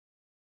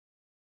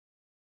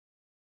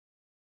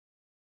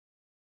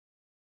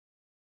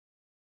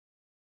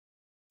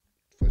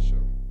For sure.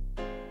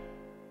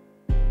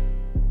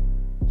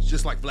 It's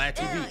just like Vlad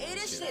TV. Damn,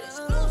 it is shit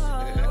exclusive.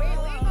 We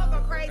ain't gonna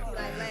go crazy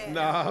like Vlad.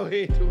 No, he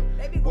ain't doing.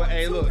 They be going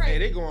Hey, too look, crazy. hey,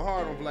 they going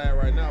hard on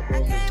Vlad right now,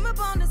 bro. I came up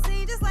on the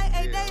scene just like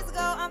 8 days ago.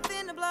 I'm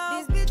finna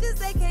blow. These bitches,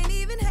 they can't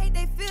even hate.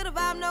 They feel the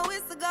vibe. No,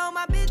 it's a go.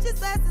 My bitches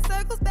fast in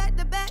circles back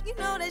to back. You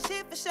know that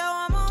shit for sure.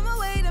 I'm on my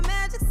way to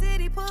Magic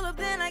City. Pull up,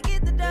 then I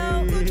get the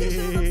dough. Gucci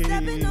shoes, I'm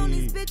stepping on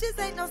these bitches.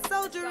 Ain't no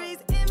soldieries.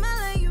 In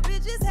my lane, you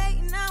bitches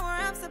hating. Now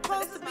where I'm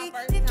supposed to be.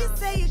 If you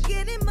say you're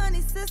getting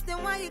money, sis,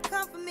 then why you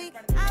come for me?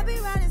 I be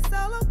riding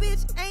solo,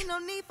 bitch. Ain't no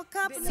need for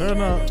company. Turn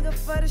That up. nigga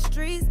for the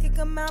streets. Kick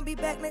 'em out, be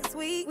back next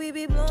week. We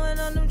be blowing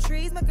on them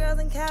trees. My girls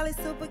in Cali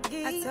super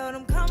geek. I told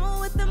them come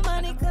on with the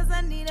money, cause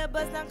I need a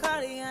bust down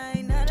Cardi. I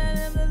ain't none of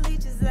them little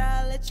leeches.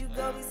 I'll let you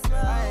go be slow.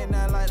 I ain't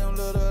not like them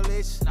little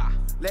leeches.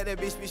 Let that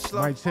bitch be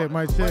slow. Mic check,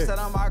 mic Bust check. that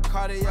on my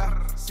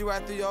cardio. See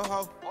right through your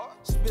hoe.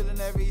 Spilling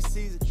every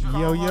season.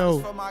 Yo, yo.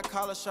 For my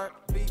collar shirt.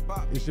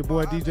 Beatbox. It's your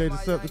boy DJ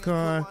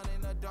Decepticon.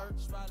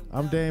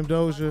 I'm Dame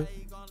Doja.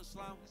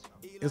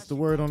 It's the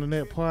Word on the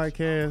Net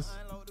podcast.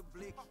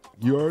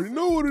 You already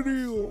know what it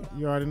is.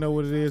 You already know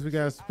what it is. We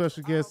got a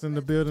special guest in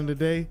the building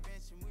today.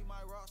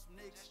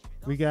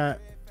 We got,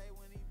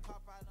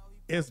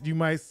 you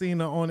might seen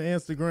her on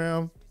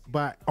Instagram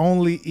by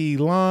only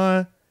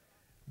Elon.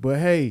 But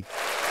hey,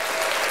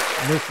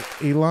 Miss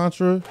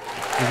Elantra, is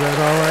that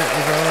all right?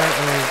 Is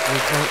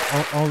that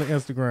all right? Or only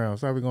Instagram?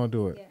 So how we gonna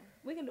do it? Yeah,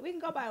 we can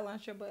go by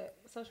Elantra, but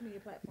social media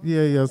platform.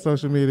 Yeah.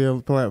 Social media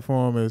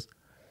platform is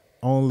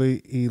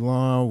only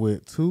Elon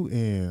with two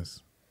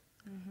N's.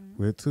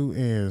 Mm-hmm. With two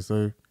N's.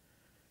 So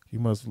you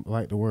must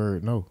like the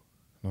word no. You know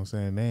what I'm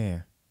saying?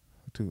 Nan.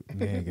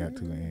 Nan got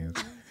two N's.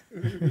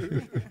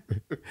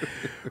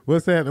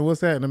 What's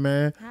happening,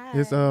 man? Hi.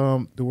 It's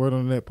the Word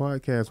on the Net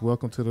podcast.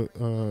 Welcome to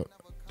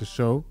the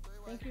show.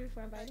 Thank you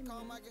for inviting me.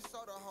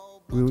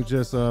 We were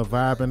just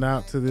vibing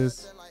out to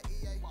this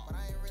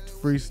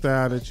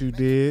freestyle that you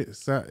did.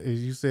 So,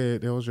 you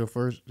said that was your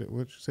first.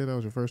 What you said that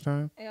was your first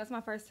time? It was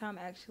my first time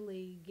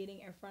actually getting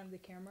in front of the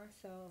camera,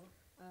 so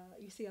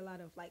you see a lot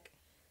of like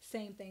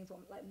same things with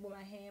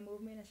my hand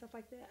movement and stuff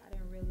like that. I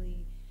didn't really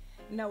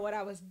know what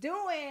I was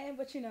doing,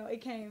 but you know, it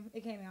came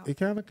out. It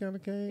kind of came.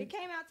 It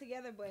came out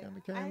together, but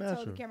Kinda came I had told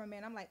natural. the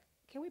cameraman, I'm like,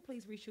 can we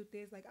please reshoot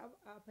this? Like,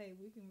 I'll pay.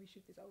 We can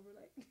reshoot this over.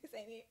 Like, this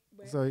ain't it.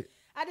 But So,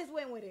 I just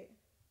went with it.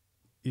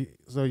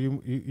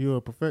 you're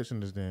a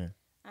perfectionist then.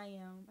 I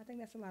am. I think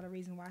that's a lot of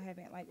reason why I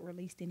haven't like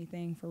released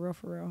anything for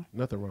real.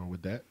 Nothing wrong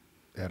with that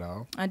at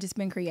all. I just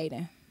been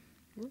creating.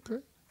 Okay.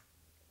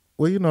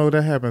 Well, you know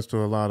that happens to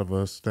a lot of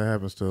us. That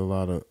happens to a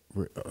lot of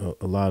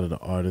the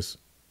artists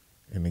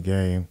in the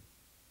game.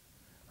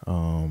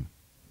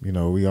 You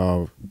know, we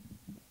all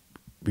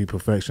be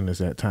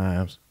perfectionists at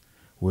times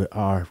with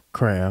our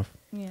craft.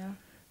 Yeah.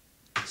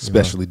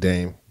 Especially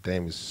Dame.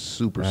 Dame is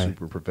super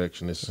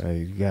perfectionist. Hey,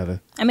 you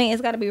gotta. I mean,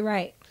 it's got to be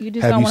right. You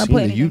just Have don't you want to seen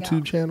put the anything YouTube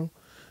out. channel?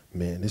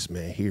 Man, this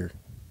man here,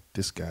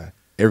 this guy,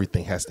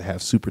 everything has to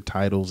have super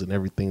titles and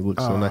everything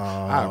looks so nice.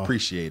 I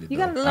appreciate it. You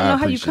though. got to I know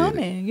how you appreciate it.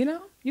 coming. You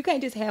know, you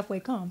can't just halfway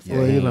come. So. Yeah,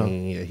 Well, you know.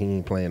 he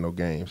ain't playing no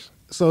games.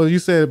 So you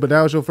said, but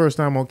that was your first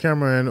time on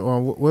camera, and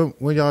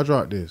when y'all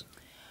dropped this?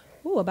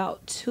 Ooh,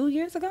 about 2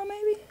 years ago,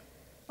 maybe,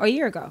 or a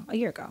year ago.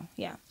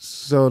 Yeah.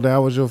 So that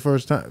was your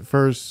first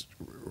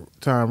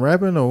time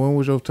rapping, or when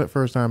was your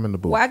first time in the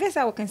booth? Well, I guess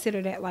I would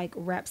consider that like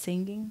rap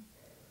singing.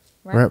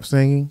 Right? Rap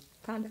singing.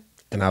 Kinda.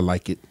 And I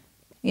like it.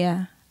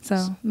 Yeah.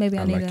 So maybe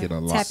I I need like it a to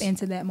lot. tap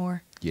into that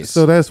more. Yes.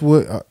 So that's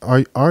what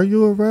are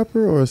you a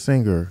rapper or a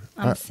singer?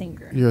 I'm a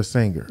singer. You're a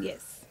singer.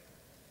 Yes.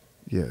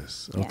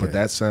 Yes. Yeah. Okay. But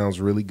that sounds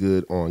really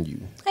good on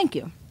you. Thank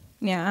you.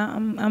 Yeah,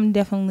 I'm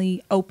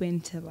definitely open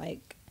to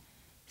like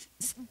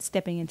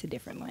stepping into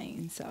different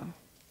lanes. So,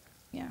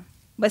 yeah.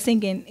 But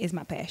singing is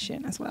my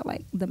passion. That's what I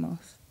like the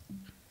most.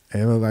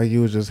 And it looked like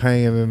you was just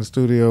hanging in the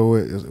studio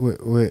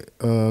with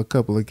a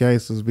couple of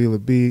gangsters, Billy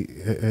B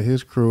and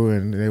his crew,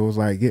 and they was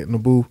like getting the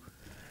booth.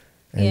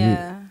 And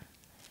yeah.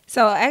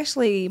 So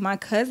actually, my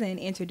cousin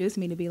introduced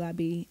me to Billy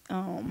B.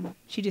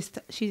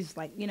 She's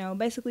like, you know,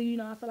 basically, you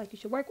know, I feel like you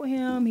should work with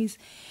him. He's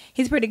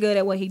pretty good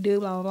at what he do,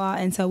 blah blah blah.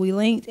 And so we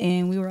linked,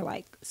 and we were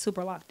like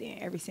super locked in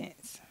ever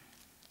since.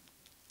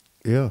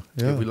 Yeah.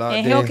 If we locked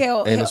And in,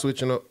 Hellcat- ain't no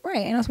switching up.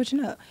 Right, and I'm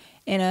switching up.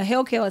 And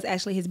Hellcat is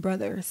actually his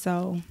brother,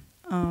 so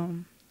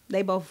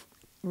they both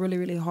really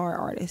really hard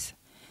artists.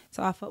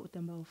 So I fuck with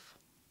them both.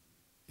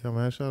 Yeah,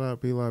 man. Shout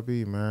out Billy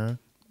B, man.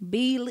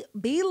 Bila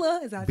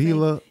is I Bila say.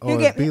 He'll or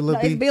get, Bila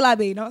no, B? It's Bila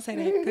B. Don't say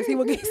that because he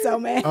will get so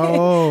mad.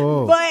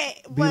 Oh.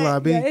 but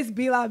Bila B? yeah, it's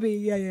Bila B.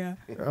 Yeah.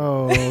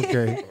 Oh,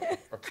 okay.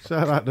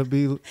 Shout out to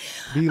Billy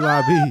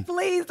B.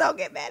 Please don't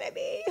get mad at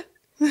me.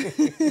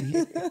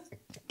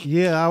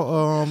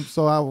 Yeah,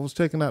 so I was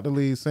checking out the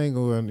lead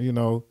single, and you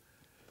know,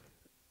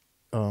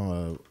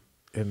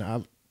 and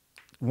I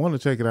want to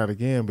check it out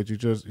again, but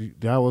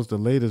that was the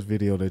latest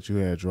video that you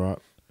had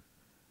dropped.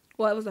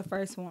 Well, it was the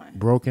first one.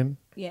 Broken.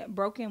 Yeah,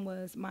 Broken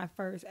was my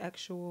first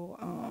actual.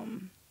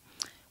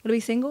 Would it be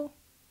single?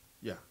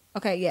 Yeah.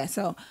 Okay, yeah.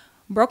 So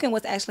Broken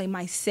was actually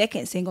my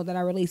second single that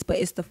I released, but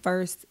it's the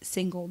first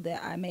single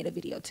that I made a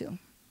video to.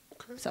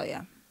 Okay. So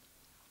yeah.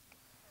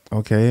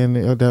 Okay, and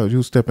that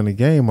you stepping the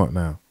game up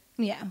now.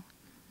 Yeah.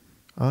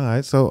 All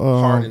right, so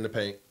hard in the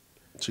paint.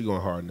 She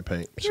going hard in the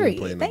paint. Period.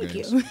 She ain't Thank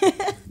games. you.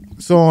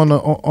 So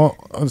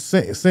on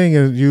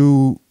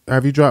singing,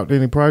 have you dropped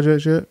any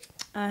projects yet?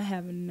 I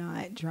have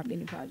not dropped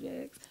any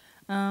projects.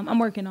 I'm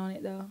working on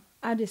it though.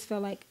 I just feel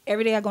like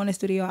every day I go in the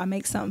studio, I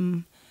make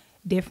something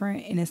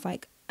different, and it's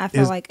like I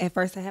feel like at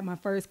first I had my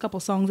first couple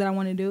songs that I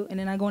want to do, and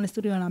then I go in the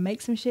studio and I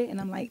make some shit, and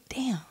I'm like,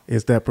 damn.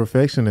 It's that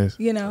perfectionist.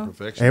 You know,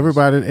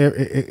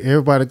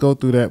 everybody go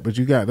through that, but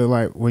you got to,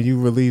 like, when you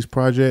release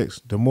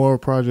projects, the more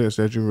projects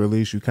that you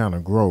release, you kind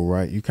of grow,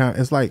 right?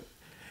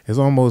 It's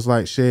almost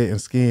like shed and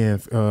skin,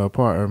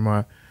 part of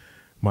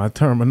my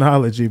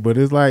terminology, but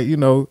it's like, you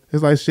know,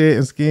 it's like shed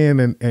and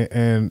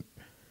skin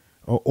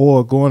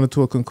or going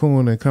into a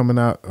cocoon and coming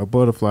out a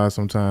butterfly.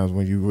 Sometimes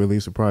when you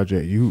release a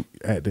project, you,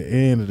 at the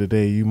end of the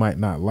day, you might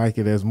not like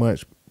it as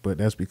much, but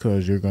that's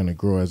because you're going to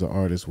grow as an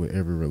artist with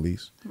every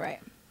release. right.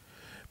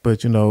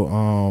 But, you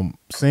know,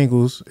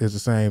 singles is the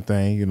same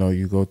thing. You know,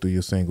 you go through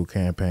your single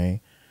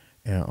campaign.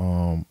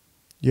 And,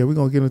 yeah, we're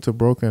going to get into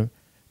Broken.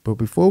 But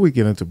before we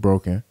get into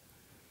Broken,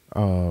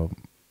 I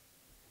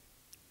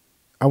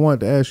wanted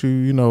to ask you,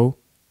 you know,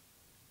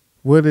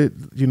 how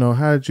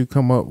did you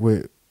come up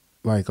with,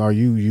 like, are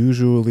you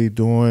usually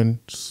doing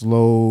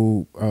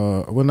slow,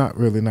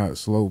 not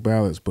slow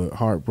ballads, but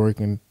heartbreak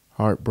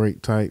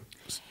type?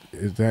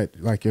 Is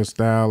that like your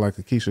style, like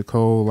a Keisha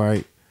Cole,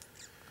 like?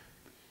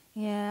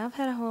 Yeah, I've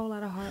had a whole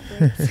lot of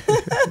heartbreaks.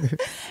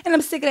 And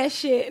I'm sick of that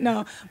shit.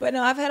 No,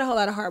 I've had a whole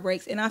lot of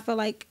heartbreaks. And I feel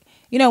like,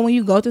 you know, when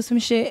you go through some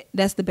shit,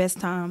 that's the best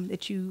time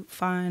that you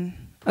find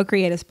a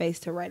creative space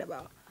to write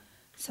about.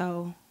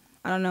 So,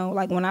 I don't know.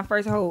 Like, when I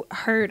first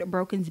heard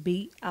Broken's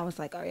beat, I was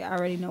like, oh, yeah, I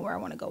already know where I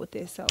want to go with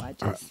this. So,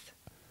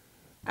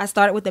 I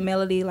started with the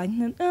melody, like,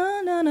 na,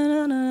 na, na,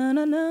 na, na,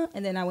 na, na,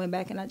 and then I went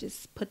back and I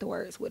just put the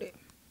words with it.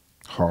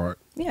 Hard.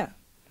 Yeah.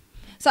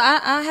 So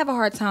I have a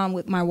hard time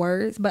with my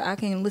words, but I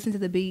can listen to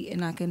the beat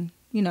and I can,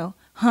 you know,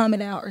 hum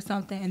it out or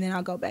something, and then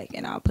I'll go back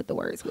and I'll put the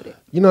words with it.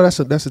 You know, that's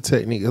a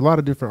technique. A lot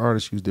of different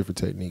artists use different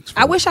techniques.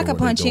 I wish I could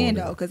punch in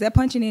though, because that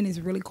punching in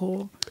is really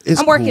cool.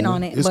 I'm working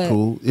on it. It's but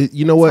cool.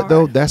 You know what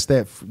though? That's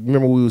that.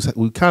 Remember,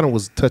 we kind of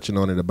was touching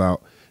on it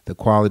about the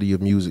quality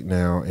of music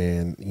now,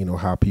 and you know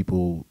how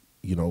people,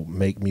 you know,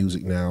 make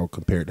music now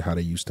compared to how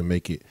they used to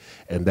make it.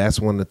 And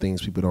that's one of the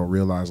things people don't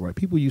realize. Like,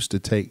 people used to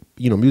take,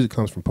 you know, music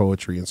comes from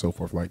poetry and so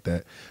forth like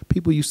that.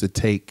 People used to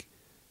take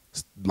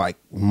like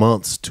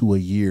months to a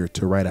year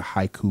to write a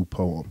haiku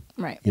poem.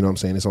 Right. You know what I'm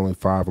saying? It's only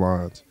 5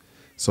 lines.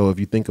 So if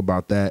you think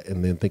about that,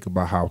 and then think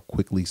about how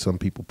quickly some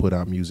people put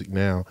out music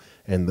now,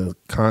 and the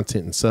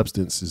content and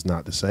substance is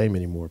not the same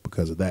anymore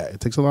because of that.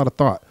 It takes a lot of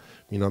thought.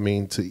 You know what I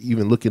mean? To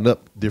even looking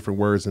up different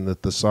words in the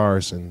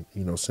thesaurus and,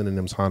 you know,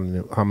 synonyms,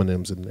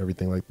 homonyms, and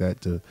everything like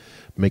that to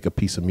make a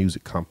piece of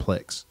music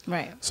complex.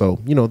 Right. So,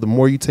 you know, the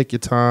more you take your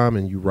time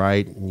and you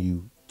write and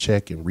you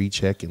check and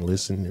recheck and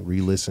listen and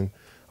re-listen,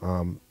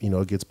 you know,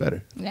 it gets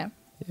better. Yeah.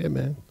 Yeah,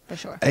 man. For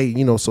sure. Hey,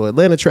 you know, so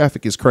Atlanta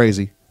traffic is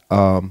crazy.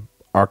 Our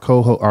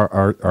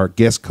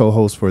guest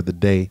co-host for the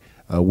day,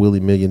 Willie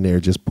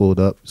Millionare, just pulled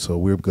up, so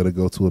we're gonna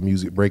go to a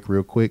music break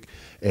real quick,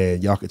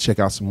 and y'all can check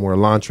out some more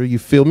Elantra. You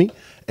feel me?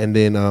 And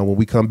then when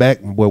we come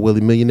back, my boy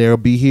Willie Millionare will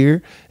be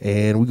here,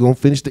 and we're gonna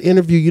finish the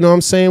interview. You know what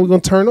I'm saying? We're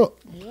gonna turn up.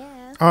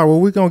 Yeah. All right. Well,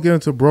 we're gonna get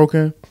into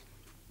Broken.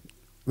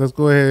 Let's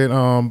go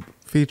ahead.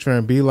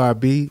 Featuring B.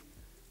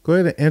 Go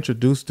ahead and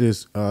introduce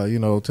this. You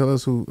know, tell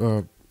us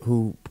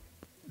who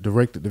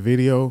directed the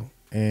video,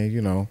 and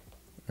you know,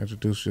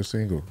 introduce your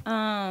single.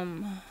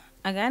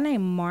 A guy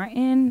named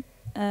Martin.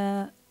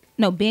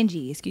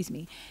 Benji, excuse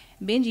me.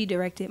 Benji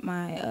directed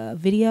my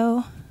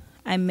video.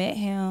 I met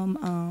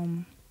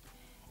him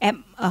at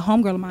a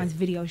homegirl of mine's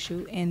video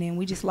shoot, and then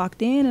we just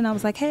locked in, and I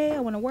was like, hey, I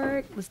want to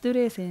work. Let's do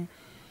this. And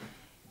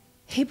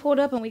he pulled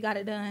up, and we got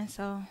it done.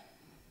 So,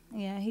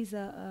 yeah, he's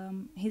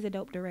a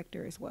dope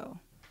director as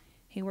well.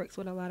 He works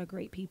with a lot of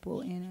great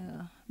people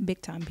and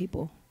big-time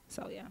people.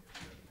 So, yeah.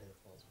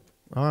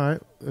 All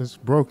right. It's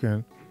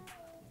Broken.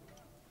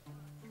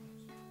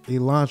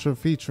 Elantra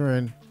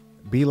featuring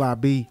B.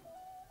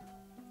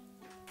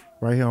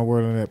 Right here on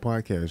Word on That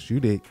podcast. You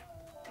dig.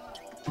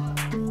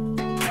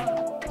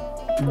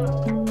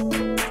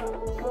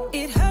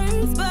 It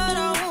hurts, but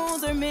our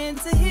wounds are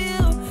meant to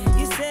heal.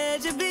 You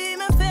said you'd be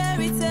my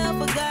fairy tale,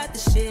 forgot the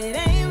shit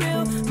ain't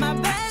real. My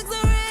bag's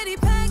already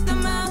packed,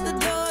 I'm out the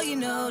door, you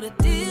know the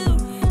deal.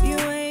 You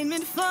ain't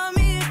meant for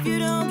me if you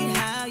don't get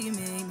how you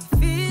make me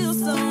feel.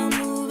 So I'm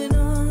moving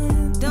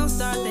on. Don't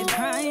start that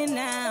crying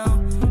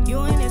now.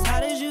 You ain't as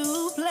hot as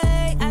you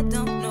play. I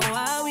don't know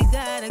why we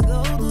gotta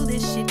go through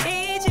this shit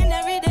each and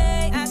every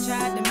day. I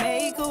tried to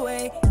make a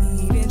way,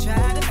 even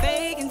tried to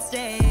fake and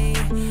stay,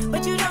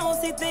 but you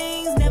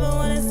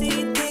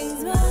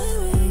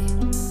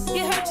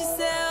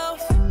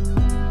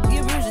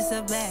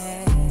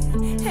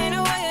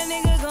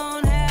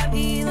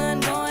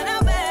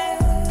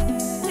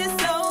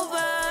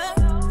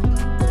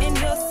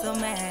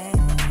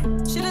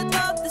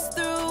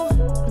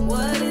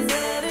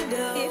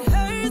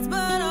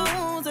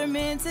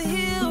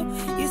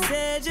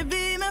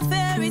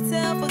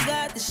myself,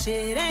 forgot the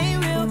shit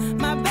ain't real.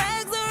 My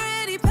bags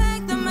already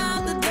packed, I'm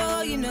out the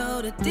door, you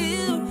know the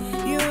deal.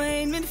 You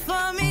ain't meant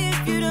for me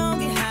if you don't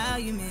get how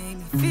you make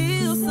me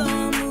feel, so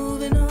I'm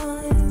moving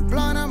on.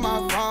 Blowing up my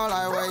phone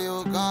like where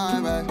you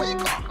going,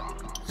 baby?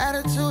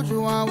 Attitude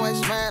you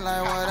always mad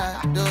like what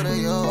I do to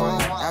you.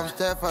 I was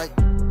there for you.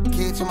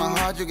 Key to my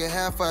heart, you get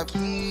half of it.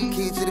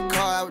 Key to the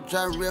car, I was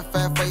driving real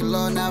fast for you,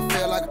 love. Now I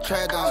feel like a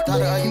trade down.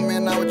 Started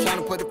argument, now we're trying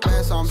to put the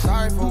past on. I'm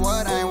sorry for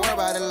what, I ain't worried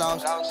about the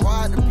loss.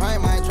 Quiet the pain,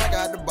 I ain't drink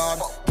out the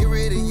bottle. Get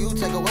rid of you,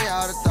 take away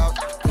all the thoughts.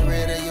 Get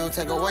rid of you,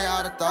 take away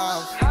all the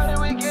thoughts. How did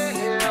we get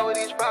here with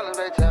these problems?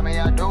 They tell me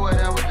I do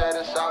whatever that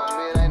is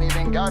out. It ain't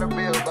even gotta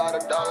be about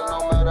 $1.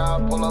 No matter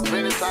how I pull up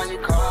anytime you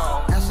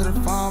call. Answer the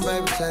phone,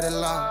 baby, say the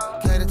law.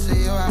 Cater to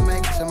you, I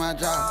make it to my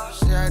job.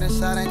 She right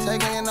inside, ain't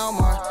taking it no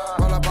more.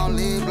 Roll up on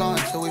lead,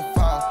 blowing till we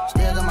fall.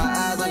 Still got my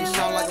eyes on you,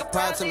 sound like a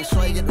pride to me.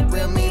 Swear you get the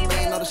real me, but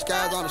ain't know the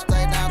skies on the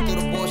stay down through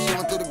the bullshit,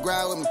 went through the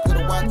ground with me. Put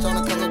a watch on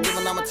it, cause I'm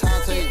giving all my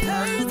time to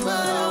you. But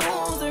our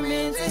wounds are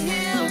meant to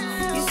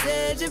heal. You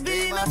said you'd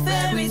be my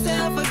fairy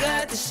tale,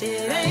 forgot the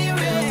shit ain't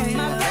real.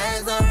 My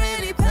bags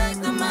already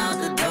packed, I'm out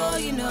the door,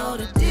 you know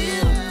the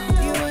deal.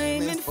 You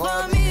ain't meant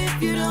for me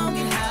if you don't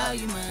get how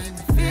you make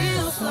me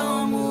feel, so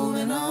I'm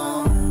moving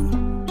on.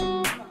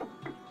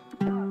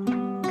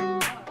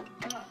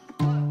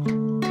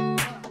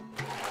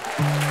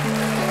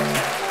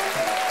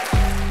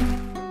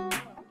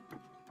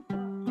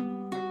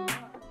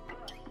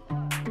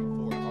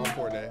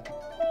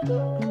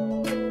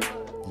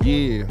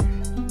 Yeah.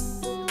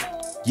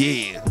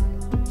 Yeah.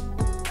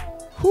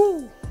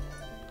 Whew.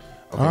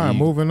 All right,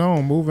 moving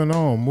moving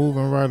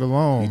right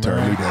along. You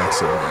turn me down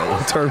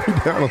some. Turn me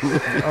down a little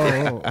bit.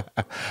 Oh,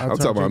 I'm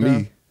talking about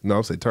me. No,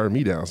 I'm saying turn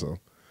me down some.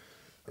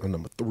 I'm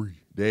number 3.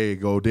 There you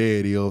go. There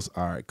it is.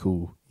 All right,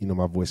 cool. You know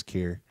my voice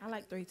carry. I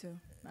like 3 too.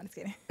 I'm just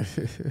kidding.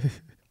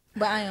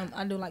 But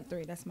I do like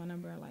 3. That's my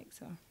number I like,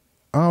 so.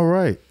 All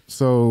right.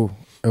 So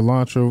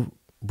Elantra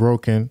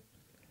Broken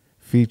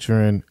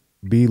featuring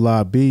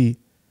B-La B.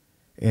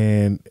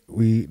 And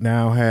we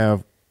now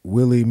have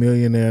Willie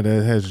Millionare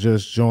that has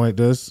just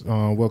joined us.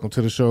 Welcome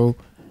to the show.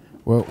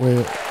 Welcome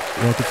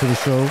to the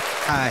show.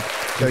 Hi.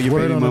 Tell your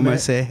baby mama I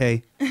said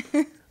hey.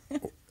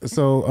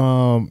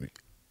 So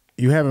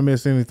you haven't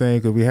missed anything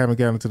because we haven't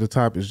gotten to the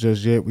topics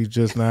just yet. We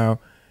just now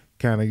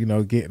kind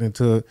of, getting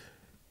into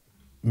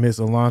Miss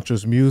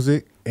Elantra's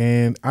music.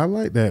 And I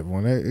like that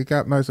one. It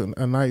got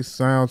a nice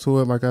sound to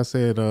it. Like I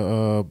said,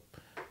 the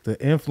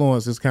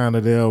influence is kind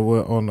of there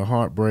on the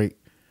heartbreak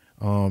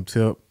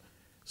tip.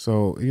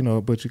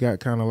 So, but you got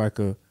kind of like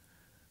a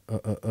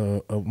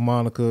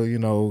Monica,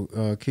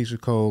 Keisha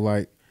Cole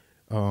like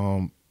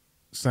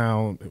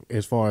sound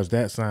as far as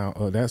that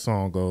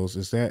song goes.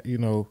 Is that,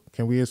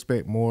 can we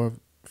expect more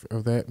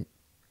of that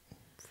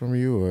from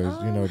you, or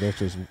is, that's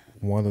just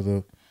one of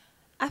the?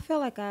 I feel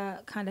like I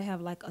kind of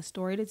have like a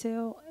story to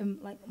tell, and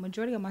like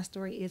majority of my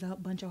story is a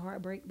bunch of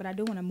heartbreak, but I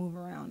do want to move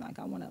around. Like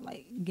I want to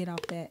like get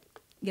out of that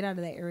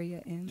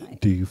area and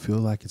like. Do you feel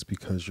like it's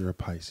because you're a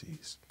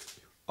Pisces?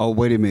 Oh,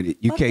 wait a minute.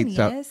 You can't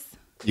talk. Yes.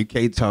 You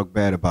can't talk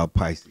bad about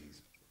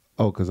Pisces.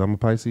 Oh, because I'm a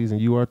Pisces and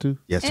you are too?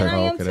 Yes, And sir. I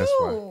am okay, that's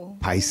too.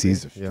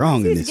 Pisces are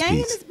strong in Pisces this gang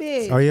in piece. this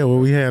bitch. Oh yeah, well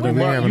we having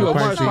You a a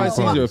March Pisces.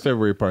 Pisces or a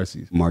February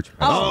Pisces? March.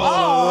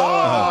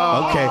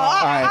 Oh, Okay.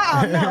 All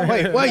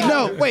right. Wait.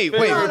 No. Wait.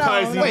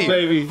 Pisces, Wait.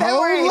 baby.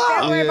 February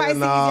Yeah, Pisces.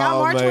 nah, Y'all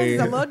March ones is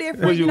a man. little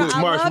different.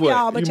 I March love what?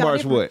 y'all, but You y'all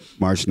March different. what?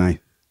 March 9th.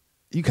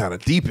 You kind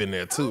of deep in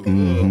there too.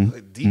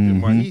 Deep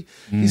in March.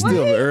 He's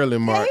still in early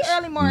March. Yeah, he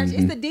early March.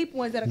 It's the deep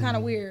ones that are kind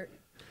of weird.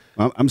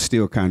 I'm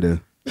still kind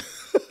of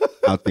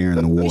out there in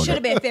the It should water.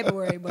 have been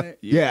February, but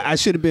Yeah, I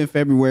should have been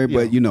February,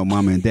 but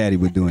Mama and Daddy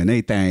were doing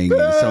their thing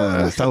and so on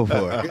and so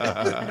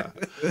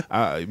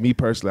forth. Me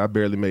personally, I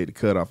barely made the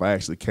cutoff. I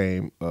actually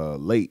came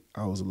late.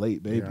 I was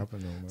late, baby. Yeah, I've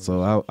been on that.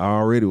 So I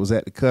already was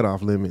at the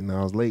cutoff limit, and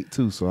I was late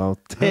too. So I was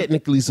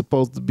technically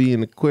supposed to be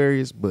in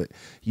Aquarius, but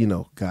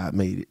God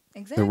made it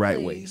exactly the right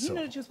way. He So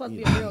knew that you're supposed to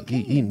be a real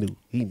king. he knew.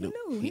 He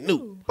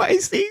knew.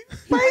 Pisces. He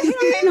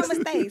don't make no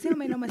mistakes. He don't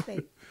make no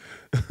mistakes.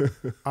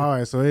 All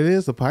right, so it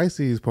is a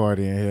Pisces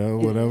party in here.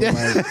 Whatever.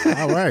 Like,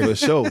 all right, For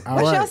sure. All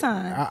What's right. your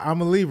sign?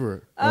 I'm a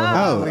Libra.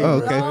 Oh,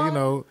 okay.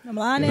 So, I'm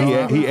lying.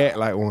 He act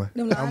like one.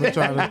 I'm gonna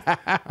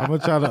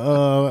try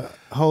to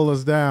hold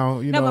us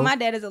down. No, but my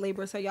dad is a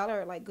Libra, so y'all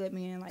are like good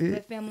men, like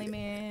good family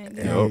men.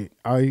 You know?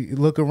 Hey,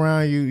 look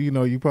around you.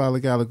 You probably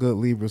got a good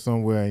Libra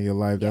somewhere in your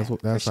life. That's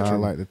how I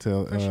like to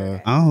tell.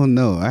 sure. I don't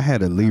know. I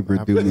had a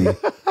Libra do me.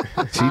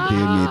 She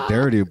did me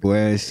dirty,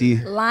 boy. She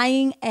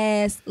Lying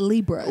ass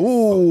Libra.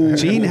 Ooh.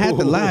 She didn't have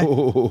to lie.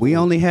 We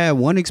only had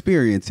one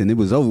experience, and it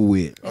was over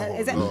with.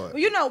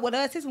 Well, with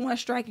us, it's one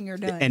strike and you're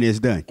done. And it's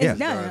done. It's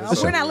done.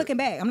 We're not looking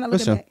back. I'm not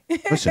looking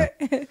back. For sure.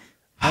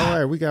 All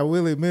right, we got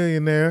Willie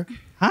Millionare.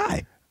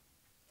 Hi.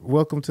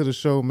 Welcome to the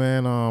show,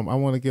 man. I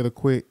want to get a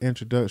quick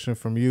introduction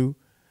from you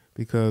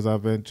because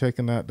I've been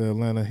checking out the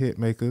Atlanta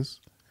Hitmakers,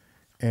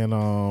 and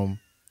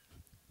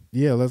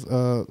let's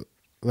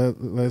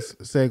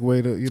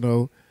segue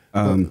to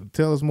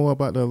tell us more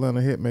about the Atlanta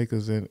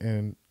Hitmakers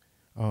and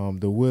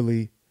the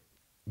Willie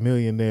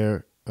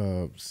Millionaire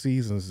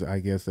seasons, I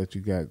guess, that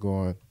you got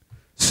going?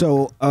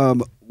 So,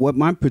 what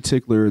my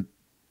particular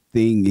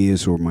thing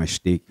is, or my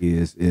shtick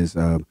is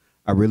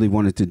I really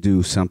wanted to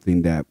do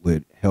something that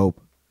would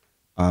help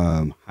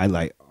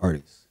highlight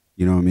artists.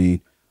 You know what I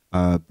mean?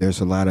 There's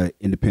a lot of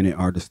independent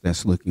artists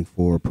that's looking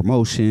for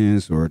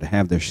promotions or to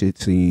have their shit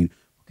seen.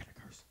 Can I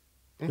curse?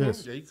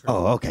 Yes. Yeah, you can.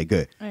 Oh, okay,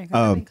 good. All right, 'cause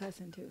I've been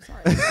cussing too.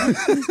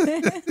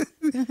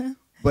 Sorry.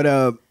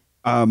 But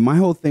my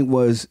whole thing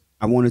was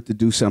I wanted to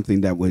do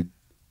something that would,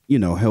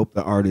 help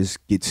the artists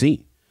get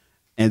seen.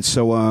 And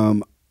so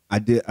I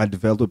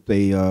developed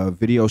a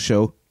video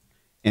show,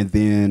 and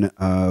then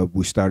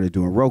we started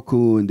doing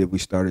Roku, and then we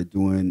started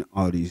doing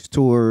all these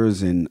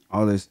tours and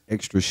all this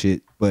extra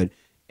shit. But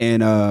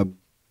in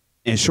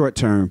short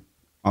term,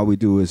 all we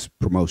do is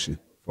promotion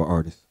for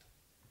artists.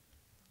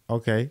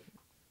 Okay.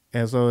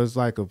 And so it's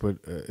like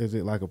is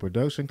it like a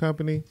production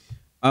company?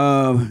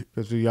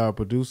 Because do y'all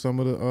produce some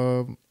of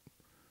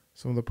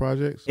the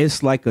projects?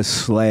 It's like a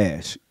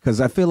slash,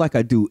 because I feel like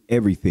I do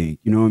everything.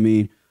 You know what I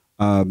mean?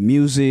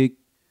 Music,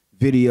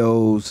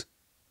 videos,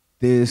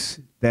 this,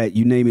 that,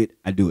 you name it,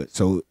 I do it.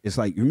 So it's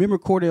like, you remember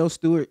Cordell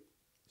Stewart?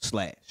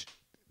 Slash.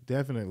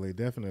 Definitely.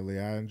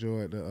 I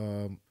enjoyed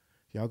the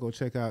y'all go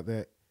check out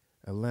that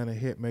Atlanta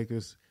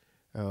Hitmakers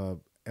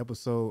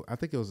episode. I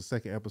think it was the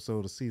second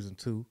episode of season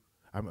 2.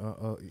 I'm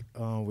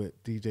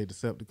with DJ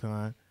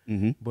Decepticon.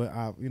 Mm-hmm. But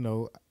I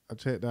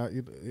checked out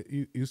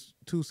you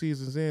 2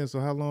 seasons in. So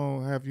how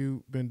long have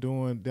you been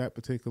doing that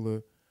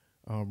particular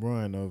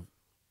run of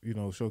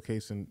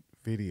showcasing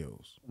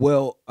videos?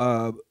 Well,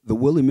 the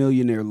Willie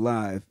Millionare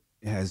Live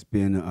has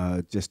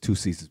been just 2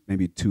 seasons,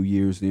 maybe 2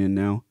 years in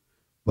now.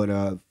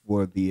 But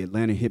for the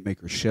Atlanta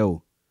Hitmaker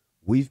show,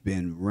 we've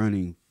been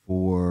running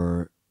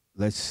for,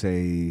 let's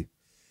say,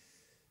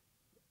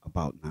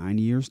 about 9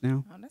 years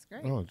now. Oh, that's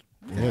great. Oh,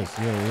 yes,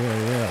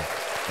 yeah.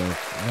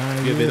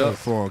 9 Give years. it up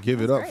for him.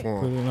 Give it up That's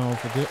for Put him. it on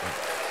for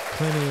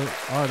plenty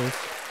of artists.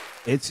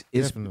 It's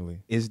Definitely.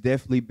 It's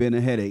definitely been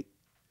a headache.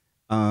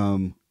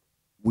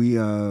 We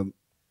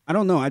I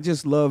don't know. I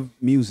just love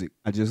music.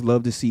 I just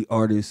love to see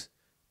artists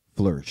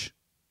flourish.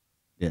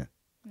 Yeah.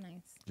 Nice.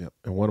 Yep.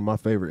 And one of my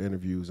favorite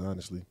interviews,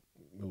 honestly,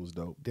 it was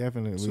dope.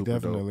 Definitely. Super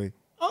dope.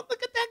 Oh,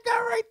 look at that guy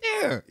right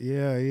there.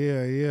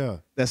 Yeah.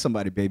 That's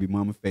somebody baby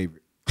mama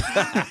favorite.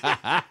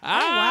 Oh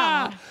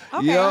wow.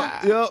 Okay.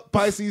 Yep.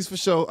 Pisces for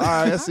sure. All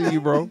right, I see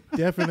you, bro.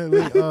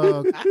 Definitely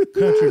Country It's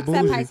that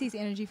Bougie. Pisces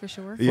energy for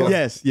sure. Yeah.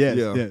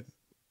 Yes.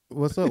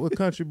 What's up with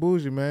Country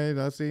Bougie, man?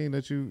 I seen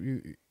that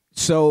you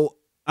So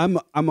I'm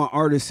an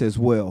artist as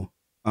well.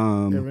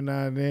 every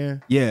now and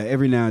then. Yeah,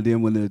 every now and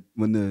then when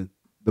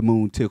the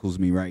moon tickles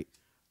me, right?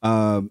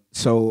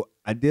 So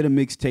I did a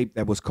mixtape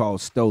that was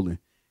called Stolen,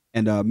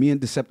 and me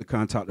and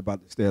Decepticon talked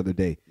about this the other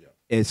day. Yeah.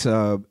 It's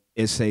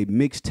a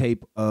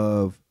mixtape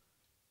of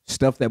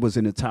stuff that was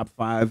in the top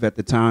 5 at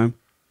the time,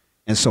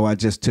 and so I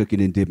just took it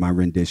and did my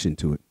rendition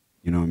to it.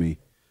 You know what I mean?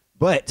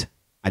 But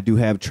I do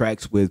have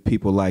tracks with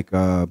people like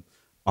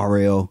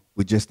RL.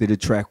 We just did a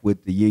track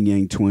with the Yin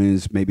Yang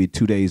Twins maybe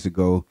 2 days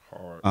ago.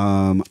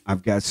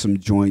 I've got some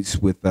joints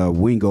with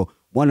Wingo.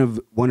 One of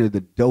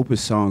the dopest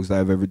songs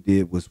I've ever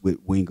did was with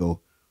Wingo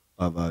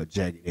of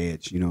Jagged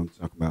Edge. You know what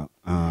I'm talking about?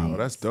 Oh,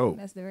 that's dope.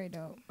 That's very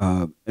dope.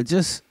 It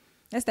just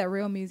That's that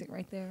real music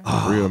right there.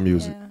 Real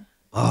music.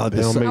 Yeah.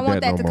 They don't make I want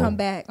that no to more. come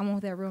back. I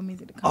want that real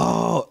music to come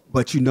back.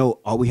 but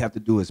all we have to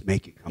do is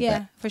make it come Yeah,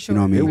 back. for sure. You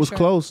know what I mean? It For was sure.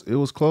 close. It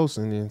was close,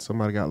 and then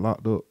somebody got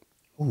locked up.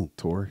 Ooh,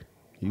 Tory.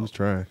 He was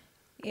trying.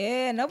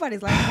 Yeah,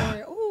 nobody's like for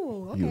it.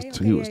 Ooh, okay. He was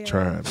okay, he was yeah.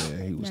 trying,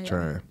 man. He was Yeah.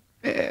 trying.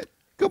 Man,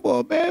 come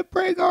on, man,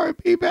 bring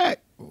R&B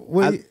back.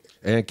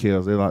 And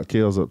Kels, they locked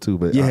Kels up too,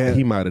 but Yeah.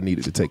 he might have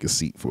needed to take a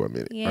seat for a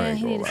minute. I Yeah, ain't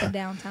he gonna needed some lie.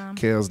 downtime.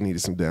 Kels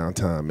needed some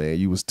downtime, man.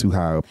 You was too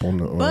high up on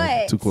the,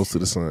 But- too close to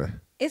the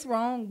sun. It's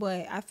wrong,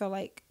 but I feel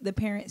like the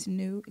parents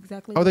knew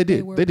exactly Oh, what they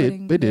did. were They did.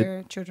 putting They did.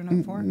 their children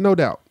up for. No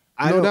doubt.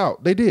 No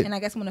doubt. They did. And I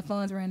guess when the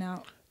funds ran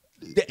out,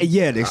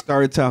 Yeah, they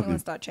started they talking. want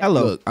to start checking.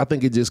 Hello. Look, I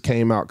think it just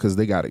came out because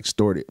they got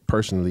extorted.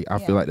 Personally, I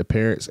feel Yeah. like the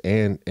parents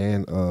and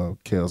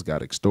Kels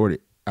got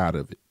extorted out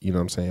of it. You know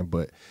what I'm saying?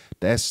 But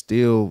that's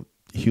still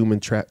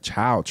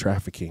child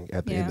trafficking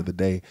at the end Yeah. of the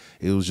day.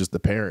 It was just the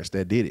parents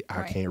that did it.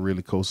 I Right. can't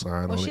really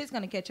co-sign Well, on shit's it.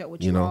 gonna catch up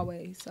with You you know.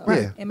 always. So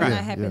Right. it might Yeah.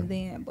 not happen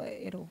Yeah. then, but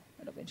it'll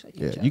eventually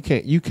catch Yeah,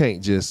 up. you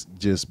can't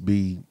just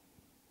be.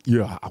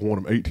 Yeah, I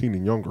want them 18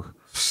 and younger.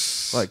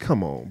 Like,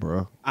 come on,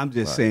 bro. I'm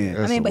just saying. I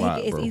That's mean, a but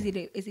lot, it's bro.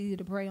 easy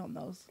to prey on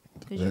those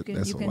because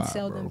That's you a can lot,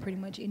 sell them bro. pretty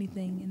much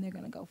anything and they're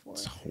gonna go for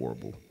It's it.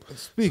 horrible.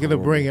 Speaking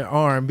of bringing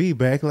R&B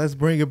back, let's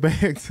bring it back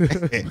to,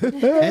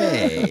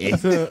 Hey.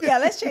 to Yeah,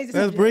 let's change the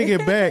let's subject. bring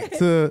it back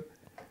to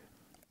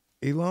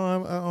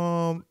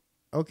Elon.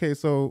 Okay,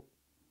 so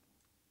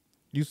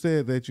you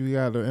said that you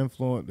got to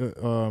influence.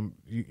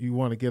 You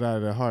want to get out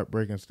of the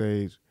heartbreaking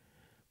stage,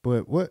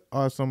 but what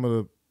are some of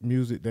the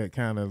music that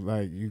kind of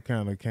like you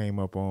kind of came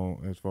up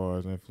on as far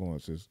as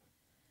influences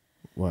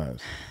wise?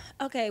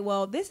 Okay,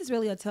 well, this is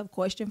really a tough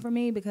question for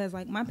me because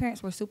like my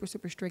parents were super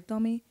strict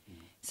on me.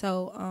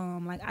 So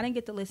like I didn't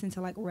get to listen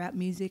to like rap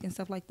music and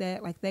stuff like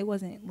that. Like they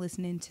wasn't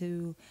listening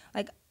to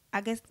like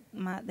I guess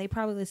they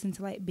probably listened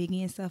to like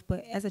Biggie and stuff.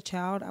 But as a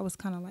child, I was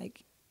kind of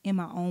like in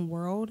my own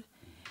world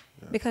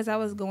because I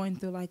was going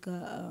through like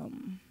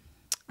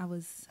I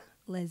was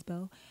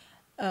lesbo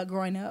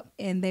growing up,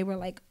 and they were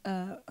like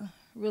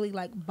really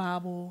like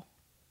Bible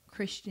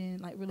Christian,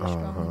 like really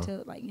strong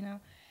into like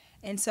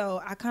and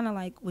so I kind of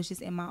like was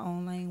just in my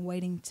own lane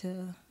waiting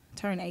to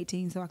turn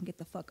 18 so I can get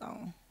the fuck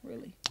on,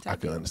 really. I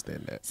can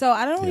understand that. So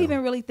I don't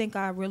even really think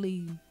I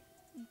really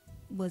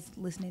was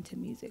listening to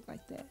music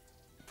like that.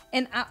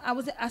 And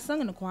I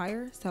sung in the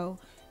choir, so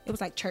it was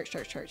like church,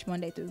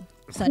 Monday through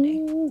Sunday.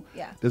 Ooh.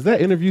 Yeah. Does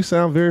that interview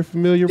sound very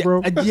familiar,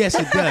 bro? Yes,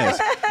 it does.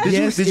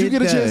 Did you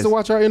get a chance to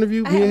watch our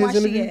interview? I haven't watched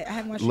it yet. I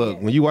haven't watched it yet.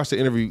 Look, when you watch the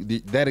interview,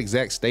 that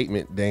exact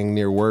statement, dang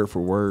near word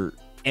for word.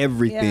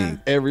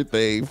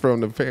 Everything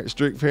from the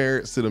strict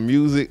parents to the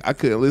music. I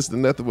couldn't listen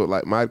to nothing but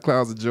like My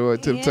Clouds of Joy,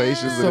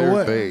 Temptations, and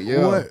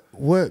everything.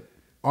 What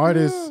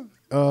artists,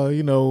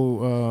 broke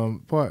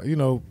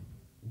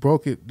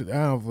it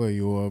down for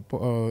you,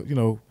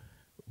 or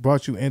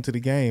brought you into the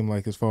game?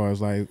 Like as far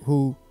as like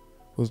who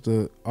was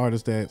the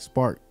artist that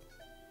sparked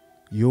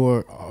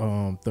your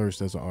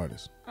thirst as an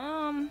artist?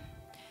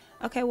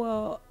 Okay,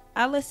 well,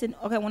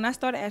 when I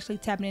started actually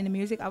tapping into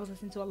music, I was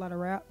listening to a lot of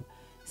rap.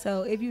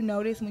 So if you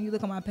notice, when you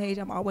look on my page,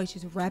 I'm always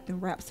just rapping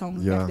rap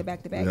songs back to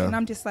back to back. And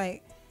I'm just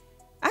like,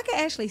 I can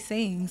actually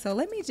sing. So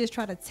let me just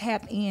try to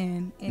tap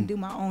in and do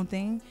my own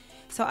thing.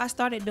 So I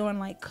started doing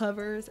like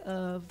covers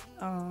of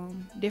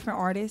different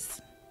artists.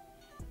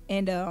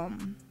 And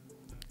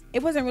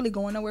it wasn't really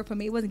going nowhere for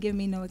me. It wasn't giving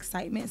me no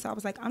excitement. So I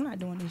was like, I'm not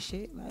doing this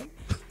shit. Like,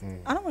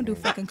 I don't want to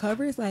do fucking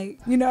covers. Like,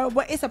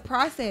 but it's a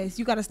process.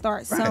 You got to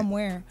start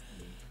somewhere.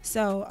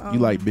 So you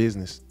like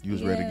business. You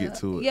was ready to get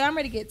to it. Yeah, I'm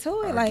ready to get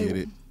to it. I get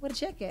it. Where the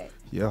check at?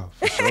 Yeah,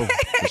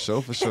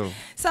 for sure.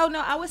 So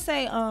no, I would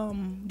say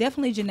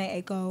definitely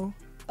Janae Aiko.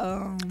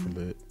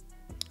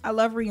 I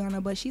love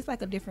Rihanna, but she's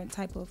like a different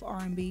type of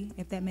R&B,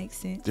 if that makes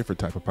sense. Different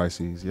type of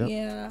Pisces,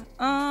 yeah.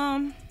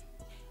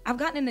 I've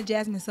gotten into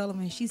Jasmine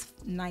Sullivan. She's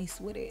nice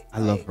with it. I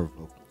love her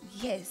vocals.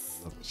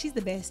 Yes, she's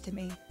the best to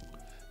me.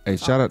 Hey,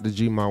 shout out to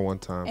G-Ma one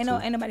time.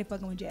 Ain't nobody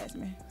fucking with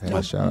Jasmine.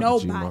 Hey, shout out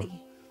to G-Ma.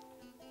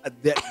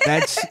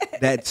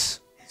 That's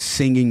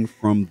singing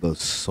from the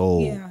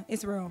soul. Yeah,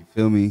 it's real. You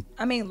feel me?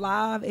 I mean,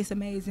 live, it's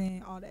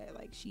amazing. All that,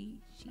 like she's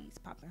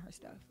popping her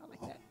stuff. I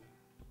like that.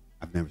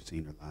 I've never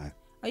seen her live.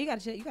 Oh, you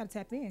gotta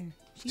tap in.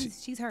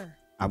 She's her.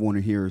 I want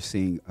to hear her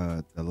sing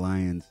 "The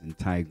Lions and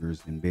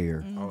Tigers and Bear."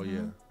 Mm-hmm. Oh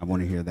yeah. I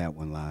want to hear that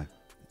one live.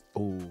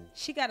 Oh.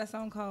 She got a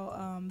song called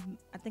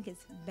I think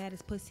it's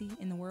 "Baddest Pussy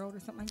in the World" or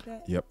something like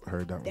that. Yep,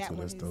 heard that one too.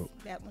 That's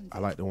dope. That one. I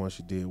like the one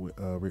she did with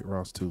Rick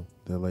Ross too.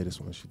 The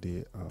latest one she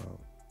did.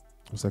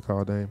 What's that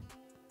called, Dame?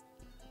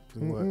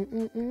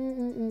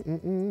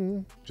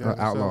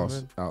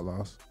 Outlaws.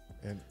 Outlaws.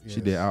 And yes.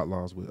 She did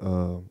Outlaws with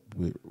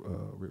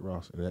Rick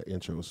Ross. And that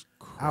intro was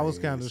crazy. I was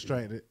kind of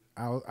distracted.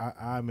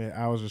 I admit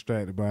I was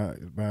distracted by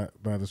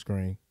the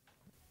screen.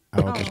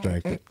 I was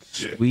distracted.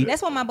 Sweet.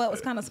 That's when my butt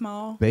was kind of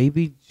small.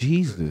 Baby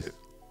Jesus.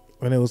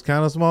 When it was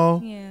kind of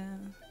small? Yeah.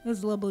 It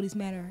was Little Booties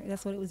Matter.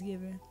 That's what it was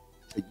giving.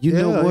 You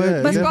know what?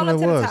 Yeah, but scroll up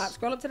to the top.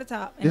 Scroll up to the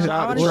top. And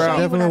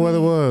definitely what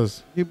it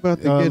was. You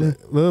about to get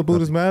it. Little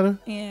Booties Matter?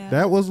 Yeah.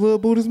 That was Little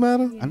Booties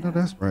Matter? Yeah. I know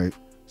that's right.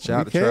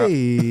 Shout out to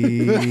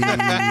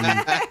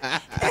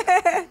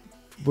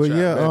But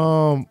yeah,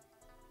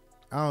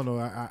 I don't know.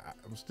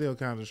 I'm still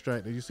kind of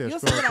distracted. You said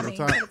scroll to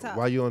the top.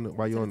 Why you on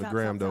the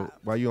gram though?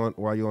 Why you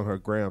on her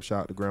gram?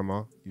 Shout out to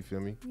grandma. You feel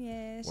me?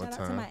 Yeah. Shout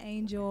out to my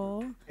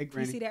angel. Hey,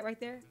 you see that right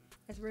there?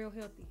 That's real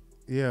healthy.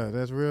 Yeah,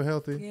 that's real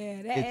healthy.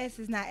 Yeah, that ass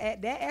is not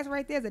that ass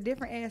right there is a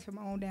different ass from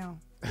on down.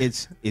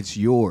 It's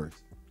yours.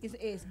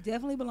 It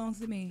definitely belongs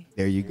to me.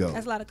 There you go.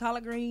 That's a lot of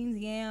collard greens,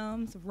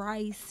 yams,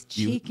 rice,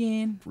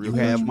 chicken. You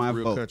have my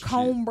vote.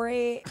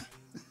 Cornbread.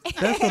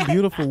 That's some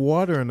beautiful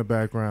water in the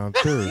background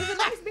too. It's a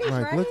nice beach,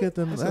 Like, right? look at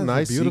them. That's That's a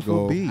nice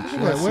beautiful seagull. beach.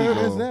 Like, where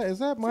is that? Is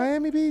that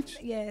Miami Beach?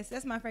 Yes,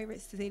 that's my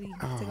favorite city to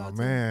go to. Oh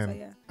man, So,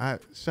 yeah. I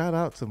shout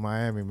out to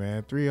Miami,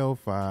 man.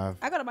 305.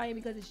 I go to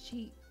Miami because it's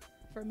cheap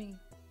for me.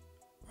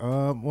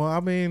 Well,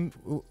 I mean,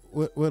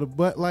 with a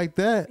butt like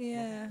that,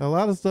 Yeah. a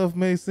lot of stuff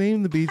may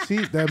seem to be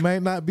cheap that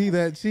might not be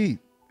that cheap.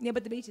 Yeah,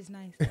 but the beach is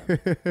nice, though,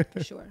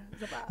 for sure.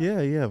 It's a vibe.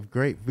 Yeah,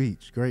 great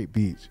beach.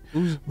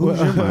 Who's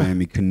your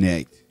Miami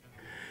Connect?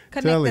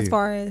 Connect as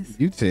far as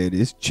You said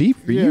it's cheap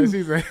for you.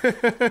 she's right.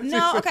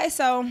 no, okay.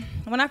 So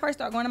when I first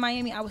started going to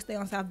Miami, I would stay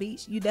on South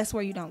Beach. That's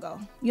where you don't go.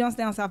 You don't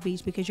stay on South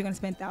Beach because you're gonna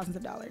spend thousands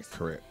of dollars.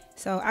 Correct.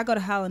 So I go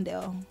to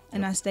Hollandale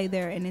and I stay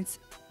there, and it's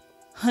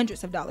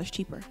hundreds of dollars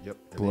cheaper. Yep.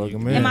 Plug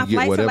 'em in. And my You get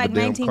flights are whatever like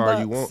damn 19 car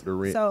bucks. you want to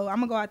rent. So I'm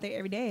gonna go out there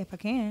every day if I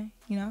can.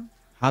 You know,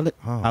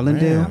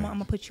 Hollandale. I'm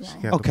gonna put you on.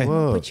 Got the Okay.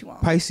 plug. Put you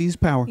on. Pisces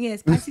power.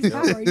 Yes, Pisces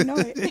power. You know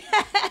it.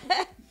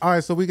 All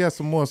right, so we got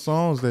some more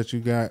songs that you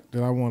got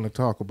that I want to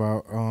talk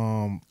about.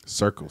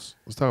 Circles.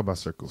 Let's talk about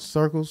circles.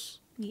 Circles.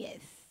 Yes.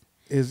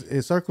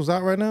 Is Circles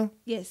out right now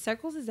Yes.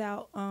 Circles is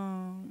out.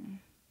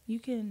 You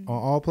can. on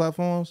all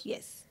platforms?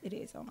 Yes, it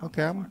is on. all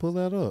Okay, I'm gonna platforms. pull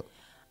that up.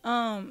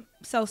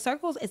 So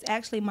Circles is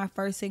actually my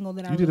first single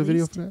that I You did a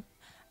video released. for that?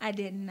 I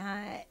did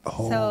not.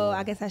 Oh. So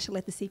I guess I should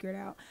let the secret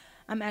out.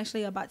 I'm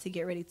actually about to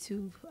get ready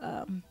to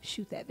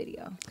shoot that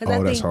video.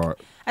 That's hard.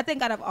 I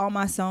think out of all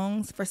my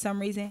songs, for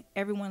some reason,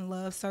 everyone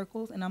loves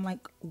Circles, and I'm like,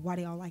 why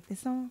do y'all like this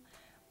song?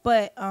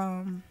 But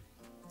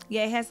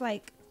yeah, it has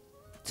like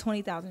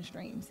 20,000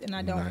 streams, and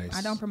I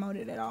don't promote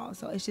it at all.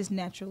 So it's just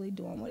naturally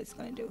doing what it's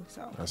gonna do.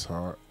 So That's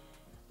hard.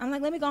 I'm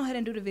like, let me go ahead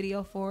and do the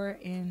video for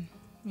it, and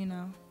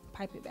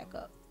pipe it back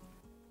up.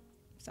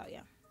 So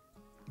yeah.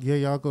 Yeah,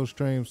 y'all go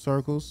stream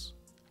Circles.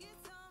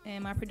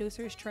 And my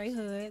producer is Trey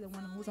Hood, the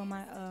one who was on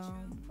my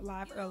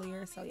live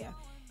earlier. So yeah,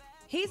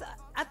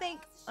 I think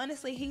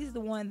honestly he's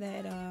the one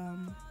that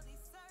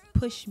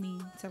pushed me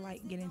to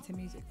like get into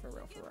music for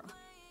real.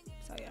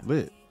 So yeah.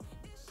 Lit.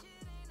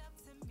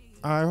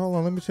 All right, hold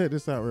on. Let me check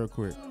this out real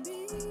quick.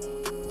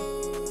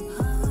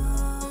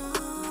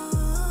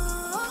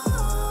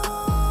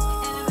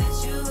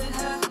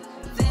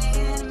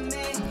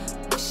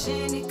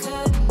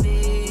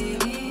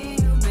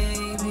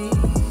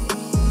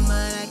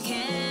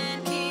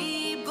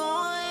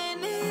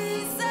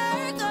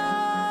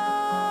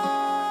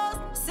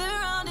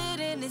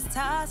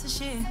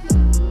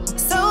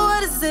 So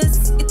what is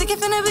this? You think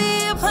it's finna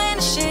be a plan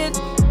of shit?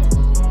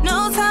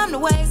 No time to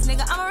waste,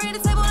 nigga. I'ma read the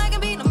table, I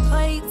can beat them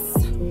plates.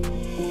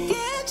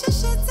 Get your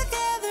shit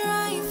together,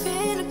 I ain't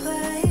finna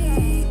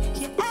play.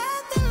 You're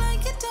acting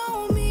like you don't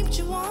want me, but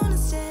you wanna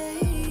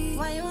stay.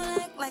 Why you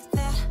wanna act like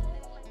that?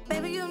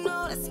 Baby, you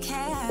know that's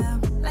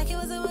cap. Like you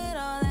wasn't with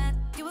all that.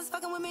 You was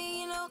fucking with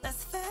me, you know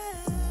that's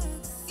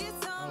facts. You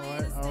told me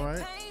to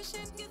stay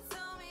patient, you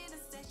told me to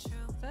stay true.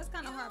 So that's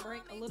kind of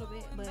heartbreak a little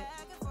bit, but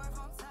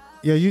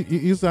Yeah,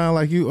 you sound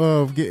like you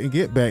getting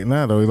get back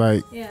now though.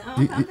 Like yeah,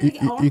 I'm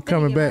finna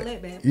coming get back. my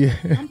lick back. Yeah,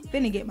 I'm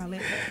finna get my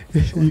lick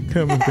back. you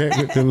coming back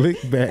with the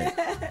lick back.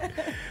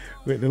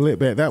 With the lick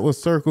back. That was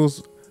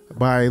Circles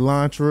by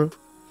Elantra,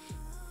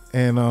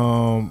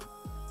 and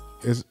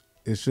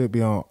it should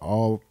be on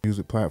all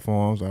music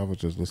platforms. I was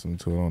just listening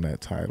to it on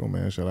that title,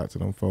 man. Shout out to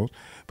them folks.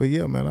 But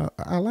yeah, man,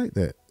 I like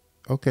that.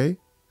 Okay,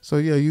 so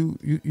yeah,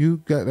 you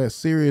got that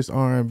serious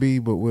R&B,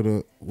 but with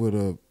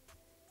a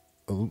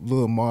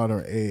little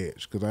modern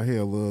edge, because I hear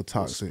a little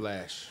toxic,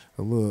 Splash.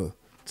 a little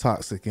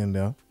toxic in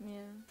there. Yeah,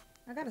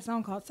 I got a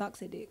song called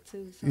Toxic Dick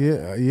too. So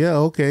Yeah,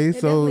 okay. It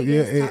So definitely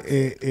yeah, gets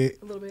toxic it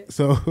a little bit.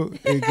 so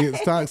it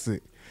gets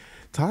toxic.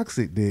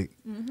 Toxic dick.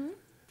 Mm-hmm.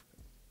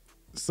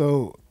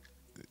 So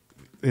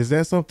is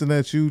that something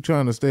that you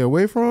trying to stay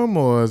away from,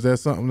 or is that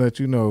something that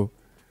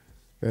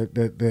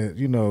that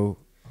you know?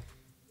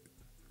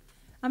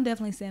 I'm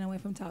definitely staying away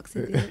from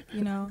toxic dick.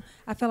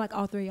 I feel like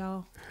all three of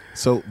y'all.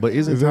 So, but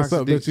isn't Is that toxic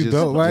something dick that you just-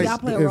 don't like? Y'all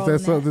play a Is role that in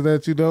something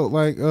that you don't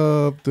like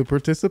to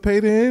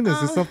participate in? Is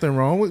there Uh, something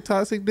wrong with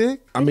toxic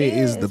dick? I mean,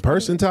 is It the is.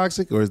 person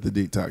toxic or is the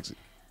dick toxic?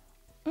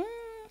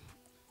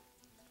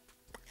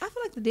 I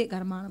feel like the dick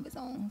got a mind of its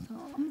own, so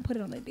I'm gonna put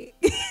it on the dick.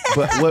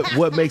 But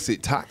what makes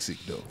it toxic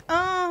though?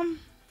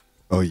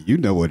 Oh, you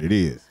know what it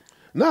is.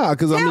 Nah,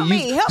 because I Help mean,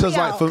 me, help me like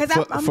out, 'cause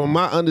I'm- from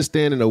my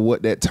understanding of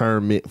what that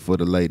term meant for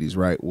the ladies,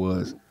 right,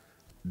 was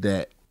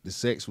that the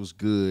sex was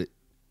good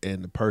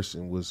and the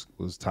person was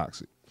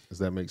toxic. Does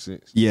that make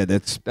sense? Yeah,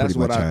 that's That's pretty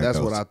what much how it that's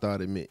goes. what I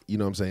thought it meant. You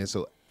know what I'm saying?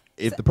 So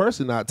if the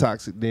person not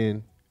toxic,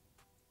 then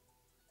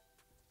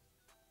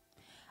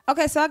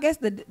Okay, so I guess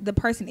the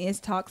person is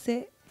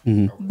toxic,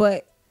 Mm-hmm.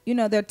 but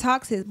they're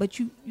toxic. But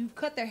you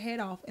cut their head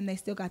off and they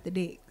still got the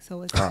dick.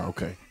 So it's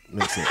okay,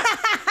 makes sense.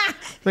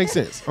 Makes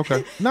sense.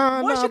 Okay.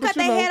 once you but cut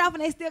their head off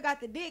and they still got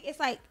the dick, it's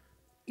like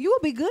you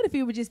would be good if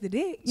you were just the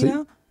dick. You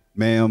know,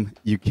 Ma'am,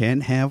 you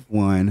can't have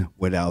one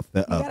without the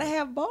you other. gotta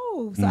have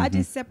both. So I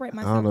just separate I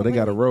myself. don't know. They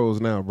got a completely.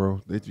 rose now,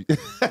 bro. Well,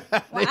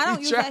 I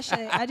don't use that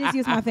shit. I just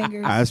use my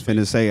fingers. I was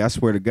finna say, I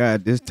swear to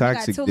God, this got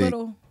toxic two dick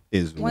little-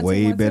 is 1, 2,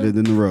 way 1, 2. better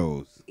than the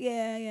rose.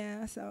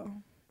 Yeah. So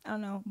I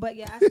don't know, but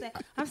yeah,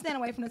 I'm staying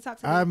away from the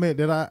toxic. I dick. admit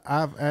that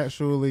I've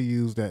actually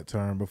used that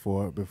term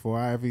before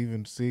I've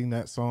even seen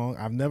that song.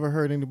 I've never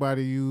heard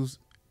anybody use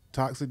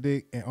toxic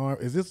dick and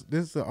Is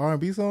this an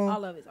R&B song?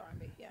 All of it's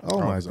R&B. Yeah.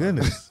 Oh my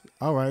goodness!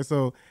 All right,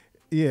 so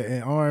yeah,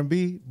 and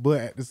R&B, but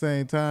at the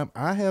same time,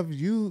 I have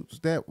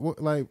used that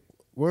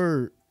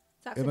word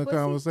Toxic in a pussy?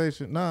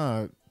 conversation.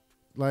 Nah,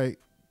 like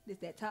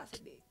It's that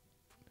toxic dick.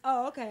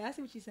 Oh, okay. I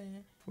see what you're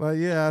saying.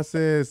 yeah, I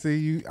said, see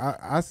you,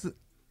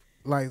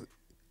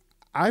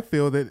 I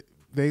feel that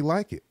they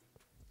like it.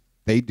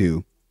 They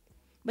do.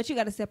 But you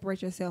got to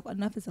separate yourself.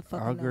 Enough is a fucking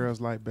Our enough.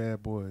 girls like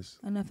bad boys.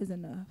 Enough is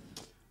enough.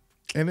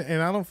 And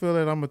I don't feel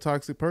that I'm a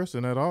toxic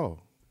person at all.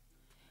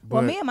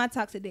 Well, But- me and my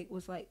toxic dick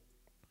was like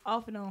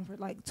off and on for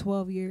like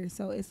 12 years.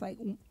 So it's like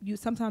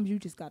sometimes you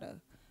just gotta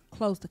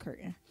close the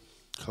curtain.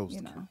 Close.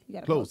 You know, you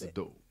gotta close close the it.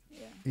 door.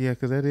 Yeah,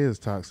 because that is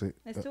toxic.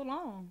 It's too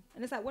long,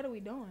 and it's like, what are we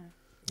doing?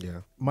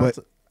 Yeah. But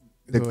Go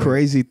the ahead.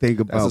 crazy thing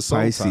a about soul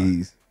tie.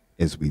 Pisces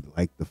is we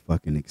like the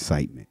fucking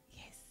excitement.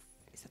 Yes,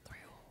 it's a thrill.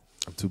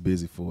 I'm too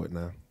busy for it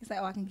now. It's like,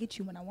 oh, I can get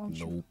you when I want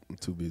you. Nope. I'm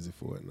too busy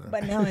for it now.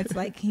 But now it's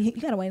like you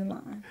gotta wait in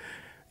line.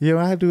 Yeah,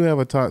 I do have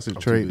a toxic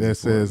I'm too trait busy that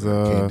for it says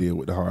now. Can't deal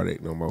with the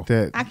heartache no more.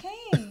 that I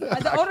can.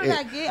 The older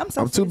I get,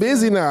 I'm too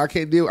busy now. I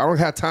can't deal. I don't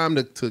have time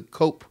to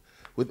cope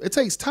with. It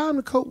takes time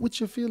to cope with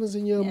your feelings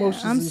and your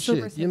emotions I'm and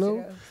super shit. You know,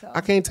 sensitive, so.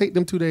 I can't take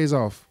them 2 days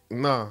off.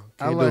 Nah,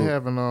 I can't like do it.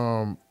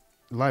 having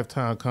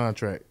lifetime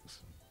contracts.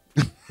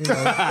 You know, Is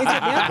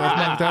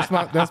it death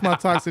row? that's my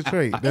toxic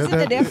trait. Is it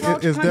the death row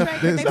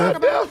contract that they talk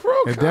about?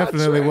 It's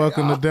definitely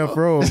welcome to death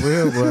row over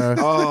here, boy.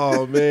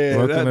 Oh man,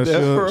 Welcome to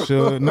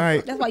Suge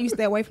Knight. That's why you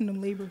stay away from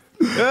them Libras.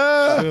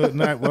 Suge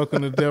Knight,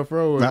 welcome to death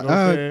row. You know what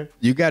I'm saying?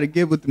 You got to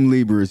get with them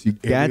Libras. You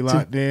If got we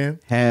locked in,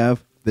 to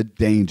have the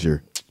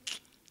danger.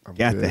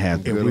 Got good. to have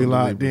I'm the if good we on the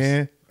locked Libras.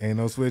 in, ain't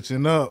no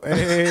switching up.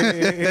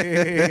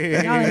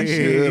 Hey. Y'all ain't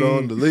shit. Good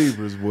on the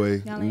Libras,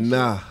 boy. Y'all ain't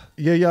Nah.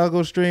 Yeah, y'all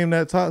go stream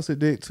that toxic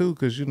dick too,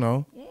 cause you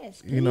know,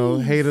 Yes, you know,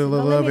 please. hate it or Don't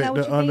let love me it, know what the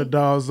you think.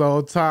 underdogs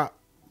on top.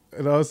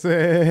 You know what I'm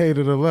saying? Hate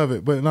it or love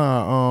it, but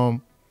nah.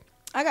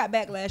 I got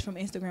backlash from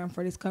Instagram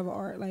for this cover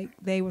art. Like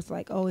they was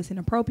like, "Oh, it's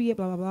inappropriate,"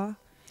 blah blah blah.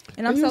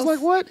 And And he was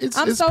like, what? It's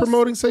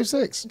promoting safe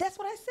sex. That's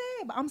what I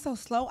said. But I'm so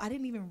slow. I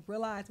didn't even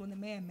realize when the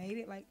man made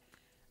it. Like,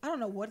 I don't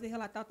know what the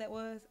hell I thought that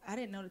was. I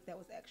didn't know that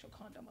was actual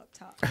condom up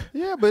top.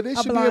 Yeah, but they A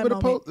should be blind able to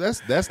moment.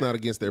 post. That's not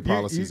against their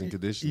policies and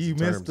conditions you and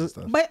missed terms and it.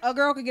 stuff. But a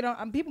girl could get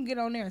on. People can get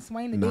on there and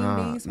swing the ding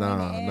ding, swing the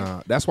ass.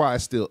 Nah. That's why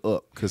it's still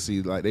up. Cause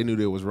see, like they knew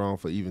they was wrong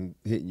for even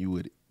hitting you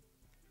with it.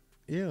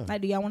 Yeah.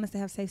 Like, do y'all want us to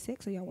have safe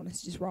sex or y'all want us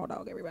to just raw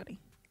dog everybody?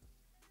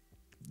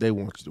 They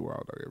want you to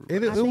wild dog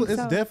everybody.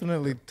 It's so.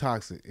 definitely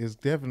toxic. It's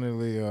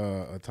definitely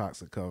a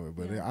toxic cover,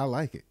 but I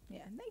like it. Yeah,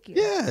 thank you.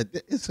 Yeah,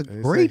 it's a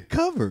They great say-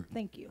 cover.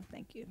 Thank you.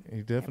 Thank you.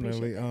 You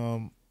definitely appreciate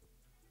that.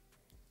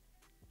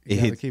 you It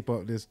gotta hits- keep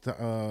up this.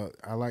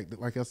 I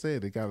like I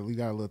said, we got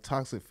a little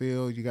toxic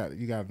feel. You got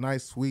a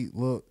nice sweet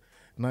look,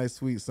 nice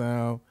sweet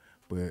sound,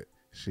 but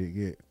she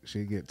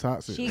get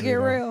toxic. She you get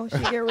know? real. She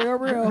get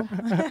real.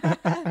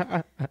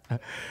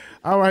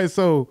 All right,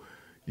 so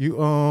you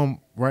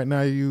right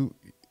now you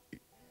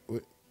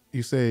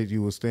said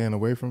you were staying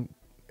away from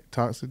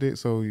toxic dick,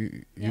 so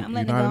you Yeah, I'm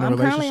you're letting it not go. in a I'm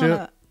currently on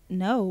relationship.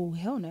 no,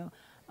 hell no.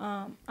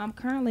 I'm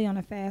currently on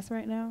a fast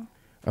right now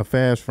A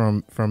fast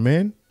from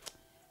men,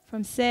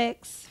 from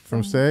sex,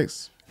 from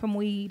sex, from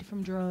weed,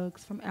 from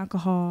drugs, from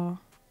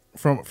alcohol,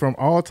 from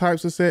all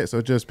types of sex,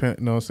 or just you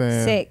know what I'm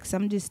saying? sex.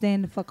 I'm just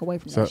staying the fuck away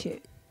from So- that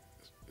shit.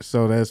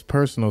 So that's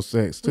personal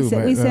sex too. We said-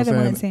 man. we You know what said I'm it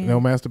saying? once in. No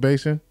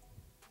masturbation.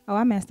 Oh,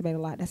 I masturbate a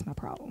lot. That's my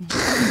problem.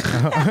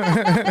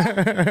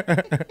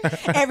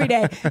 Every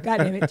day. God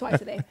damn it,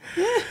 twice a day.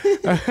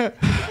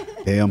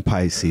 Damn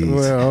Pisces.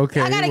 Well,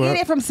 okay. I gotta well,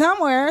 get it from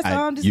somewhere, so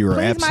I'm just you're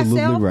please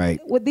absolutely myself. right.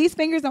 With these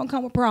fingers don't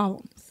come with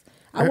problems.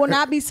 I will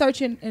not be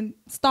searching and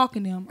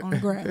stalking them on the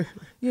ground.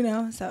 You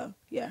know, so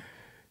yeah.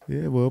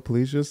 Yeah, well,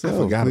 please I yourself.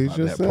 forgot Please about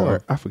that yourself.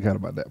 part. I forgot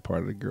about that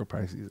part of the girl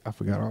Pisces. I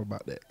forgot all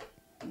about that.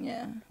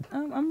 Yeah,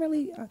 I'm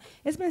really.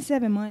 It's been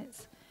 7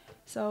 months,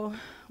 so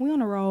we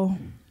on a roll,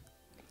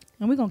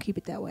 and we're gonna keep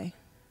it that way.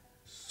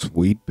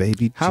 Sweet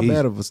baby. How Jesus.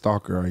 bad of a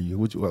stalker are you?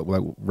 Would you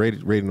like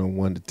rating on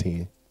 1 to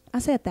 10? I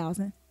said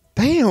 1,000.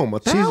 Damn,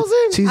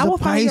 1,000. She's I a will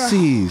find your-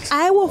 Pisces.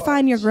 I will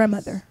find your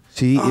grandmother.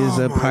 She is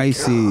a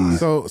Pisces.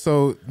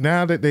 So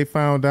now that they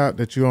found out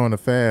that you're on the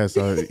fast,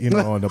 you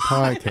know, on the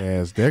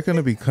podcast, they're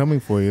gonna be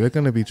coming for you. They're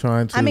gonna be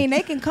trying to. I mean,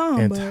 they can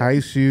come, but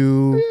entice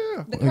you.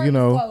 the curtain You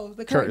know, is closed.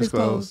 The curtain is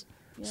closed.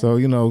 So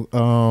you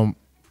know,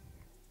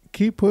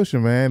 keep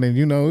pushing, man, and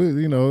you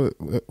know,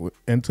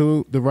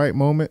 until the right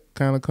moment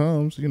kind of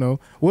comes. You know,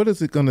 what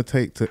is it gonna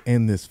take to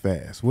end this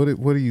fast? What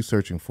are you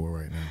searching for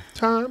right now?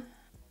 Time.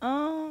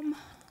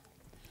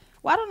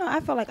 Well, I don't know. I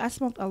feel like I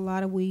smoked a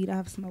lot of weed.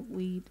 I've smoked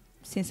weed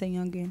since a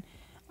youngin.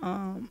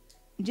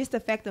 Just the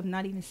fact of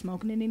not even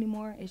smoking it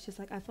anymore. It's just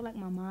like I feel like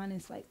my mind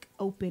is like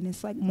open.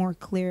 It's like more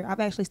clear. I've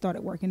actually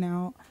started working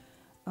out.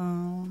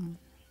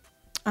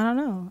 I don't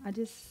know. I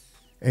just.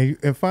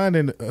 And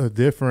finding a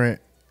different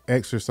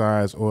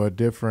exercise or a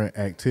different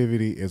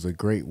activity is a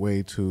great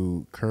way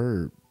to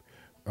curb.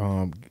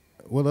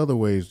 What other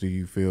ways do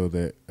you feel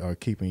that are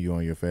keeping you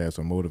on your fast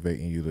or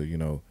motivating you to, you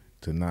know,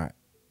 to not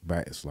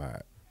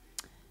backslide?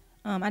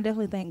 I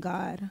definitely thank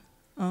God.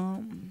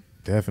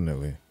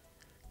 Definitely.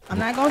 I'm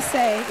not gonna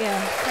say,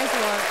 yeah. Praise the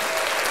Lord.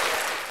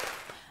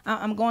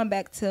 I'm going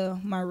back to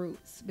my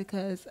roots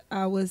because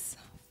I was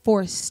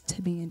forced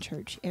to be in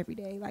church every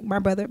day. Like my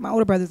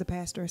older brother's a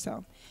pastor,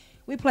 so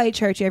we played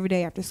church every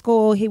day after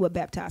school. He would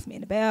baptize me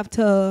in the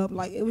bathtub.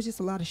 Like it was just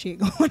a lot of shit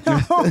going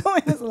on.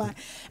 It was a lot,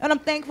 and I'm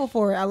thankful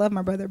for it. I love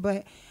my brother,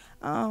 but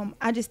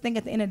I just think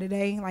at the end of the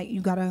day, like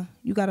you gotta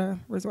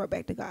resort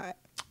back to God,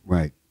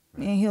 Right.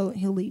 and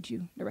He'll lead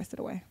you the rest of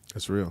the way.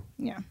 That's real.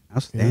 Yeah.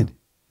 Outstanding.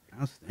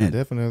 I Outstanding.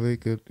 definitely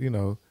could, you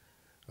know,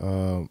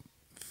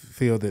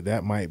 feel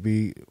that might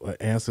be an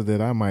answer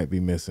that I might be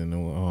missing. In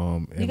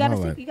You my gotta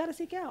life.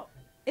 seek out.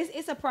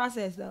 It's a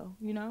process though,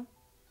 you know.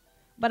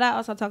 But I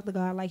also talk to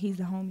God like He's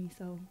the homie,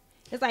 so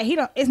it's like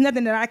it's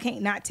nothing that I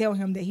can't not tell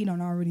Him that He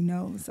don't already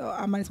know. So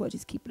I might as well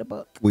just keep it a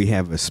buck. We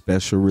have a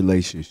special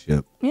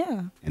relationship,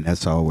 Yeah, and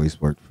that's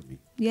always worked for me.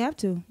 you have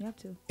to. You have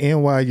to.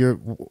 And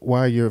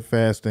while you're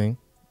fasting,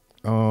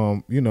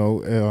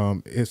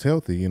 it's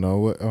healthy.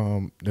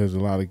 There's a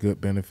lot of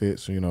good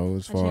benefits. As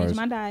I far changed as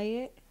my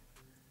diet.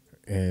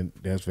 and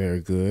that's very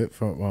good.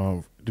 But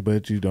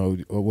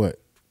what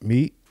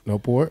meat, no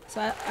pork.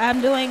 So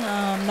I'm doing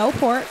no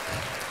pork,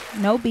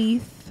 no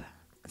beef.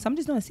 So I'm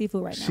just doing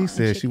seafood right now. She and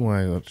said she chicken.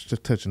 wasn't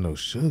just touching no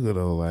sugar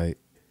though. Like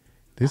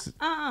this is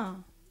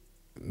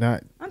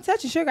not. I'm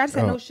touching sugar. I just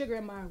said no sugar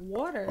in my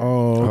water.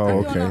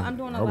 Oh, okay. I'm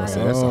doing a I lot was of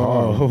saying, that's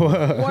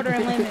hard. water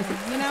and lemon.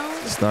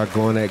 Start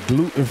going that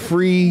gluten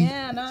free,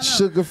 Yeah, no.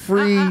 sugar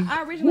free.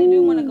 I originally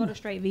do want to go to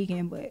straight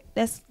vegan, but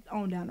that's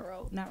on down the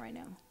road. Not right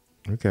now.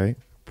 Okay.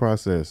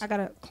 Process. I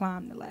gotta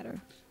climb the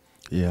ladder.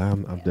 Yeah,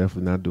 I'm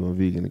definitely not doing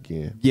vegan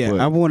again. Yeah,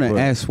 I want to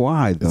ask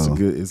why though.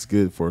 It's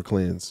good for a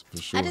cleanse for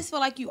sure. I just feel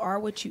like you are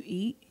what you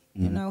eat.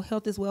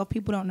 Health is wealth.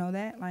 People don't know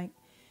that. Like,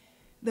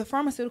 the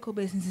pharmaceutical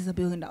business is $1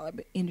 billion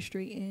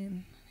industry,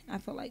 and I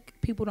feel like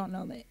people don't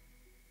know that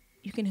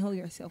you can heal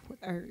yourself with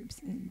herbs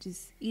and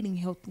just eating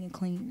healthy and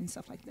clean and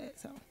stuff like that.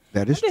 So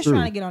That is I'm just true.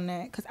 trying to get on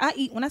that because I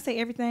eat. When I say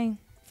everything,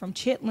 from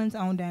chitlins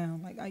on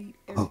down, like I eat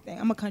everything.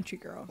 I'm a country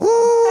girl.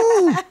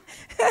 Ooh.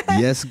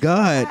 Yes,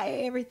 God. I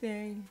eat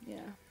everything. Yeah.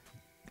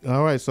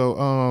 All right.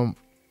 So,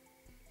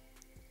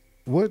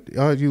 what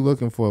are you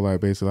looking for?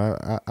 Like, basically,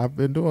 I've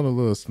been doing a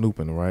little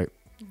snooping, right?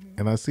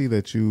 And I see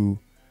that you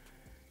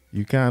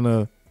kind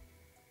of,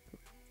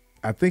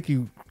 I think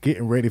you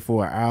getting ready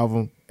for an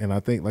album, and I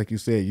think, like you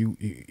said, you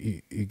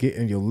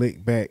getting your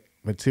lick back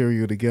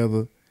material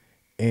together,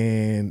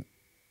 and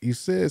you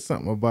said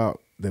something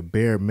about the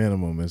bare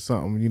minimum and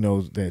something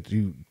that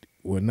you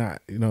were not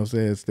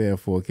stand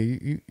for.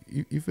 Can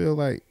you feel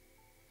like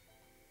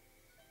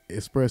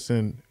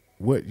expressing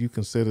what you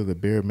consider the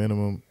bare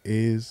minimum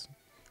is?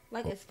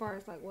 Like as far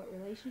as like what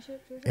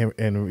relationships? And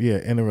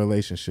in a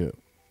relationship.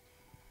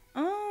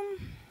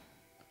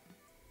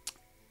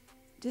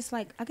 Just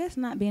like, I guess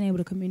not being able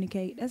to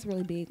communicate, that's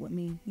really big with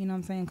me. You know what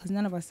I'm saying? Because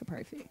none of us are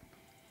perfect.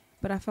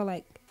 But I feel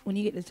like when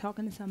you get to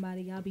talking to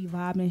somebody, y'all be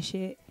vibing and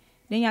shit.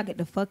 Then y'all get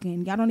to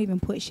fucking, y'all don't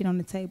even put shit on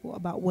the table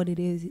about what it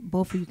is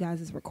both of you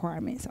guys'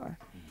 requirements are.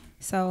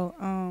 So,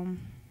 I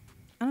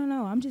don't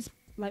know. I'm just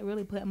like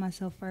really putting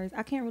myself first.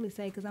 I can't really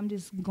say because I'm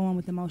just going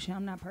with emotion.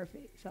 I'm not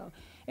perfect. So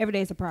every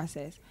day is a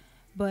process.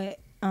 But,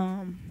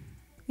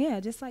 yeah,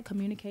 just like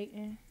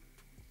communicating.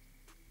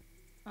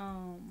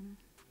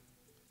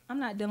 I'm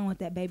not dealing with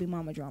that baby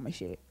mama drama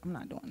shit. I'm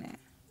not doing that.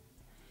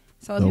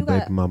 So if No you got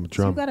baby mama if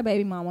drama. you got a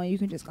baby mama, you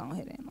can just go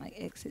ahead and like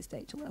exit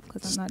stage left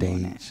because I'm not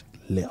doing that. Stage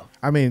left.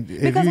 I mean,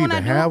 if Because you when even I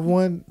do- have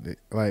one,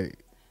 like,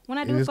 When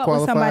I is do this fuck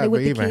with somebody qualified for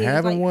with the even kids,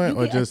 having like, one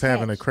you or get just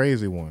having a attached.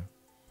 crazy one?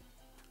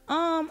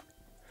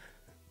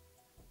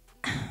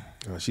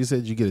 She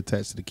said you get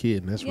attached to the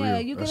kid, and that's real. Yeah,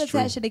 you get That's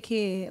attached true. to the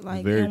kid.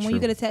 Like, Very and when you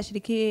true. get attached to the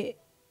kid,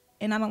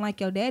 and I don't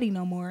like your daddy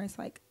no more, it's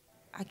like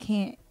I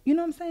can't. You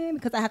know what I'm saying?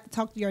 Because I have to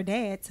talk to your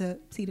dad to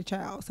see the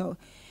child. So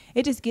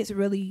it just gets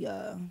really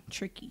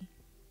tricky,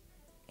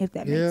 if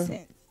that Yeah. makes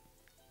sense.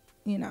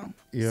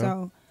 Yeah.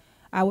 So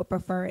I would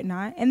prefer it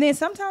not. And then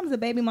sometimes the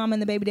baby mama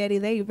and the baby daddy,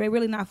 they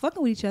really not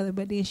fucking with each other.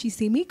 But then she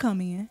see me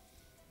come in,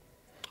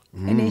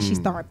 and then she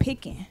start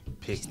picking.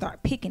 She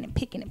start picking and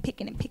picking and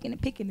picking and picking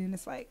and picking, and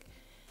it's like,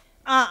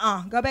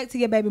 go back to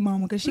your baby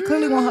mama because she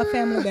clearly want her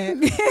family back.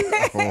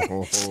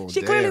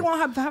 She clearly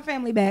want her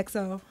family back.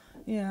 So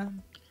yeah,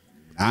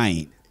 I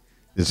ain't.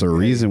 There's a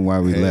reason why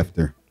we left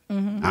her.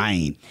 Mm-hmm. I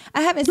ain't.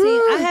 I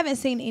haven't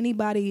seen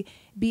anybody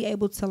be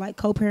able to like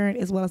co-parent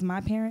as well as my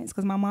parents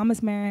because my mom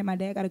is married, my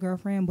dad got a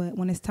girlfriend, but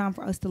when it's time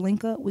for us to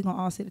link up, we're gonna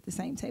all sit at the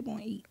same table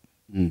and eat.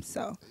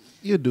 So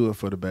You'll do it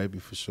for the baby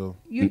for sure.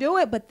 you do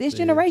it, but this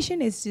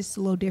generation is just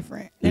a little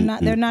different. They're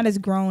not as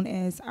grown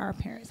as our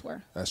parents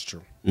were. That's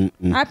true.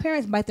 Our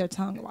parents bite their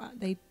tongue a lot.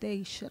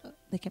 They shut up.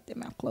 They kept their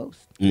mouth closed.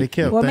 They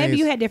kept Well, things, maybe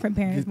you had different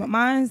parents, but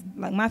mine's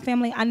like my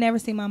family. I never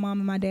seen my mom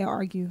and my dad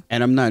argue.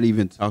 And I'm not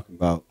even talking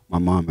about my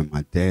mom and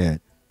my dad.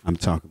 I'm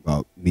talking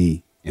about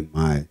me and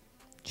my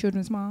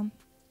Children's mom.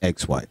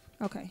 ex-wife.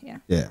 Okay, yeah,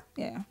 Yeah.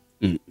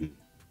 yeah.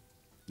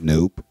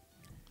 Nope.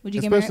 Would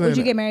you get married? Especially Would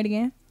you in get married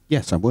again?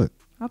 Yes, I would.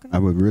 Okay. I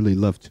would really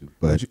love to.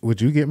 But would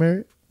you get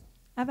married?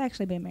 I've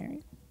actually been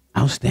married.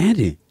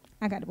 outstanding.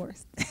 I got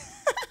divorced.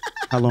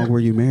 How long were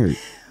you married?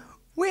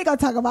 We ain't gonna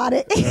talk about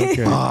it.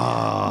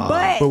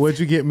 Okay. But would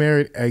you get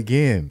married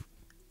again?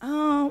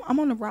 I'm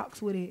on the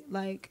rocks with it.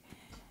 Like,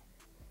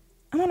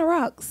 I'm on the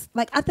rocks.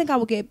 Like, I think I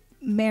would get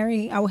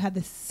married. I would have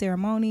the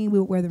ceremony. We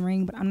would wear the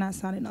ring, but I'm not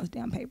signing those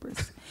damn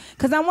papers.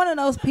 Because I'm one of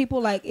those people,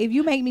 like, if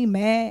you make me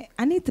mad,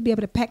 I need to be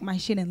able to pack my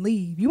shit and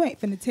leave. You ain't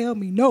finna tell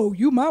me, no,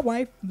 you my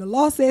wife. The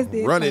law says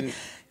this. Running. Like,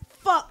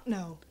 fuck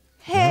no.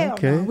 Hell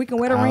no. We can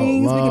wear the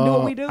rings. We can do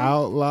what we do.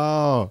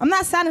 Outlaw. I'm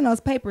not signing those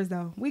papers,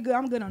 though. We good.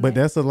 I'm good on But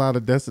that. that's a lot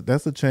of that's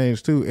a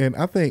change too. And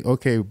I think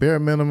bare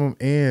minimum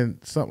and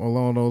something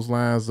along those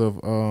lines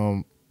of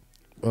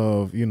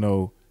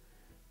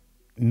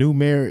new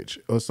marriage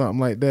or something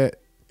like that.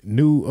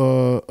 New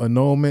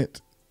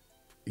annulment.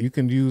 You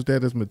can use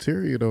that as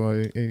material though.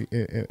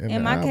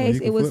 In my case,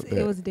 it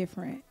was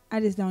different.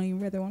 I just don't even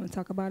really want to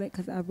talk about it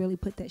because I really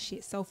put that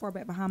shit so far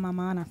back behind my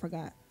mind I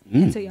forgot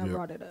until y'all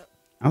brought it up.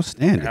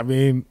 Outstanding. I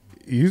mean,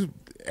 you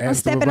I'm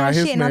asked him stepping about on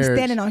his shit and I'm marriage.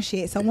 standing on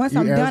shit. So once You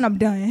I'm done, asked- I'm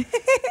done.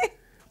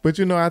 But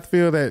I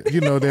feel that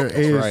there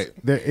is right.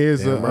 there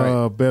is Damn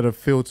a right. better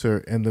filter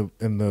in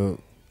the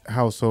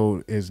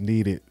household is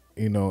needed.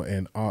 And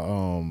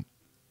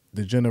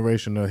the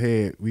generation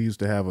ahead, we used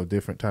to have a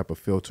different type of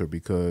filter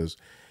because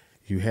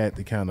you had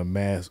to kind of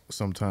mask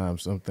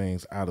sometimes some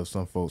things out of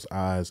some folks'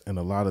 eyes, and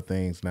a lot of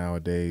things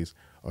nowadays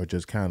are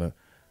just kind of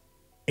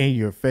in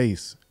your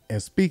face.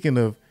 And speaking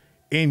of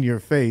in your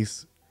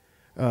face,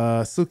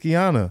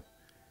 Sukiana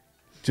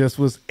just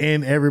was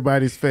in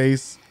everybody's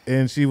face,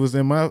 and she was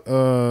in my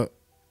on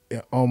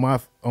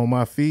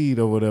my feed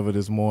or whatever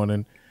this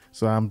morning.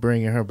 So I'm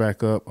bringing her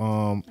back up.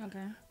 Okay.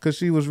 Cause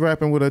she was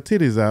rapping with her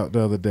titties out the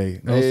other day.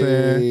 You know what I'm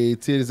saying? Hey,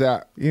 titties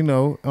out.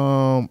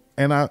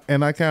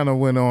 And I kind of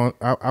went on.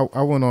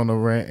 I went on a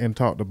rant and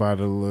talked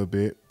about it a little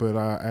bit, but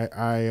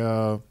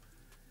I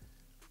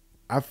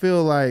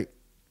feel like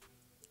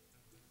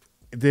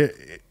there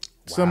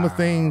some of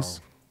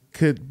things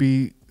could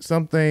be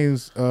some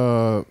things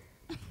like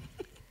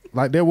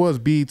there was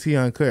BET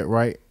Uncut,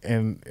 right,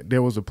 and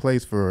there was a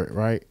place for it,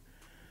 right,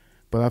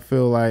 but I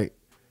feel like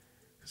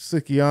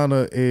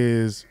Sukiana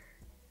is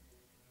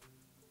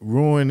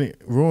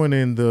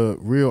ruining the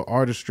real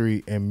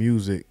artistry and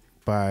music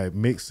by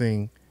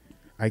mixing,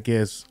 I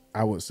guess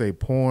I would say,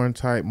 porn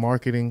type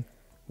marketing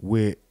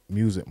with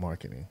music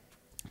marketing.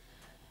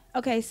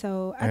 Okay,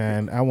 so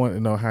I want to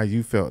know how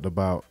you felt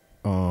about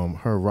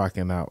her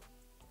rocking out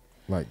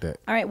like that.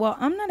 all right. Well,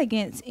 I'm not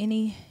against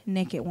any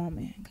naked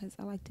woman because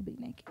I like to be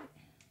naked.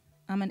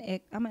 I'm an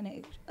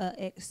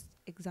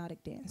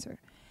exotic dancer,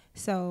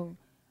 so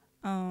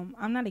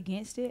I'm not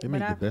against it. They but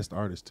make the best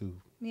artists too.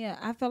 Yeah,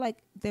 I feel like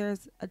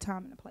there's a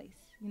time and a place.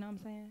 You know what I'm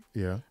saying?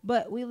 Yeah.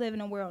 But we live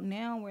in a world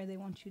now where they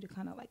want you to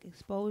kind of like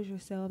expose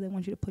yourself. They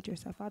want you to put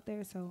yourself out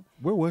there. So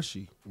Where was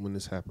she when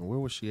this happened? Where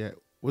was she at?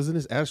 Wasn't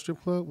this at a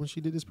strip club when she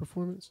did this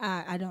performance?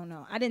 I don't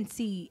know. I didn't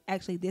see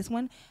actually this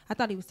one. I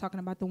thought he was talking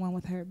about the one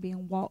with her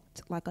being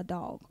walked like a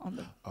dog on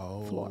the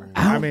floor.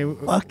 I mean,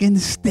 Fucking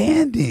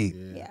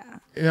standing. Yeah.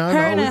 I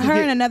Her, know,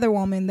 and another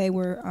woman, they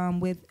were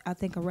with, I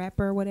think, a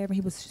rapper or whatever. He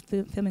was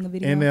filming a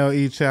video.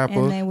 NLE Chopper.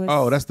 And they was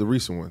Oh, that's the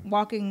recent one.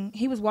 walking.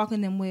 He was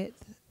walking them with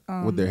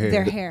With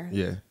their hair.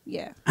 Yeah.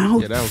 Yeah.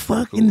 Out Yeah, that was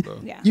pretty fucking. cool,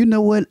 though. Yeah. You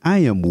know what? I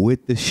am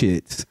with the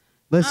shits.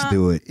 Let's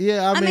do it.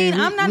 Yeah, I mean,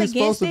 I'm not we against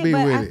supposed to it, be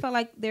but with I it. feel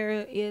like there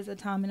is a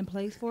time and a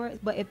place for it.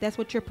 But if that's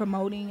what you're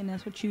promoting and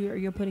that's what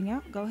you're putting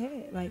out, go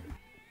ahead. Like,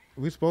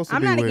 We supposed to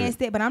I'm be not with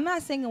against it, but I'm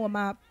not singing with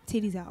my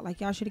titties out.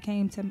 Like, y'all should have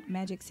came to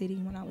Magic City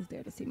when I was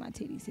there to see my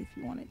titties if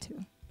you wanted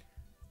to.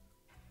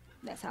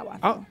 That's how I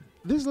feel.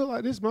 This look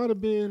like this might have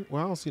been.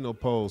 Well, I don't see no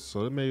pose,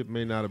 so it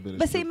may not have been. A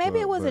But see, strip maybe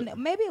club, it wasn't. but-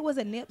 Maybe it was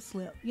a nip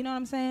slip. You know what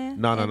I'm saying?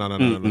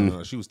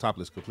 No. She was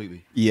topless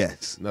completely.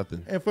 Yes.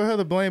 Nothing. And for her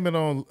to blame it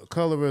on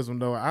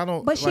colorism, though, I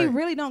don't. But she like,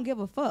 really don't give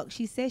a fuck.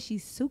 She says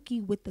she's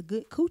Suki with the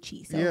good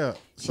coochie. So Yeah,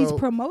 she's so-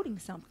 promoting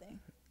something.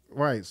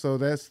 Right. So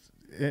that's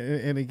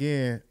and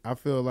again, I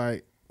feel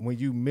like when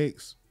you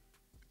mix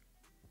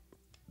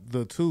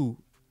the two,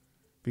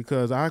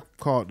 because I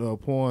caught the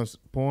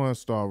porn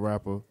star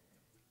rapper,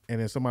 and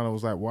then somebody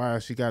was like, "Why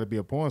has she got to be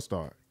a porn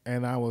star?"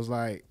 And I was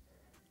like,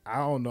 I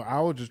don't know. I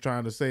was just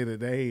trying to say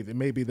that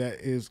maybe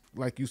that is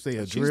like you say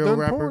a She's drill done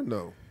rapper. porn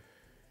though.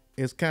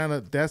 It's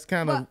that's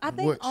kind Well, of I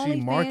think what she OnlyFans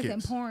and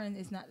markets. porn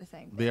is not the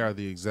same thing. They are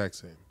the exact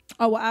same.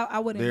 Oh, well, I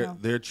wouldn't know.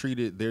 They're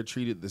treated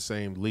the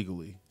same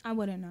legally. I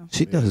wouldn't know.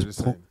 She they're the does.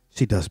 same.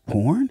 She does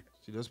porn.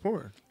 She does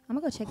porn. I'm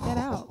gonna go check that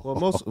out. Well,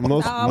 most I'm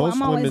always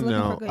women looking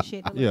now. for good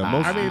shit to look Yeah, at.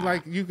 most. I mean,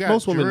 like you got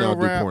most women drill now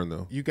do rap, porn,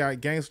 though. You got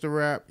gangster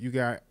rap, you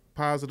got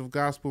positive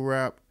gospel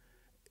rap,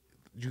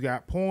 you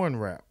got porn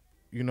rap.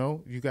 You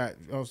know, you got.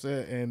 You know what I'm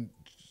saying, and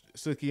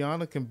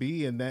Sukiana can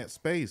be in that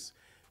space,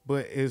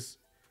 but it's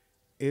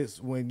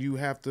when you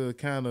have to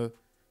kind of,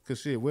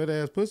 cause shit, Wet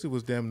Ass Pussy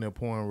was damn near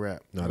porn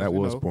rap. No, that You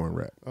was know, porn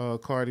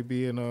rap. Cardi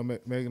B and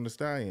Megan Thee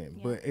Stallion,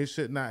 Yeah. but it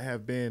should not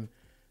have been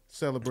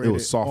celebrated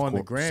soft on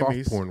the porn- soft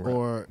Grammys porn rap.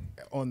 or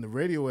on the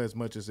radio as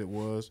much as it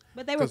was.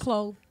 But they were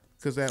clothed.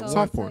 Because at So one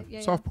Soft it's porn. like-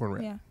 yeah, Soft yeah. porn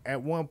rap. Yeah.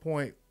 at one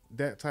point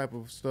that type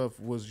of stuff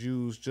was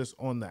used just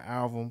on the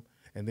album,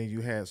 and then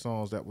you had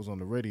songs that was on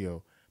the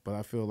radio. But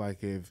I feel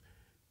like if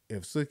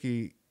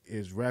Suki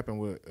is rapping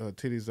with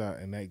titties out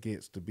and that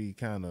gets to be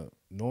kind of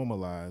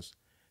normalized,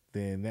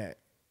 then that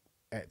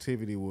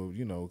activity will,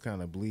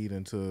 kind of bleed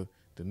into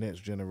the next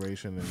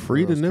generation. And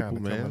Free the what's nipple,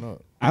 kinda man. coming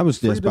up. I was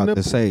Free just the about to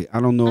nipple. say. I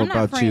don't know I'm not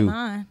about afraid you, of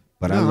mine.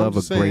 but No, I I'm love a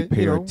just saying, great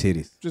pair of you know,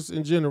 titties. Just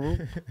in general,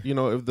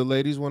 if the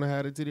ladies want to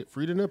have a titty,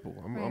 free the nipple.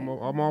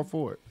 I'm all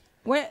for it.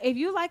 Well, if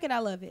you like it, I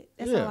love it.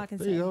 That's Yeah, all I can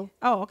there say. you go.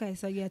 Oh, okay.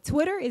 So yeah,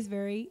 Twitter is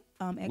very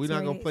X-rated. We're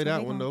not gonna play so that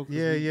they one gonna- though. 'cause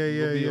Yeah, we yeah,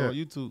 gonna be yeah. on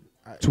YouTube.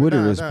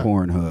 Twitter is Nah.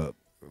 Pornhub.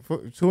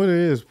 Twitter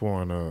is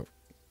porn up.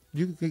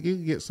 You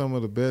can get some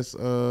of the best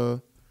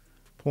porn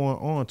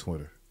on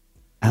Twitter.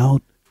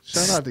 Out.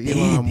 Shout out to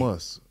Elon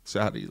Musk.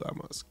 Shout out to Elon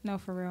Musk. No,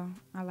 for real.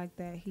 I like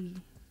that.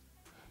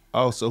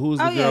 Oh, so who's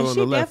the Oh girl yeah, on she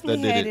the left that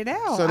definitely had did it it?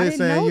 out. So I they're didn't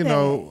saying,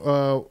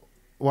 know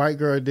that. white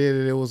girl did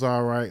it, it was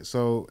all right.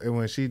 So and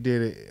when she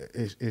did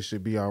it, it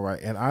should be all right.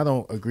 And I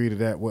don't agree to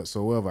that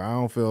whatsoever. I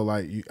don't feel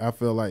like you. I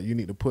feel like you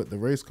need to put the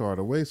race card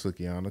away,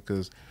 Sukiana,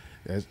 because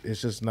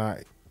it's just not.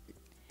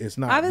 It's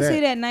not.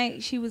 Obviously, that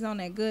night she was on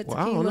that good Well,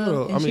 I tequila, don't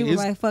know. and I mean, she was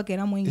like, "Fuck it,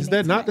 I'm winging." Is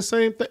that not the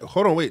same thing?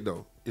 Hold on, wait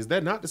though. Is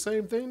that not the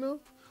same thing though?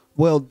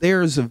 Well,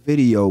 there's a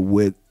video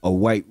with a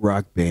white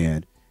rock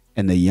band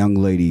and the young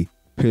lady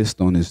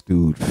pissed on this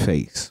dude's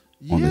face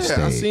on the stage.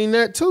 I seen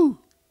that too.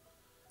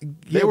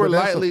 They Yeah, were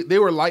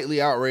but lightly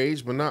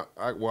outraged, but not.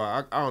 I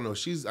don't know.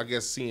 She's, I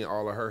guess, seeing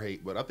all of her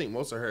hate, but I think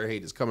most of her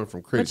hate is coming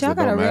from But critics. y'all that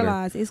gotta don't matter.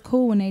 realize it's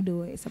cool when they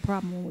do it. It's a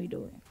problem when we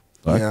do it.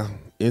 Yeah,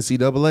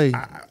 NCAA.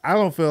 I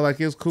don't feel like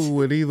it's cool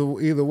with either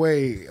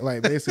way.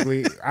 Like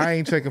basically, I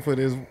ain't checking for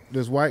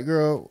this white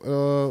girl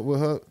with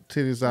her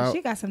titties out.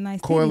 She got some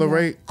nice Coyle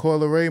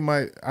Ray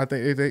might. I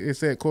think it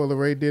said Coyle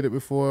Ray did it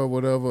before.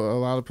 Whatever. A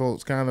lot of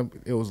folks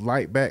it was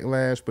light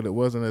backlash, but it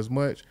wasn't as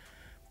much.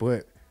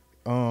 But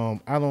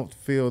I don't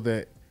feel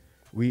that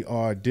we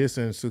are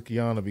dissing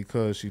Sukiana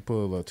because she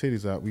pulled her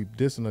titties out. We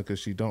dissing her because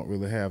she don't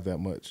really have that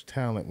much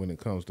talent when it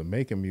comes to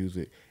making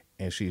music.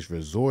 And she's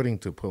resorting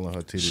to pulling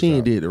her titties out. She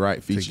ain't did the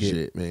right feature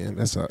shit, man.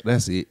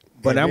 That's it.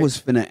 But I was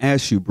finna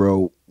ask you,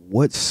 bro,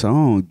 what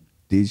song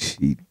did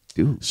she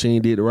do? She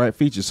ain't did the right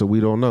feature, so we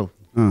don't know.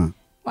 Well,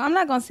 I'm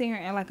not gonna sit here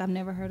and act like I've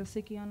never heard of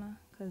Sukiana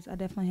because I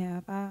definitely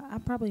have. I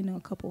probably know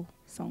a couple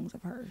songs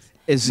of hers.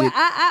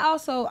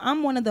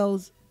 I'm one of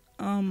those.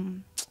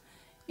 I'm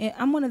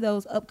one of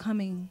those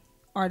upcoming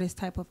artist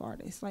type of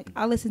artists. Like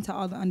I listen to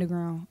all the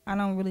underground. I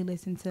don't really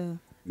listen to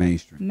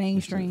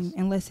mainstream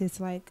unless it's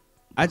like.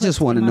 I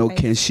just want to know,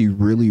 can she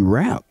really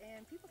rap?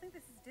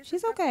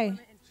 She's okay.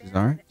 She's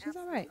all right? She's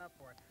all right.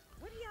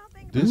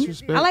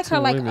 Disrespect. I like her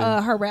to like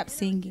women. her rap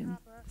singing.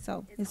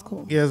 So it's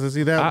cool. Yeah, so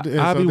see that.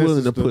 I'd be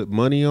willing to put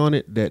money on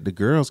it that the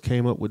girls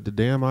came up with the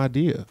damn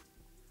idea.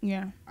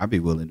 Yeah. I'd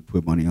be willing to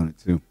put money on it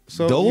too.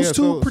 So, Those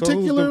two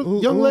particular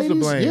young who's ladies? To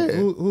blame? Yeah.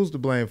 Who's to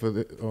blame for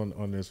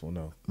on this one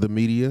though? The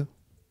media.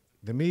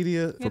 The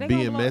media. Yeah,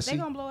 being messy. They're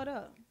gonna blow it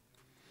up.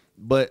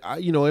 But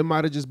it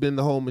might have just been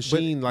the whole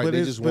machine. Like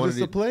they just wanted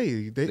it's a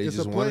play. They It's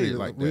just a wanted play. it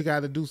like we that. got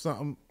to do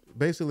something.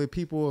 Basically,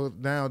 people are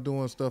now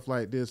doing stuff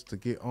like this to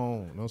get on. You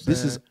know what I'm This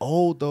saying? is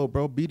old though,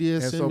 bro.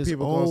 BDSM And so is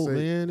people old, gonna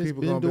say, man. It's people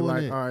been gonna be doing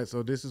like, it. all right,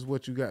 so this is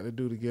what you got to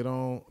do to get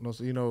on. No,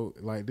 so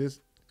like this.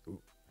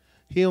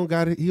 He don't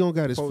got it. He don't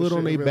got his Post foot on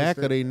shit, their real back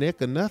or estate. their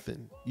neck or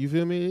nothing. You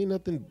feel me? Ain't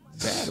nothing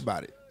bad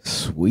about it.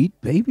 Sweet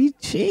baby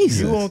Jesus.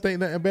 You don't think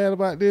nothing bad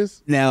about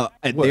this Now,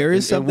 What? there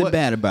is And something what-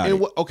 bad about and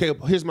it. what- okay,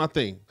 here's my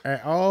thing.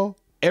 at all?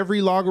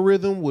 Every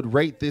logarithm would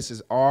rate this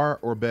as R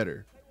or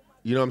better.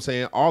 You know what I'm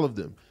saying? All of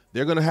them.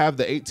 They're gonna have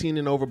the 18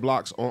 and over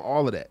blocks on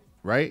all of that,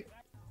 right?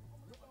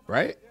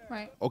 Right?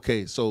 Right.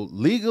 Okay, so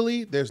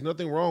legally, there's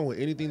nothing wrong with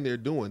anything they're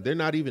doing. They're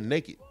not even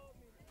naked.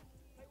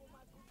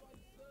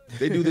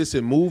 They do this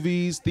in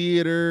movies,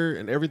 theater,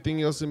 and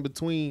everything else in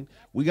between.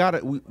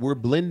 We're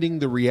blending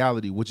the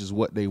reality, which is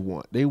what they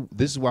want.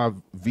 This is why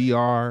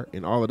VR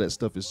and all of that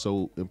stuff is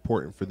so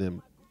important for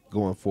them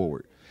going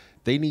forward.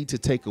 They need to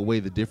take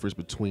away the difference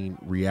between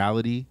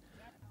reality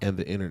and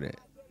the internet.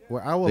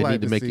 Well, I would They like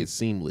need to make see, it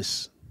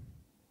seamless.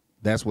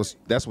 That's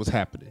what's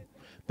happening.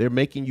 They're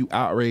making you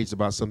outraged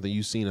about something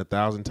you've seen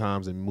 1,000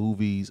 times in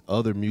movies,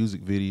 other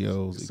music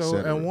videos, So,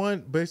 etc.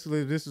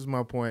 basically, this is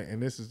my point,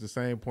 and this is the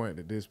same point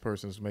that this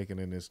person's making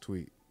in this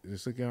tweet.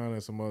 Sukiana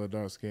and some other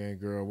dark-skinned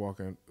girl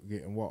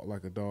getting walked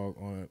like a dog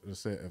on the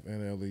set of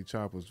NLE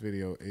Chopper's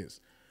video. It's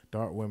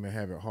dark women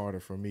have it harder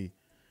for me,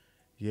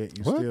 yet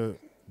you still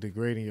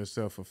degrading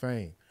yourself for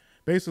fame.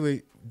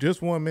 Basically,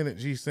 just 1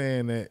 minute, she's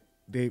saying that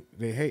they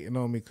hating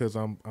on me because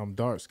I'm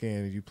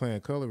dark-skinned and you playing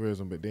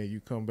colorism, but then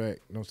you come back,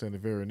 you know what I'm saying, the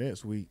very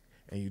next week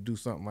and you do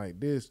something like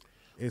this.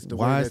 It's the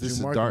Why way is that this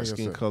you a marketing dark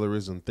skin yourself.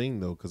 colorism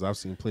thing though? Because I've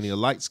seen plenty of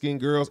light skinned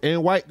girls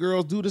and white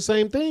girls do the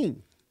same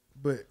thing.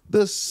 But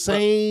The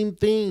same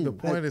thing. the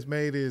point is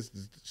made is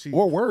she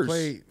Or worse.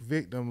 played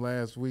victim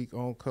last week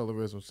on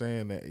colorism,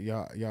 saying that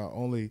y'all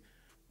only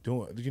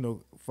doing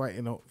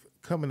fighting on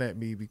coming at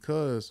me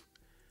because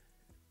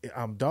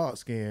I'm dark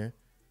skinned,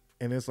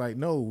 and it's like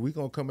no, we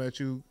gonna come at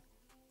you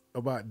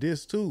about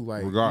this too,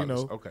 like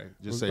Regardless. Okay.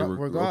 Just say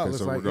regardless,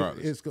 okay, so like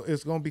regardless.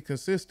 it's gonna be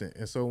consistent.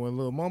 And so when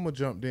Lil Mama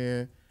jumped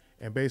in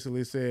and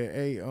basically said,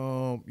 hey,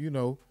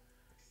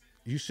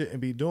 you shouldn't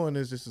be doing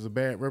this. This is a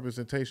bad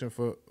representation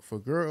for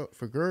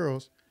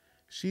girls.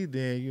 She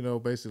then,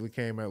 basically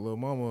came at Lil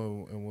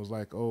Mama and was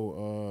like,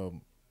 the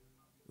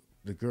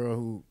girl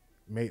who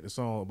made the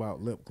song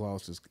about lip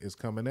gloss is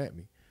coming at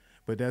me.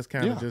 But that's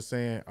kind of just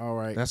saying, all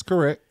right. That's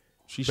correct.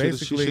 She should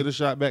Basically, have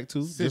shot back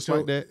too, just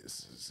like that.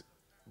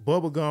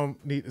 Bubblegum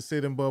need to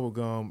sit in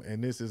bubblegum,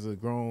 and this is a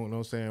grown,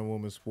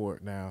 woman's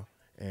sport now.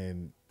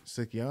 And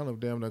Sukiana,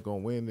 damn, not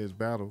gonna win this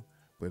battle,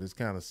 but it's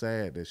kind of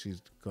sad that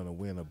she's gonna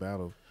win a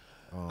battle.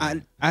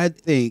 I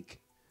think,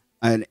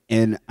 and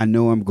I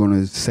know I'm going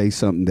to say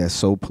something that's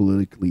so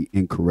politically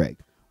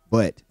incorrect,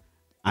 but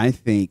I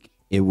think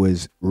it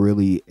was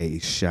really a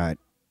shot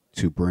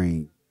to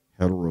bring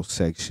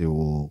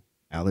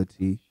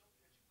heterosexuality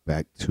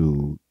back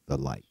to the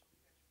light.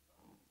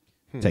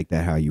 Take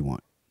that how you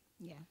want.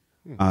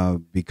 Yeah.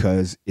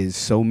 Because it's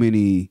so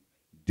many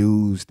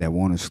dudes that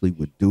want to sleep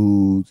with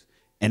dudes,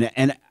 and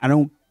I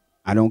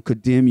don't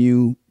condemn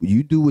you.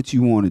 You do what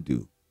you want to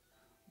do,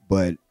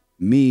 but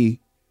me,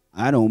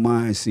 I don't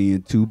mind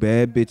seeing two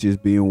bad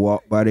bitches being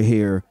walked by the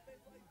hair,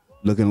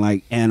 looking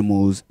like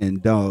animals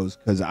and dogs,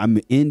 because I'm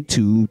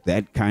into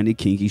that kind of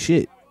kinky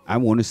shit. I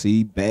want to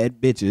see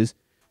bad bitches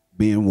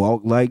being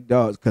walked like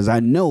dogs, because I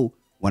know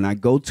when I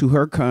go to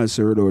her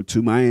concert or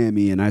to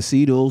Miami and I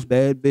see those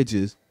bad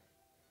bitches,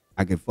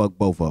 I can fuck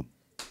both of them.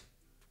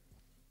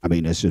 I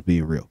mean, that's just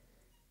being real.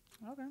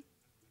 Okay.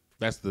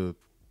 That's the.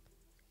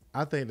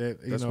 I think that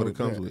That's what it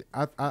comes with.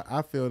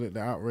 I feel that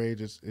the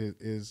outrage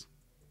is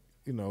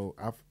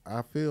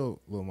I feel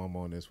Lil Mama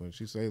on this one.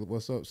 She say,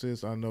 "What's up,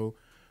 sis? I know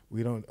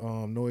we don't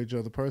know each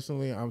other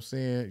personally. I'm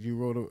saying you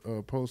wrote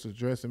a post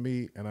addressing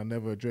me, and I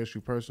never addressed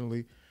you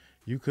personally.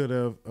 You could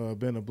have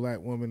been a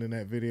black woman in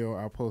that video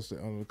I posted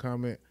under the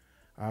comment.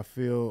 I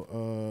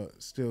feel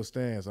still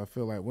stands. I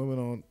feel like women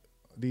on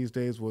these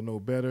days will know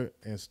better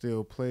and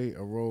still play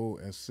a role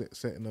in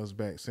setting us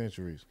back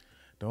centuries.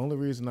 The only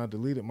reason I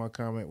deleted my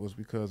comment was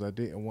because I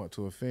didn't want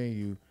to offend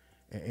you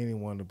and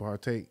anyone to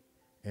partake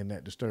in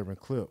that disturbing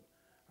clip.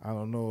 I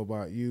don't know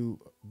about you,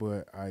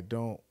 but I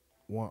don't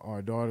want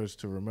our daughters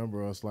to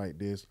remember us like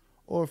this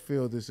or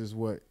feel this is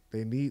what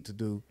they need to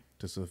do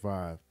to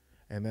survive.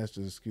 And that's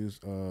the excuse.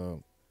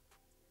 And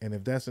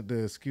if that's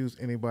the excuse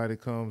anybody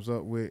comes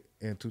up with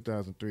in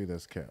 2003,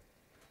 that's cap."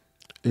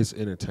 It's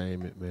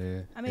entertainment,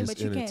 man. I mean, It's but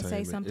you can't say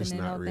entertainment. something It's and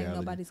not don't think reality.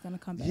 nobody's gonna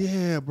come back.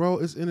 Yeah, bro,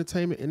 it's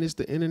entertainment and it's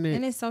the internet.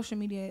 And it's social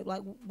media.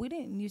 Like, we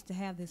didn't used to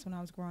have this when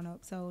I was growing up.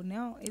 So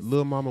now it's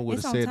Lil Mama would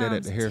it's have on said that at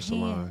times the hair 10.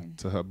 salon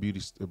to her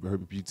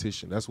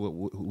beautician. That's what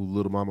who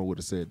Lil Mama would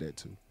have said that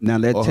to. Now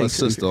that Or her takes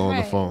sister on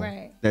the Right, phone.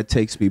 right. that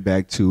takes me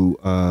back to,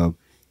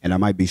 and I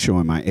might be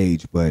showing my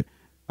age, but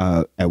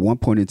at one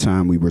point in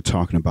time we were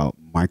talking about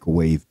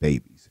microwave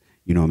babies.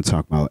 You know what I'm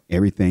talking about?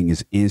 Everything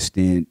is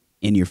instant,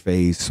 in your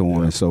face, so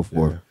on and so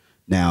forth. Yeah.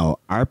 Now,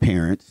 our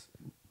parents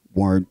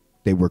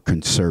they were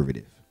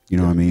conservative. You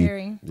know what I mean?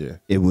 Very. Yeah.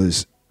 It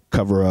was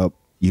cover up,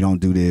 you don't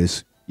do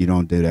this, you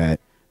don't do that.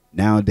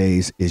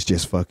 Nowadays, it's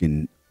just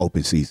fucking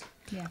open season.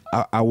 Yeah.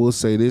 I will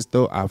say this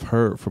though, I've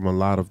heard from a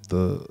lot of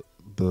the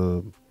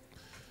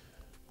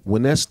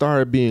when that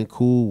started being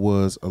cool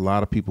was a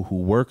lot of people who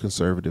were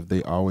conservative,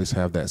 they always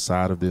have that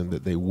side of them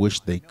that they wish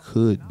they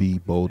could be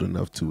bold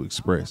enough to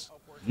express.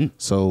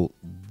 So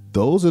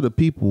those are the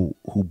people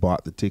who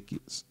bought the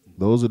tickets.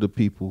 Those are the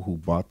people who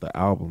bought the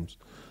albums.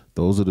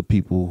 Those are the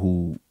people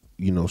who,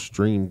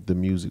 streamed the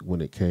music when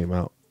it came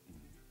out.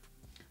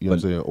 You know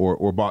what I'm saying?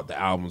 Or bought the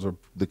albums or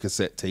the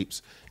cassette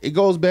tapes. It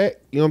goes back,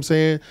 you know what I'm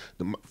saying?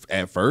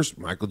 At first,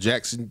 Michael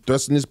Jackson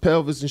thrusting his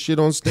pelvis and shit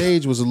on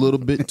stage was a little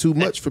bit too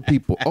much for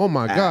people. Oh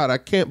my God, I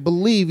can't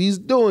believe he's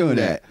doing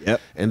that.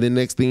 Yep. And then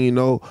next thing you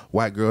know,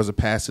 white girls are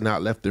passing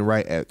out left and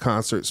right at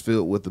concerts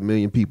filled with 1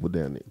 million people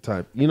down there.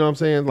 Type. You know what I'm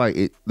saying?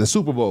 Like the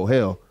Super Bowl,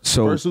 hell.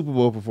 First Super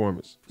Bowl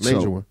performance.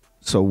 Major one.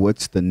 So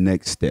what's the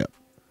next step?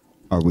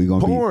 Are we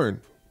gonna Porn.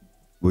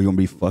 We're gonna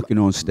be fucking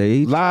on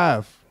stage?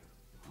 Live.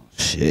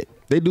 Shit.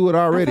 They do it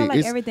already. I feel like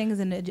It's- everything is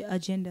an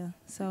agenda.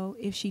 So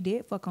if she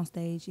did fuck on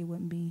stage, it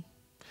wouldn't be. You know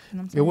what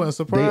I'm It saying? wasn't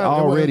surprised. They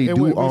already it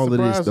do wouldn't be all of this,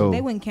 surprising. though.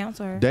 They wouldn't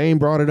counsel her. Dame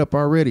brought it up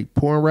already.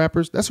 Porn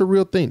rappers, that's a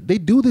real thing. They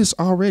do this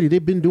already.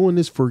 They've been doing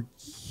this for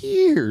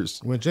years.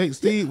 When Jake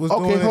Steve was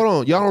doing Okay, it, hold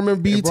on. Y'all don't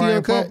remember and BET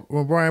Uncut?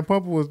 when Brian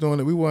Pumper was doing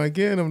it, we weren't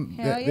getting him.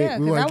 Hell that, yeah,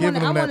 we because weren't giving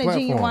him that I wanted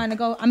platform. Genuine to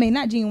go. I mean,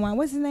 not Genuine.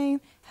 What's his name?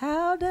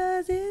 How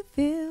does it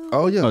feel?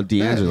 Oh, yeah. Oh,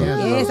 D'Angelo.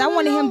 Yes, I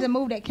wanted him to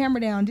move that camera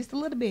down just a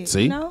little bit.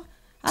 See? You know?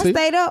 I See?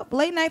 stayed up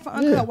late night for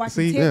Uncut watching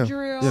See? tip Yeah.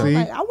 drill. Yeah. See?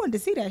 Like, I wanted to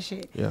see that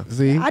shit. Yeah.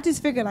 See, I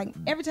just figured like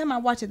every time I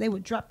watch it, they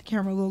would drop the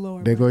camera a little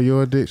lower. there bro. go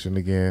your addiction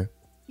again.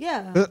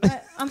 Yeah, but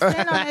I'm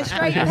standing on that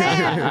straight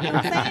path. You know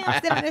what I'm saying? I'm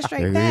standing on that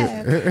straight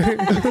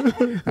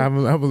path.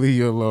 I believe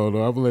you're alone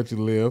though. I'm gonna let you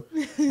live.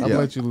 I'm gonna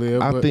let you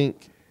live. I but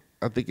think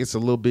it's a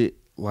little bit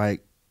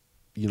like,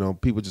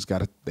 people just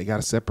gotta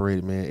separate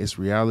it, man. It's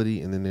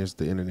reality and then there's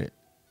the internet.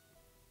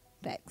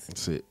 Facts.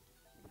 That's it.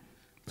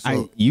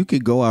 You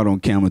could go out on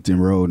Camilton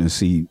Road and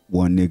see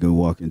one nigga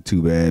walking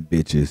two bad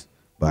bitches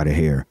by the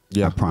hair.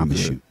 Yeah, I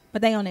promise you you.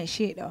 But they on that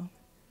shit though.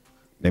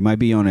 They might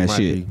be on that Might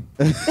shit.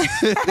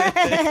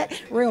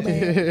 be. Real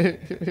bad.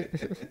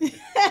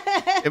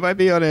 It might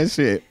be on that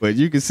shit, but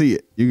you can see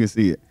it. You can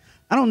see it.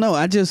 I don't know.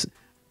 I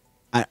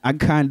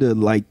kind of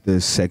like the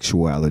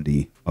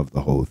sexuality of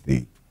the whole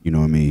thing. You know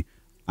what I mean?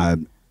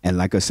 And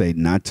like I say,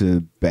 not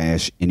to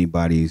bash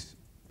anybody's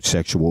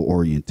sexual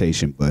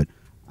orientation, but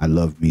I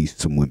love me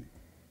some women.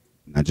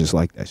 And I just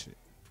like that shit.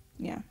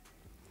 Yeah.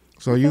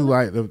 so you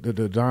like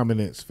the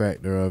dominance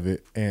factor of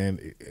it,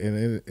 and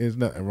there's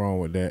nothing wrong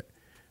with that.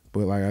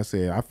 But like I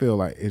said, I feel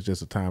like it's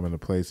just a time and a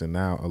place, and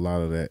now a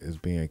lot of that is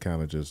being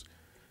kind of just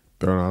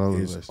Thrown all over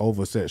the is place.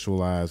 over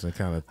sexualized and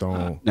kind of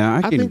thrown. Now I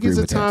I can think agree it's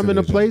a with that. time and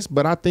a television. place,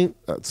 but I think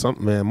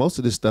most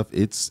of this stuff,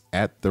 it's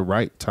at the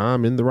right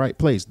time in the right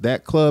place.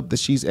 That club that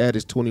she's at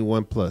is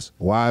 21 plus.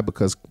 Why?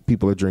 Because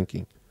people are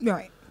drinking.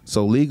 Right.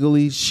 So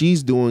legally,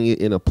 she's doing it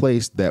in a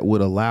place that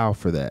would allow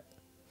for that.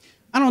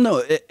 I don't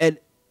know.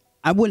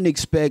 I wouldn't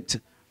expect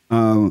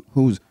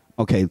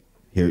okay,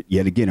 here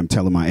yet again I'm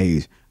telling my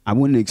age. I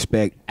wouldn't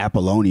expect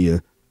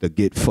Apollonia to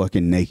get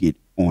fucking naked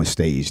on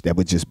stage. That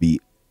would just be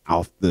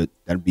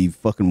that'd be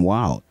fucking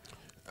wild.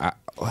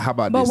 How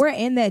about But this? we're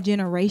in that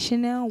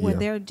generation now where Yeah.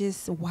 they're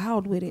just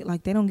wild with it.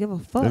 Like they don't give a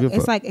fuck. give a It's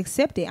fuck. like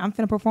accept it. I'm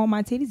finna perform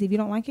my titties. If you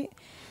don't like it,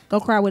 go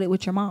cry with it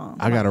with your mom.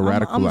 I got a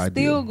radical I'm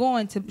idea. still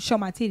going to show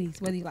my titties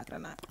whether you like it or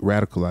not.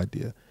 Radical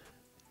idea.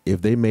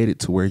 If they made it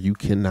to where you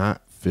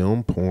cannot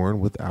film porn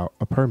without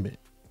a permit.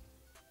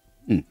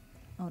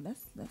 Oh,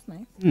 that's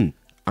nice.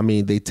 I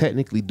mean, they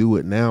technically do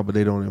it now, but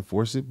they don't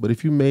enforce it. But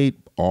if you made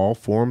all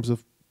forms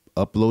of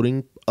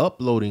uploading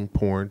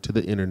porn to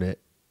the internet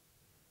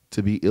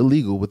to be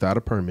illegal without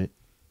a permit,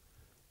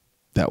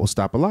 that will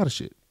stop a lot of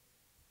shit.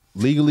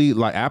 Legally,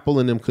 like Apple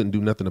and them couldn't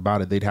do nothing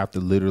about it. They'd have to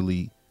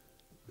literally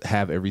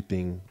have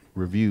everything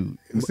reviewed.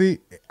 See,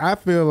 I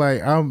feel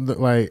like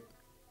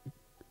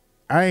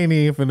I ain't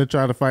even finna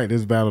try to fight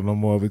this battle no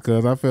more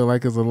because I feel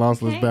like it's a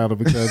lossless can't. battle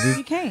because it's,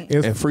 You can't.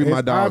 it's And free my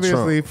it's dog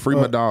obviously Trump. Free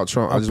my dog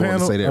Trump. I just want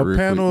to say that real quick. A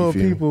panel You of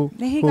feel me? people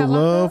Then he who got locked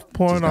love up?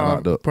 Just got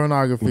locked up.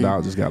 pornography. My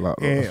dog just got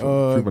locked up. And Free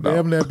my dog.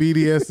 damn that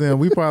BDSM.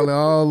 We probably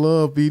all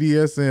love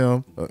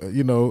BDSM.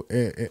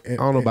 I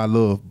don't know about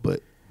love, but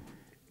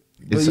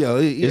It's yeah, up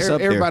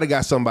there. everybody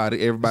got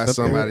somebody. Everybody It's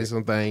up there. somebody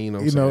something. You know,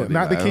 what I'm saying?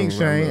 not the Like, kink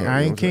shame.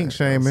 I ain't kink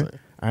shaming. saying?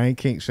 I ain't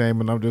kink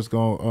shaming. I'm just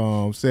gonna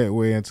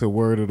segue into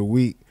word of the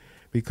week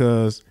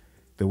because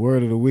the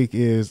word of the week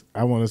is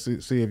I want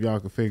to see if y'all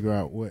can figure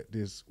out what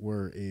this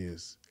word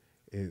is.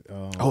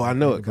 Oh, I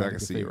know it because I can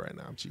see it right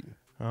now. I'm cheating.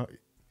 I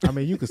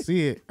mean, you can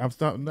see it. I'm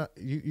starting.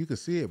 You can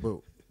see it,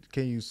 but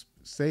can you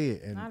say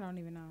it? And I don't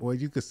even know. well,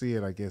 you can see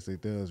it. I guess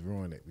it does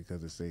ruin it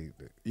because it say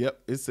that Yep,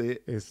 it's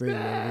it. it say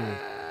what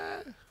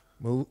it is.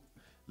 Move.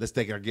 Let's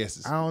take our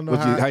guesses. I don't know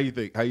how you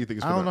think. How you think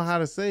it's I don't know pronounced? how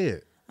to say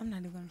it. I'm not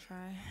even gonna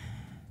try.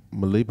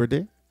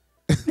 Malibrity.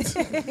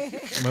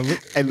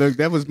 Hey, look,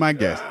 that was my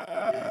guess.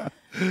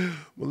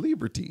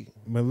 Malibrity.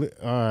 All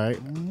right,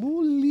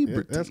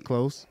 Malibrity. that's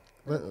close.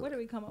 What did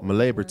we come up with?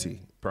 Malabrity.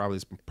 Probably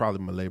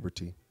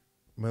Malabrity.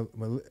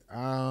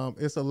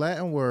 It's a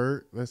Latin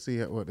word. Let's see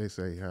what they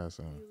say. How it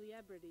sounds.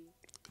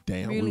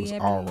 Damn, we Really was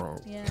heavy. all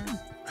wrong. Yeah.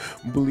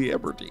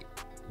 Malibrity.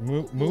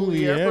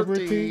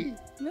 Muliebrity.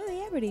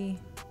 Really everything.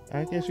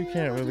 I guess you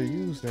can't really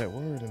use that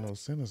word in no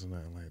sentence or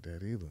nothing like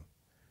that either.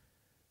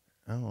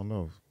 I don't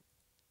know,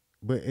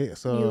 but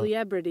it's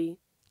Muliebrity.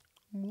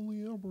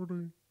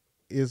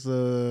 is a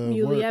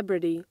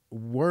Muliebrity.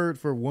 word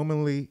for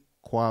womanly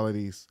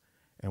qualities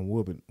and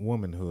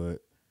womanhood.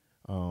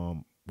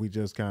 We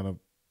just kind of,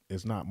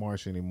 it's not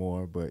March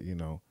anymore, but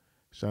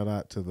shout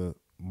out to the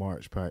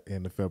March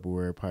in the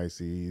February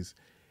Pisces,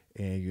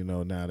 and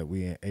now that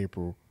we in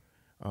April,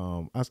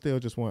 I still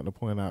just wanted to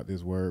point out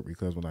this word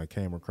because when I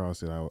came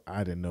across it,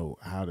 I didn't know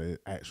how to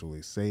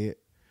actually say it,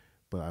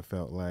 but I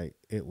felt like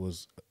it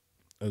was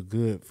a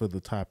good for the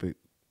topic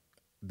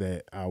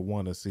that I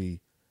want to see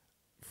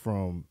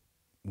from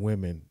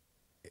women,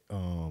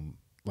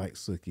 like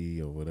Suki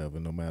or whatever.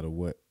 No matter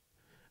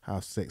how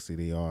sexy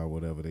they are, or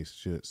whatever, they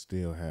should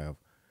still have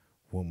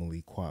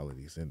womanly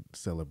qualities and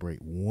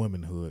celebrate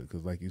womanhood.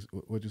 Because, like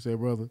what you said,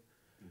 brother,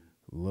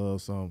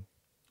 love some.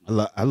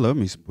 I love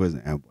me some pussy.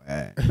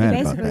 He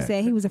basically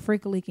said he was a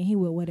freak leak and he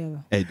would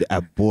whatever. Hey,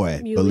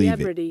 boy, believe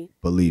Muliebrity. it,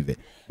 believe it.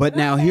 But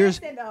now here's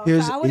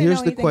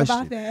the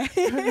question. That.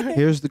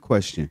 Here's the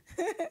question: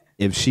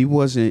 if she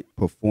wasn't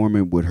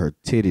performing with her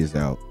titties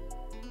out,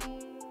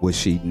 would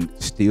she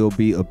still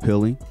be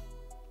appealing?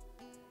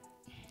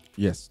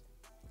 Yes.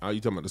 Are you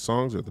talking about the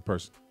songs or the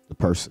person? The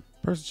person.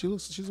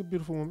 She's a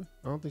beautiful woman.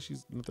 I don't think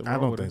she's nothing wrong I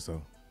don't with think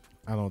her. so.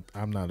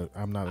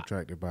 I'm not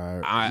attracted by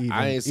her.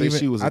 I ain't say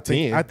she was a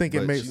 10, I think it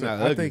but makes she's sense.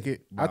 not I ugly think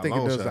it by a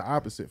long does shot. the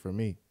opposite for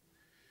me.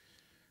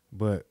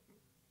 But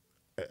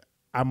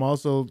I'm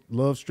also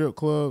love strip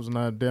clubs, and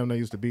I damn near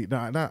used to be.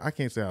 I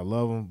can't say I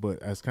love them, but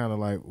that's kind of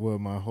like where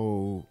my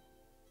whole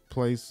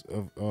place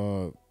of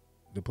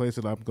the place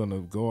that I'm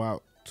gonna go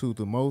out to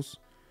the most,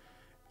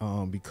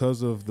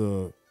 because of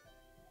the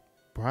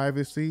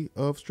privacy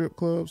of strip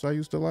clubs I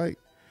used to like.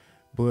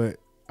 But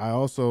I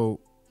also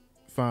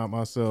found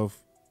myself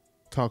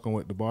talking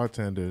with the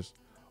bartenders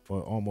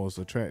or almost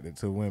attracted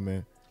to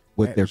women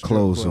With at their the strip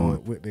clothes club,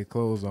 on. with their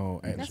clothes on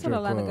at the That's strip what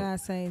a lot club. of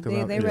guys say. 'Cause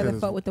They rather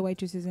because- fuck with the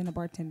waitresses and the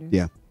bartenders.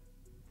 Yeah.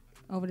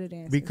 Over the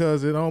dancers.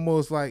 because it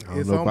almost like I don't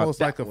it's know about almost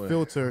that like a one.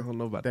 filter I don't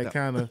know about that that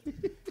kind of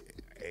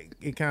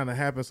it kind of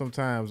happens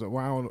sometimes.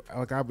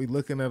 I'll be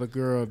looking at a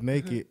girl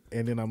naked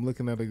and then I'm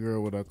looking at a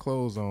girl with her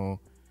clothes on.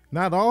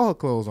 Not all her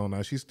clothes on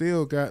now. She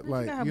still got She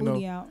like got her you know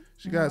booty out.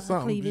 she You know, got her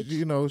something.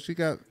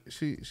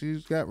 cleavage.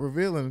 She's got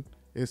revealing.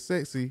 It's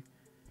sexy,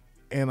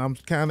 and I'm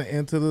kind of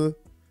into the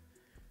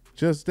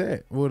just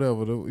that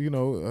whatever.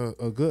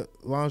 A good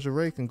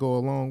lingerie can go a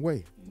long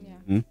way. Yeah,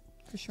 Hmm?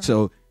 for sure.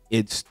 So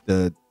it's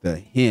the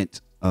hint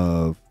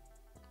of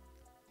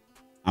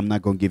I'm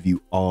not gonna give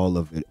you all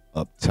of it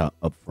up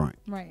front.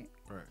 right.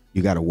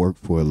 You got to work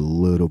for a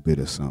little bit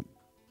of something.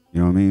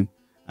 You know what I mean?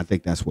 I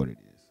think that's what it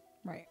is.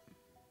 Right.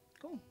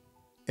 Cool.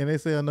 And they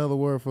say another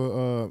word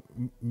for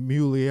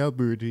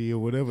muliability or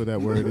whatever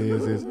that word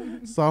is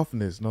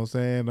softness. Know what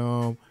I'm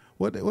saying?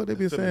 What they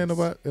be saying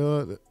about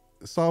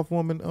soft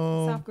woman?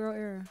 Soft girl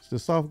era. The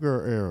soft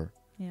girl era.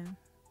 Yeah.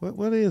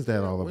 What is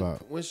that all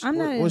about? When I'm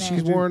not in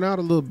she's that. worn out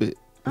a little bit.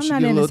 I'm She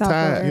not get a in the little soft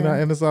girl tired. era. You're not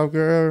in the soft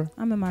girl era?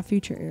 I'm in my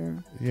future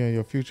era. Yeah,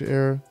 your future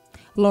era.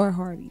 Laura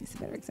Harvey is a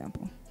better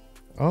example.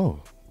 Oh.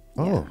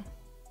 Yeah. I'm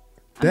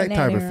That in that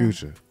type of era.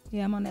 future.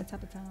 Yeah, I'm on that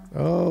type of time.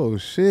 Oh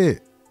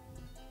shit.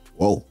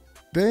 Whoa.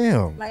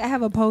 Damn. Like I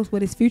have a post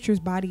with his future's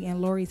body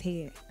and Lori's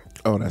head.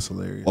 Oh, that's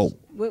hilarious. Oh,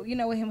 Well, you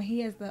know, with him,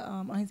 he has the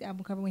on his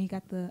album cover when he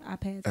got the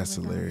iPads. That's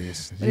and everything.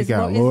 hilarious. You It's got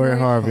Lori- it's Lori Lori-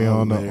 Harvey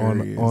on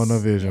Hilarious. the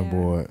vision Yeah,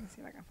 board. let's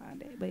see if I can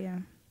find it. But yeah,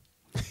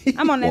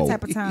 I'm on that Whoa.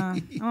 type of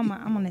time. I'm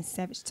on that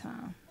savage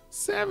time.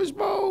 Savage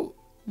mode.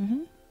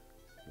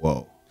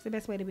 whoa. It's the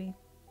best way to be.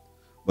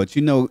 But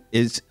you know,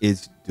 it's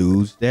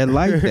dudes that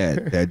like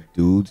that. That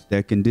dudes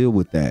that can deal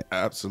with that.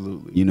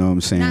 Absolutely. You know what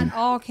I'm saying? Not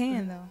all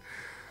can though.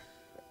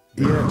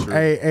 Yeah.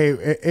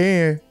 Hey,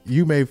 and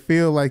you may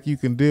feel like you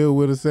can deal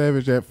with a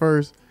savage at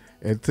first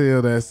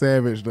until that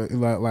savage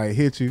like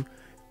hit you,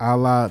 a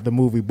la the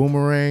movie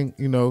Boomerang.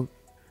 You know,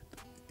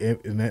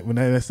 when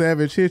that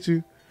savage hit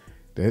you,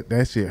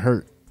 that shit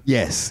hurt.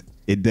 Yes,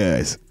 it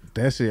does.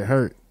 That shit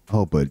hurt.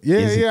 Oh, but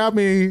Yeah. I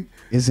mean,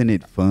 isn't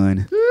it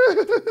fun?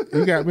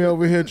 you got me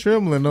over here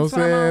trembling. Know what I'm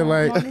That's why saying? I'm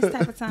on Like this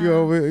type of time. you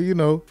over, you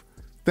know,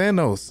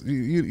 Thanos.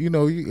 You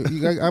know,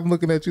 I'm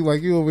looking at you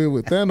like you over here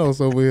with Thanos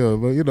over here,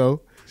 but you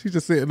know, she's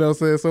just sitting there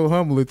saying so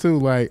humbly too,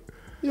 like,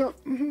 Yeah.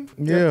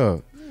 yeah.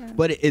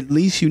 But at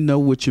least you know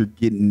what you're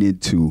getting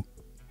into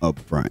up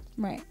front.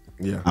 Right.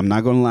 Yeah. I'm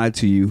not gonna lie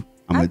to you.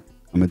 I'm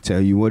gonna tell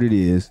you what it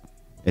is,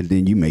 and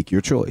then you make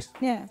your choice.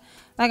 Yeah.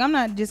 Like I'm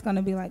not just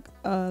gonna be like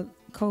a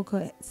cold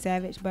cut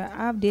savage, but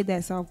I've did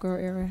that soft girl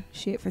era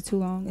shit for too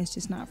long. It's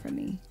just not for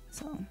me.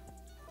 So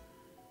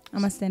I'm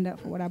gonna stand up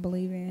for what I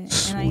believe in,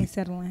 and I ain't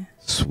settling.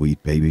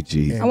 Sweet baby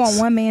G. I want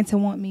one man to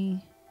want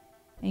me,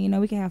 and you know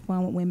we can have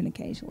fun with women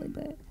occasionally,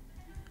 but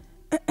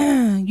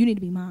you need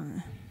to be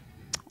mine,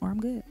 or I'm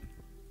good.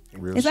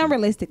 Real It's shit.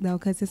 unrealistic though,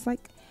 because it's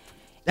like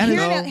That is-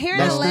 here in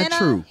that's Atlanta, not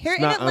true. here It's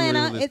in not Atlanta,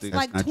 unrealistic. it's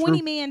like That's not 20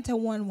 true. men to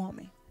one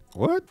woman.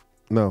 What?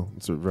 No,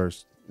 it's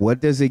reversed.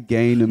 What does it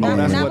gain to Not, me?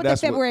 that's not what- with the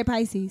that's what- February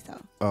Pisces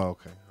though, Oh,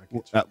 okay. I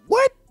get you.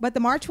 What? but the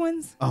March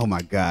ones, Oh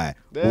my God.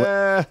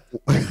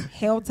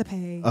 hell to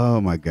pay.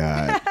 Oh my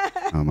God.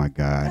 Oh my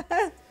God.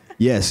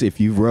 Yes, if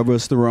you rub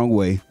us the wrong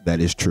way, that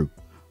is true.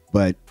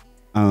 But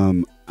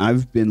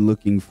I've been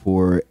looking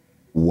for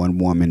one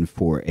woman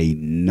for a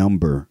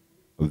number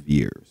of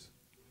years.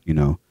 You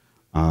know,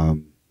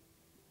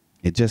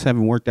 it just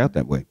haven't worked out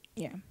that way.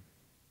 Yeah.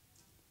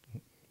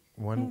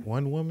 One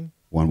woman.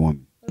 One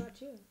woman. What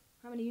about you?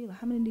 How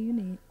many do you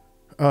need?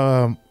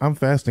 I'm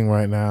fasting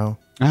right now.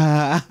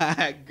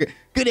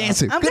 Good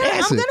answer. I'm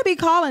gonna be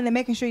calling and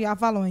making sure y'all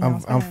following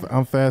y'all.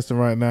 I'm fasting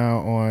right now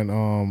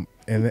on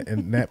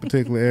in that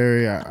particular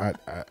area.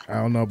 I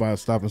don't know about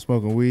stopping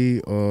smoking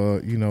weed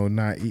or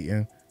not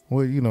eating.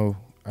 Well,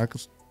 I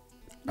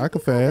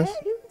could fast.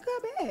 You can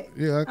come back.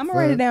 Yeah, I'm gonna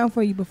write it down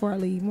for you before I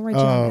leave. I'm gonna write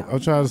you down. I'm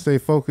trying to stay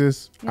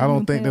focused. Yeah, I don't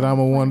you think can that I'm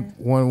a plan.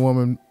 one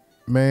woman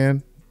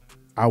man.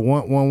 I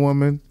want one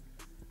woman,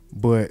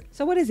 but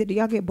So what is it? Do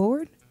y'all get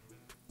bored?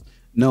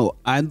 No,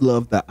 I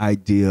love the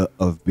idea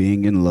of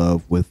being in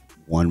love with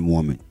one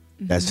woman.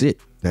 That's it.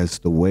 That's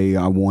the way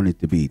I want it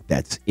to be.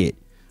 That's it.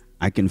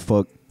 I can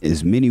fuck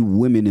as many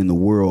women in the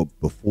world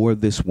before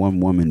this one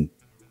woman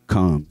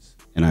comes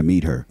and I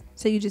meet her.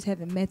 So you just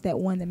haven't met that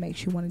one that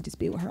makes you want to just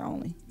be with her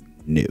only.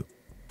 No.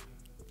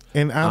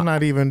 and I'm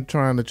not even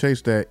trying to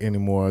chase that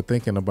anymore.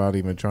 Thinking about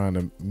even trying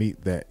to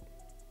meet that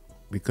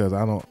because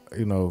I don't.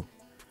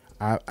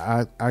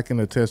 I can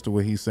attest to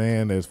what he's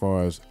saying as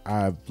far as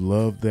I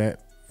love that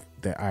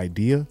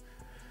idea,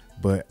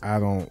 but I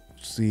don't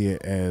see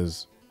it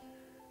as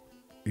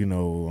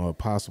a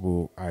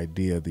possible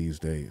idea these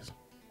days.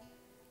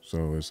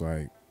 So it's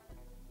like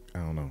I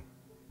don't know.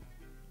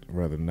 I'd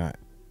rather not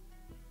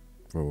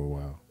for a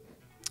while.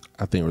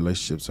 I think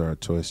relationships are a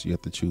choice. You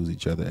have to choose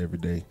each other every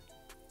day.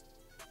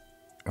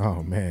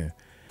 Oh man,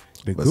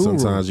 the But guru.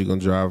 sometimes you're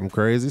gonna drive them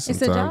crazy. a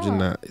Sometimes you're job.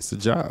 not. It's a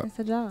job. It's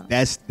a job.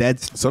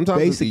 That's Sometimes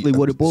basically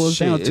what it boils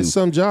shit, down to. It's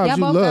some jobs Y'all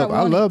you both love. gotta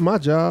I want it. love my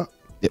job.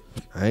 Yep.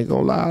 I ain't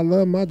gonna lie. I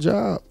love my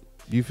job.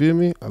 You feel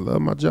me? I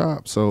love my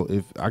job. So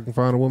if I can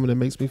find a woman that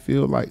makes me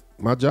feel like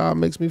my job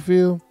makes me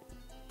feel,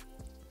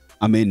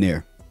 I'm in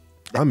there.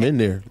 I'm in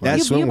there. Like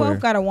you somewhere.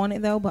 both gotta want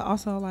it though, but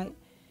also like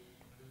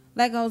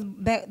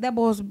that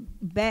boils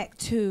back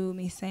to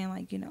me saying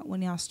like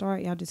when y'all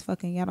start, y'all just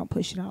fucking, y'all don't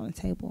put shit on the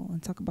table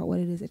and talk about what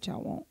it is that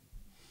y'all want.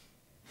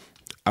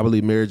 I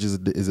believe marriage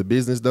is a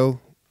business though.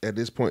 At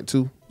this point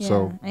too. Yeah,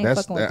 so I ain't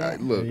that's fucking with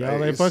that. Look, Y'all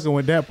ain't it's- fucking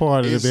with that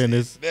part of the it's-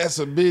 business. That's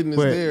a business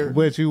But there.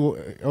 but you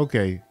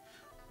okay?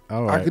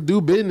 All right. I could do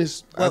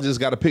business. I just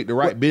got to pick the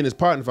right business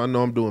partner if I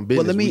know I'm doing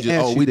business. let me we just,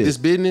 ask you we this. this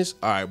business.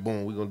 All right,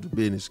 boom. We're gonna do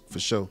business for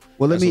sure.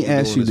 Well, let That's me what we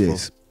ask you doing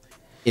this.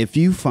 If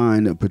you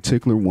find a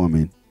particular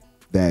woman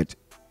that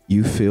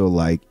you feel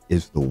like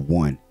is the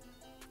one,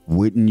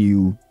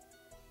 wouldn't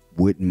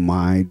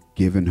mind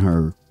giving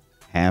her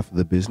half of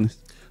the business?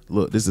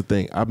 Look, this is the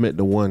thing. I met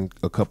the one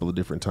a couple of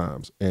different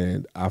times,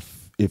 and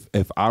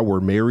if I were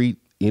married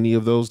any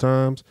of those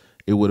times,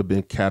 it would have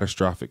been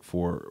catastrophic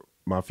for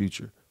my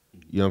future.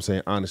 You know what I'm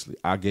saying? Honestly,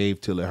 I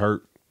gave till it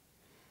hurt,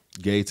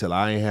 gave till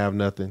I ain't have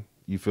nothing.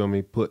 You feel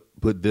me? Put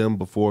them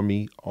before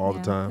me all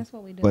the time. That's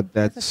what we do. But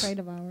that's a trait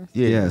of ours.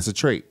 Yeah, it's a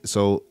trait.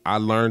 So I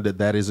learned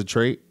that is a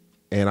trait,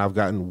 and I've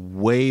gotten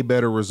way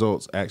better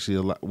results.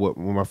 Actually, what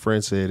my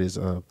friend said is,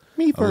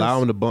 allow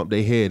them to bump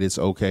their head. It's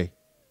okay,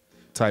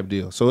 type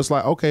deal. So it's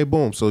like, okay,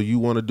 boom. So you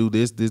want to do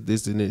this,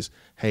 and this.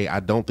 Hey, I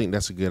don't think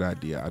that's a good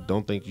idea. I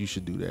don't think you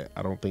should do that.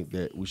 I don't think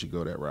that we should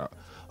go that route.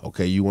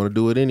 Okay, you want to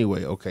do it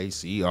anyway. Okay,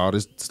 see, all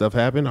this stuff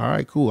happened. All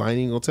right, cool. I ain't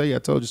even gonna tell you I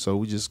told you so.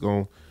 We just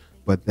gonna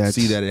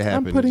see that it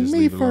happened. I'm putting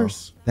me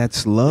first.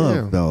 That's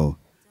love, though.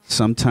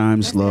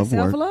 Sometimes love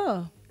works.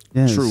 Self-love.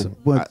 Yes, True.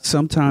 but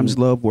sometimes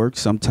love works.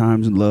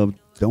 Sometimes love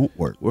don't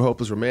work. We're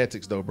hopeless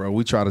romantics, though, bro.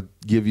 We try to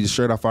give you the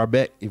shirt off our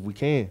back if we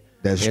can.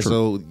 That's true.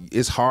 So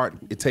it's hard.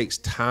 It takes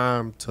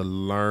time to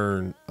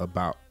learn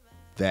about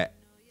that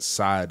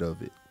side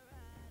of it.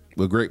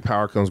 With great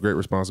power comes great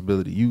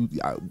responsibility.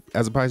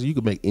 As a Pisces, you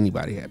can make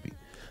anybody happy.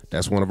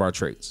 That's one of our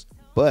traits.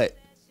 But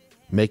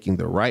making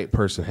the right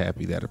person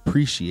happy that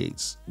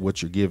appreciates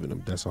what you're giving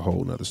them, that's a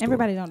whole nother story.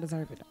 Everybody don't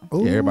deserve it,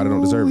 though. Yeah, everybody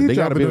don't deserve it. They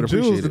got to be able to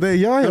appreciate it. Today.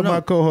 Y'all hear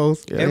my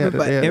co-host. Yeah,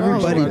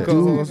 Everybody my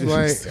co-host.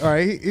 Like, all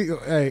right,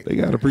 hey, they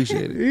got to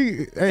appreciate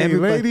it. Hey,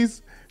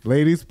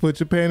 ladies, put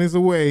your panties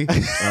away.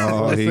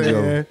 Oh, here you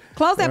go.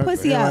 Close that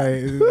pussy up.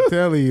 Like,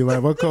 telling you,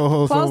 like my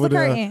co-host Close over the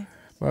there. curtain.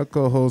 My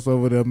co-host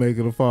over there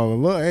making a follow.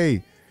 Look,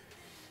 hey,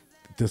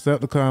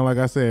 Decepticon, like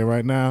I said,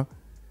 right now,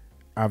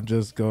 I'm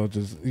just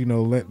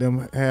gonna let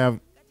them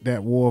have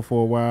that war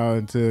for a while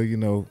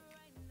until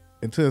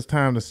it's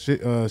time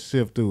to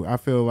shift through. I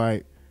feel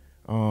like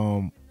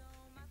you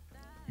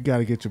got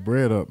to get your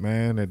bread up,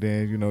 man, and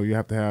then you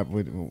have to have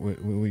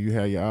when you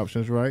have your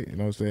options right. You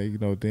know what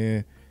I'm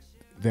saying?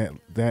 Then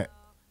that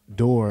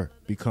door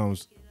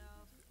becomes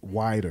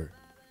wider.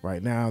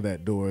 Right now,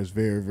 that door is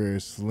very, very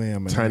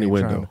slim. And tiny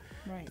window.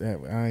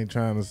 I ain't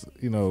trying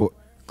to,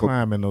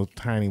 climb in those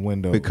tiny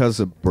windows. Because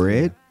of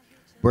bread,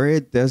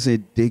 bread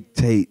doesn't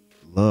dictate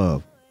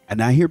love.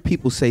 And I hear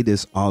people say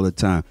this all the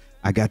time.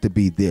 I got to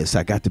be this.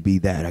 I got to be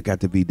that. I got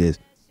to be this.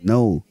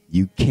 No,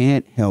 you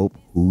can't help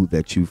who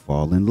that you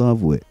fall in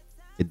love with.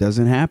 It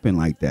doesn't happen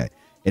like that.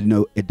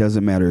 It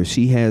doesn't matter if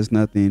she has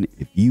nothing,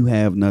 if you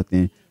have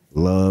nothing.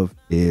 Love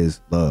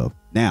is love.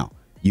 Now,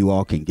 you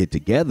all can get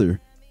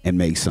together and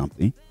make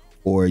something,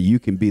 or you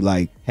can be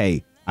like,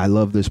 hey, I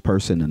love this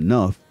person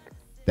enough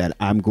that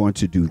I'm going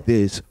to do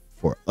this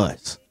for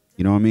us.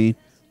 You know what I mean?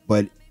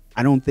 But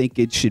I don't think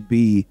it should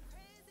be.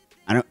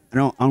 I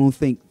don't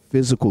think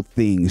physical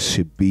things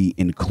should be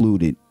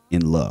included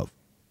in love.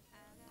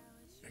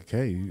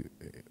 Okay.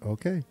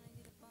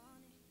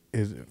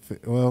 Is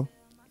it well?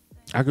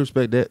 I can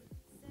respect that.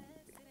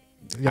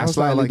 Y'all I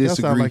slightly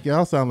disagree.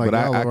 Y'all sound like but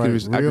y'all I write can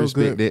real respect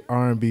good that.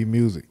 R&B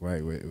music.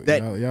 Right?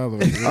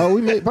 Oh,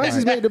 we made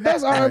Pisces made the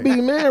best R&B,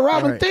 man.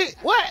 Robin Right. Thicke,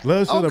 what?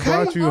 Love should have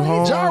brought you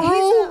home. Ja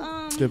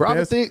Rule. The Robin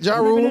best- Thicke, Ja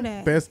never Rule. knew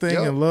that. Best thing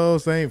Yup. in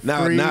love ain't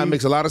free. Now it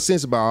makes a lot of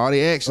sense about all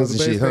the actions The and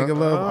best shit, thing huh? in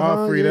love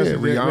all free. That's yeah,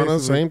 what Rihanna, basically-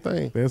 same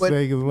thing. Best But-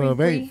 thing in love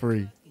Free. ain't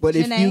free. But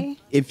Janae?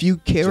 if you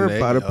care Janae,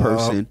 about a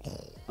person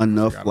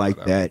enough forgot like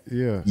about that,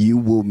 Yeah. you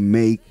would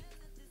move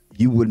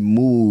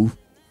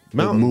the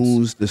Mountains.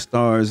 moons, the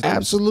stars.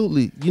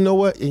 Absolutely. You know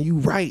what? And you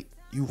right.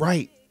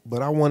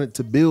 But I wanted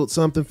to build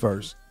something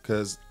first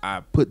because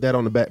I put that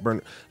on the back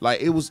burner.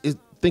 Like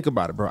think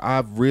about it, bro.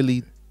 I've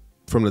really,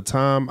 from the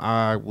time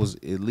I was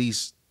at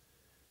least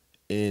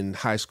in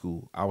high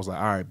school, I was like,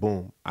 all right,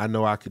 boom. I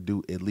know I could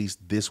do at least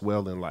this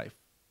well in life.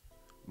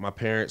 My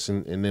parents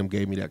and them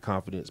gave me that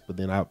confidence, but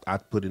then I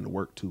put in the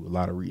work too, a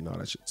lot of reading, all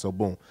that shit. So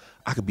boom,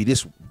 I could be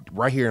this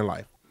right here in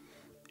life.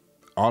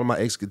 All of my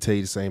exes could tell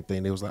you the same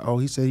thing. They was like, oh,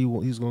 he said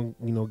he's going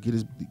to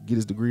get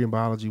his degree in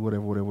biology,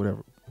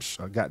 whatever.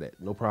 I got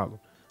that, no problem.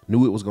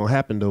 Knew it was going to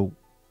happen though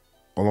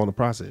along the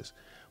process.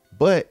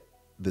 But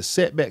the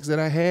setbacks that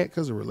I had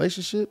because of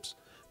relationships,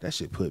 that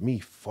shit put me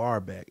far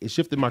back. It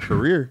shifted my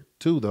career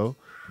too though.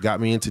 Got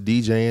me into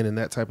DJing and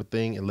that type of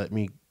thing and let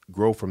me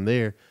grow from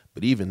there.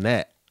 But even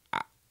that,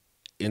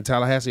 in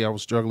Tallahassee, I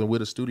was struggling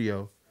with a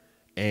studio.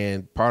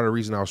 And part of the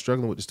reason I was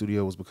struggling with the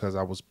studio was because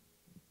I was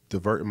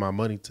diverting my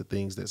money to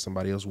things that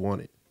somebody else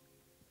wanted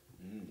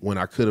when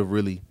I could have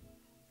really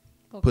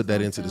put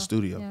that into the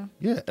studio.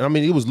 Yeah. And I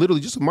mean, it was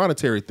literally just a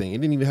monetary thing.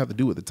 It didn't even have to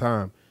do with the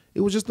time.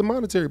 It was just the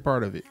monetary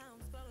part of it.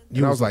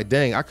 And I was like,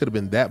 dang, I could have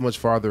been that much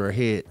farther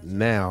ahead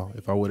now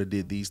if I would have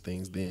did these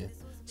things then.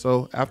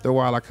 So after a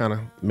while, I kind of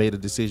made a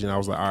decision. I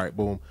was like, all right,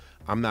 boom.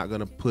 I'm not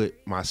going to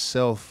put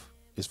myself,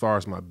 as far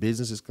as my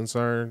business is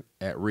concerned,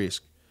 at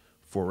risk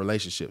for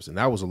relationships. And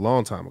that was a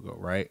long time ago,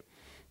 right?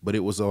 But it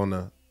was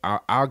on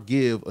I'll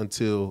give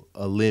until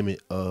a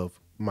limit of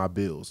my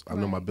bills. I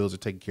know my bills are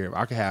taken care of.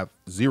 I could have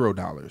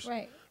 $0.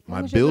 Right. My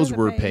As long as your bills bills are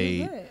were paid, paid,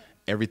 you're good.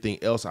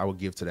 everything else I would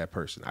give to that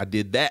person. I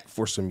did that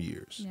for some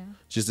years, Yeah.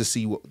 just to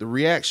see what the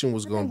reaction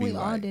was I going think to be we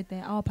like. all did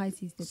that. All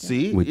Pisces did that.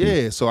 See, We yeah.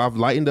 did. So I've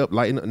lightened up.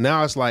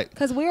 Now it's like,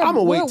 'Cause we're- I'm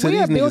gonna wait till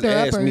we're these niggas ask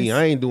builder-uppers. me.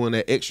 I ain't doing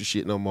that extra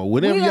shit no more.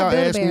 Whenever We are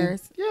y'all ask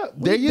build-a-bears. me, yeah,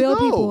 We there you build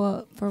go. people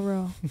up for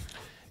real.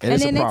 And, And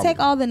it's then a they problem. take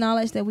all the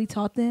knowledge that we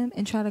taught them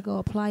and try to go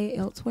apply it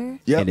elsewhere.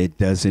 Yep. And it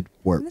doesn't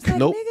work. And it's like,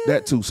 Nope, nigga,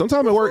 that too.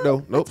 Sometimes it work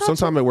though. Nope, talk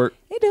sometimes it work.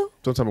 They do.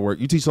 Sometimes it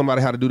work. You teach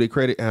somebody how to do their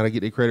credit, how to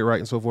get their credit right,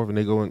 and so forth, and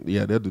they go and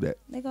yeah, they'll do that.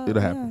 They go,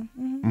 It'll happen.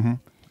 Yeah, mhm.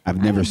 I've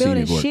I never ain't seen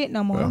building it work. shit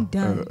no more. I'm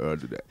done. I'll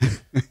do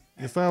that.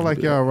 It sounds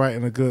like y'all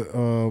writing a good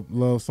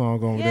love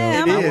song over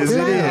Yeah, there. I'm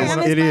inspired.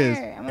 I'm It is.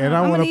 inspired. And I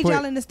I'm wanna gonna need put-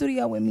 y'all in the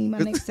studio with me my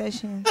next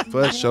session.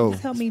 For sure.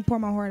 Just help me pour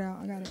my heart out.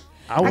 I got it.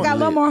 I I want- got a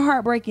little more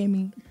heartbreak in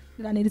me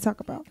that I need to talk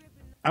about.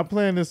 I'm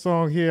playing this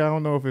song here. I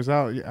don't know if it's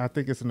out. I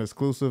think it's an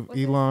exclusive.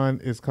 Elon.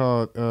 It's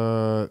called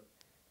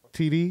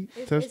TD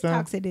It's Touchdown.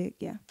 Toxic Dick.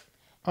 Yeah.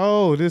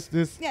 Oh, this.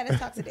 Yeah, that's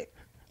Toxic Dick.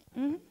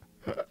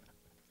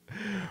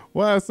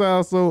 Why it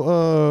sounds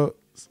so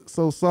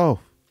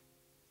soft?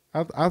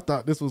 I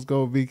thought this was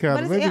gonna be kind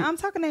But of. it's, I'm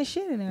talking that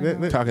shit in there.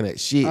 though. Talking that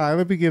shit. All right,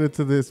 let me get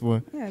into this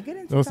one. Yeah, get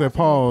into Don't say Toxic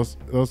pause.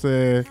 Don't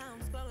say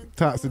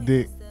toxic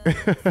dick.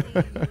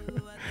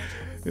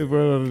 It's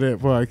right under that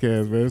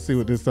podcast, man. Let's see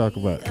what this talk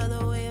about.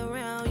 Other way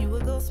around, you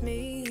would ghost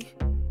me.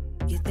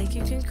 You think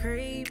you can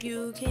creep,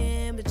 you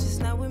can, but just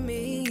not with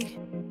me.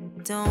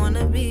 Don't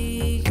wanna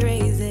be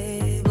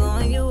crazy,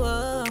 blowing you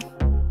up.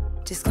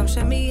 Just come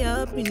shut me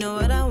up, you know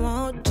what I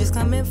want. Just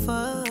come and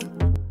fuck.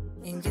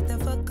 And get the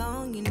fuck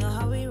on, you know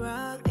how we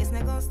rock. It's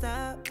not gonna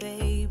stop,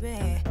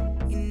 baby.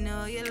 You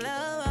know you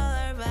love all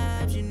our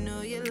vibes, you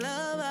know you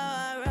love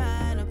how I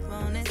ride up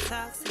on that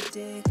toxic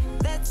dick.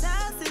 That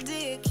toxic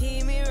dick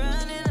keep me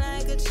running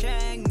like a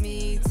track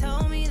meet.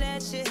 Told me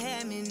that you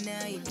had me,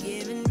 now you're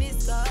giving me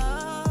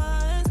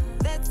scars.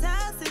 That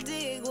toxic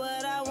dick,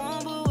 what I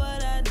want but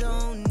what I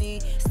don't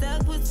need.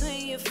 Stuck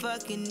between you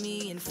fucking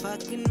me and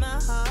fucking my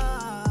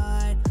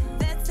heart.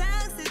 That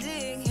toxic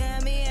dick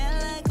had me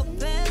out like a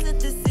peasant.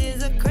 This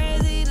is a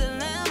crazy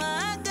dilemma.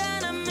 I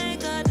gotta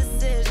make a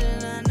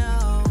decision, I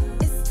know.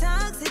 It's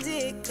toxic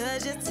dick,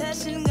 cause your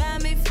touching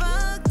got me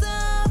fucked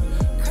up.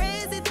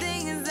 Crazy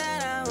thing is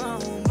that I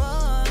want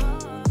more.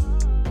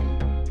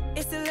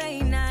 It's the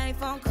late night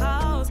phone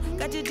calls,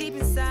 got you deep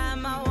inside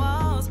my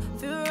walls.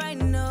 Feel right,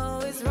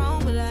 know it's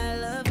wrong, but I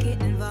love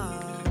getting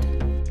involved.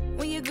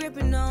 When you're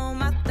gripping on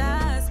my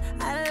thighs,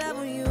 I love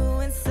when you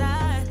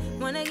inside.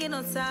 Wanna get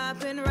on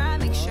top and ride,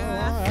 make sure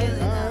I feel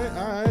it All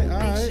out. right.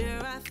 Make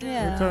sure I feel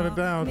Yeah. Turn it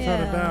down,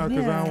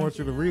 because I don't want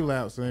you to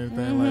relapse or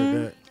anything like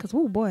that. Cause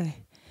woo boy,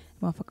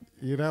 motherfucker,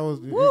 Yeah, that was.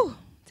 woo,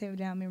 tear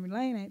down memory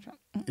lane. Ain't trying.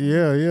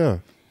 Yeah.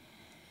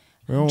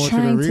 We don't want you to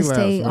Trying to relapse,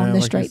 stay man. on the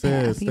Like you straight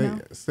said, path, you know?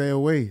 stay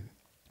away.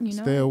 You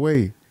know. Stay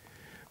away.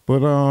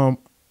 But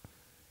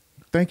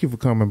thank you for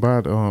coming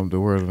by the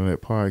Word on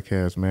That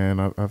podcast,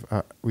 man.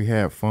 We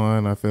had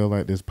fun. I feel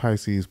like this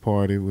Pisces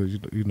party was,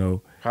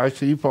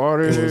 Pisces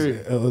party.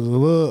 it was a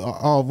little.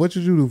 Oh, what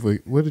did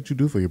you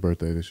do for your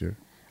birthday this year?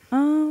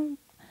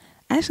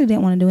 I actually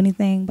didn't want to do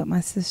anything, but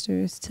my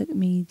sisters took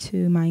me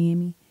to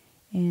Miami,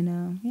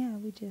 and yeah,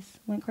 we just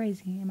went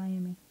crazy in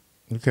Miami.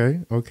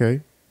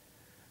 Okay.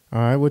 All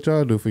right, what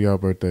y'all do for y'all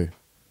birthday?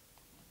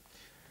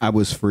 I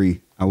was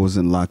free. I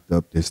wasn't locked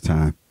up this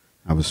time.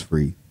 I was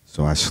free,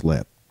 so I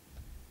slept.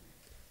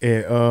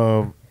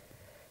 And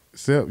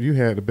Sep, you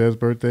had the best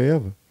birthday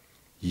ever.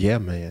 Yeah,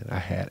 man. I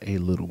had a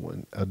little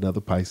one. Another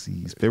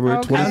Pisces. February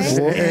Okay.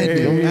 24th. You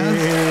feel me?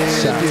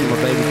 Shout out to my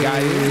baby guy.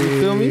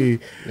 You feel me? You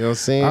know what I'm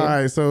saying? All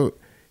right, so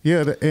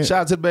yeah, Shout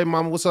out to the baby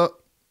mama. What's up?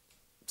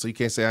 So you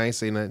can't say I ain't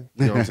say nothing.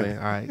 You know what I'm saying?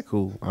 All right,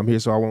 cool. I'm here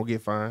so I won't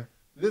get fined.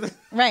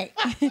 Right.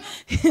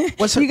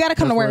 What's her, You gotta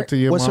come to work. to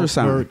your What's her mom,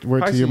 sign? word to your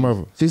Pisces.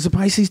 mother. She's a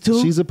Pisces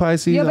too? She's a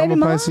Pisces. Your I'm baby a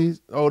mama?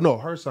 Pisces. Oh, no.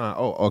 Her sign.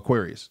 Oh,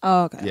 Aquarius.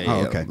 Oh, okay. Yeah,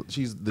 yeah. okay.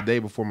 She's the day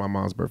before my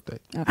mom's birthday.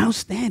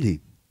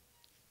 Outstanding.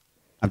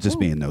 I'm just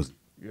being nosy.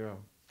 Yeah.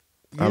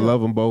 I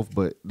love them both,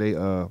 but they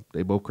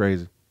both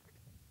crazy.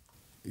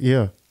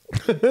 Yeah.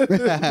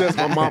 That's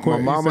my mom, my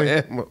You mama say-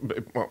 and my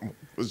baby mama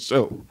for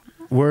sure.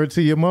 Word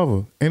to your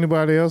mother.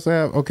 Anybody else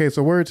have? Okay,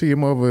 so word to your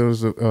mother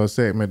is a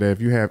segment that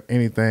if you have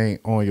anything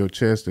on your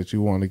chest that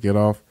you want to get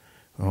off,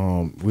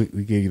 we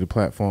give you the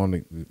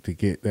platform to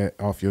get that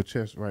off your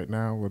chest right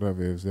now.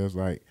 Whatever it is, there's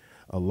like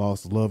a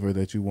lost lover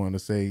that you want to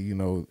say,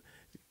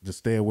 to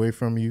stay away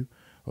from you,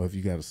 or if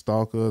you got a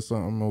stalker or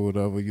something or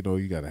whatever,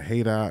 you got a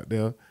hater out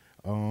there.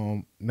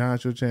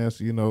 Now's your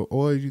chance,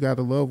 or you got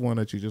a loved one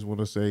that you just want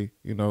to say,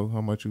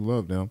 how much you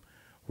love them.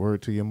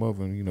 Word to your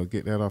mother, and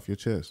get that off your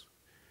chest.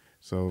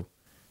 So.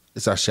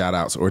 It's our shout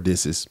outs or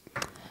disses.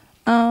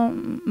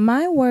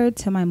 My word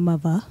to my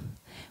mother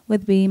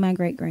would be my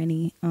great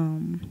granny.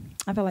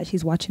 I feel like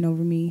she's watching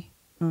over me.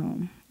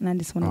 And I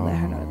just want to let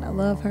her know that I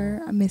love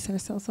her. I miss her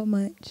so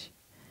much.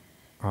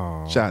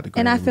 Shout out to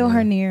And I Granny, feel her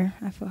man. near.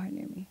 I feel her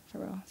near me for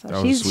real. So That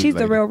was a she's sweet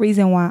the lady. real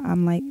reason why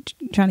I'm like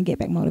trying to get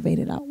back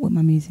motivated out with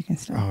my music and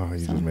stuff. Oh, you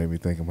So, just made me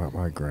think about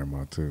my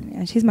grandma too.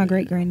 yeah, she's my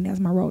great granny. That's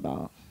my road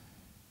dog.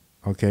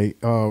 Okay,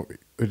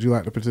 Would you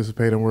like to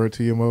participate in Word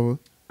to Your Mother,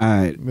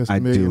 I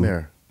Mr.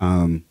 Millionaire?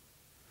 do.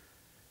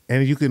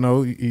 And you can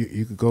know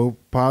you could go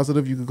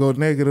positive, you could go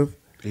negative.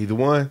 Either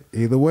one.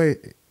 Either way.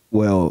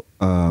 Well,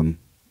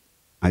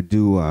 I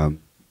do. I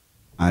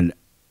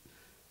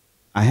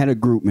had a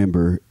group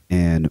member,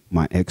 and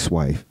my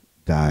ex-wife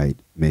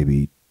died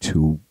maybe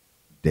 2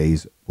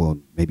 days, well,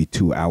 maybe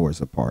 2 hours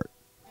apart.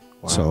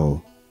 Wow.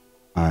 So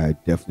I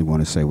definitely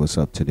want to say what's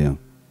up to them.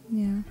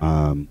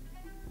 Yeah.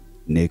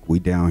 Nick, we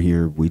down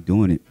here, we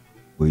doing it.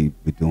 We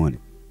doing it.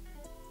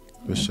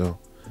 For sure.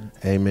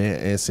 Hey, man,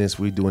 and since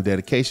we doing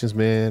dedications,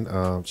 man,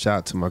 shout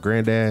out to my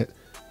granddad.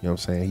 You know what I'm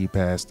saying? He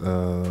passed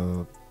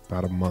about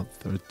a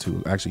month or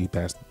two. Actually, he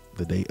passed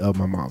the day of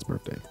my mom's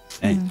birthday.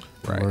 Hey,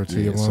 Right. Word to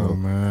your mother, so,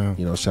 man.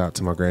 you know, shout out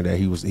to my granddad.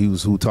 He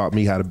was who taught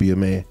me how to be a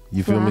man.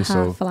 You feel me?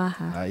 So, fly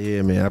high.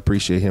 yeah, man, I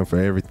appreciate him for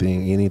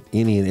everything, any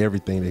and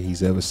everything that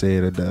he's ever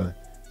said or done. You know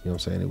what I'm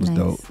saying? It was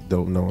Nice.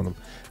 dope knowing him.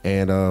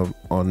 And on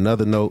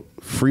another note,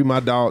 free my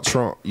dog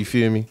Trump. You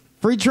feel me?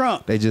 free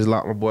Trump. They just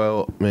locked my boy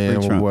up,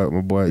 man. Free My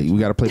Trump. boy. We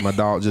got to play my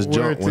dog just Word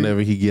jump to whenever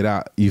he get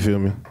out. You feel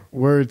me?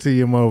 Word to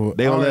your mother.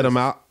 They don't All let right. him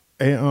out.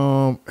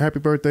 And happy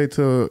birthday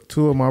to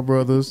two of my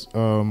brothers.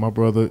 My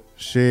brother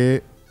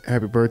Shed.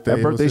 Happy birthday.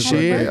 Happy birthday, It was his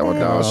Shed. birthday. Oh,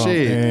 dog,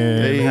 Shed.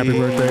 And Hey. happy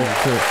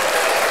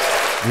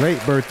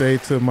late birthday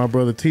to my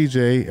brother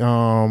TJ.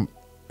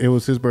 It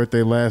was his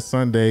birthday last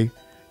Sunday,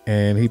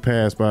 and he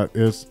passed by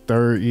his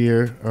third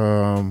year.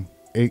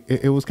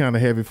 It was kind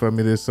of heavy for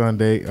me this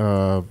Sunday.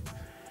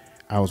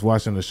 I was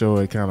watching the show.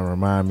 It kind of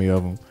reminded me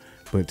of him.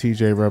 But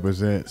TJ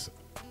represents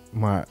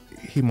my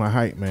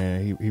hype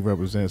man. He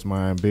represents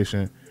my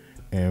ambition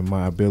and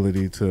my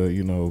ability to,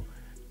 you know,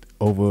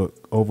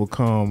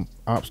 overcome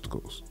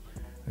obstacles,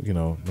 you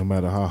know, no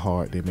matter how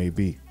hard they may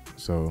be.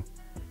 So,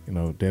 you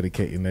know,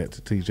 dedicating that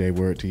to TJ.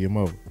 Word to your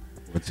mother.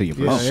 What's to your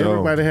Yeah, mouth? sure.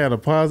 everybody had a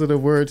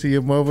positive word to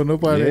your mother.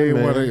 Nobody Yeah, ain't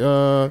man. want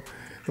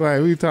to,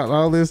 like, we talked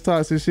all this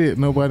toxic shit.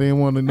 Nobody ain't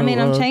want to know. I mean,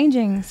 I'm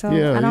changing, so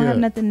yeah, I don't have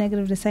yeah. nothing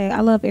negative to say. I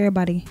love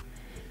everybody.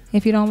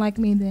 If you don't like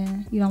me,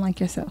 then you don't like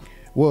yourself.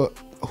 Well,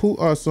 who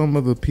are some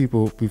of the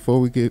people, before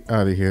we get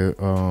out of here,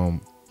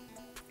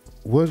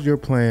 what's your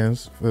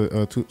plans for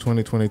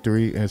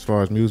 2023 as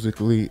far as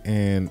musically?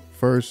 And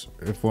first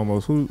and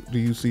foremost, who do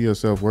you see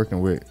yourself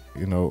working with?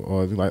 You know,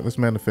 or like, let's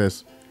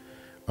manifest,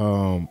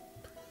 like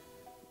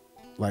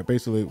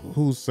basically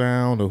whose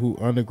sound or who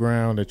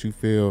underground that you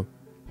feel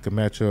can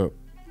match up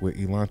with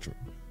Elantra.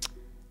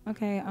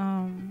 Okay,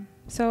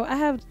 so I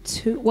have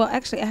two. Well,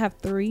 actually, I have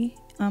three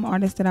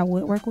artists that I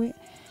would work with.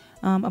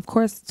 Of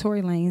course,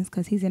 Tory Lanez,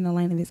 because he's in a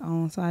lane of his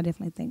own. So I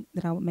definitely think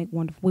that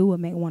we would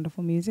make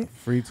wonderful music.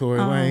 Free Tory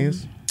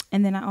Lanez.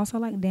 And then I also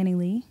like Danny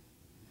Lee.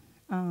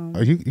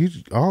 You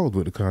all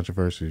with the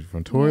controversy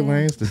from Tory Yeah.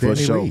 Lanez to For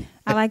Danny sure. Lee.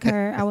 I like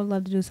her. I would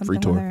love to do something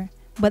with Tory. her.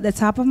 But the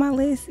top of my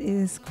list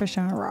is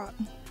Krishan Rock.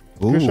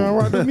 Krishan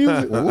Rock the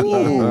music.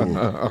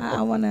 Yeah.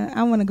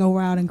 I wanna go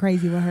wild and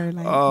crazy with her.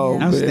 Like, Oh,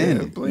 yeah.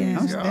 Outstanding.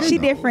 Yeah. She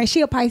different.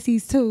 She a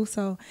Pisces too,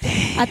 so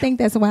I think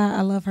that's why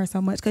I love her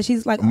so much, because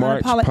she's like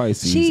March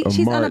Pisces, She's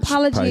March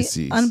unapologetic.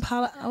 Pisces.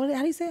 How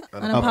do you say it? Do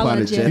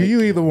Unapologetic.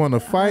 you either want to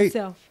fight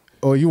Herself.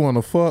 or you want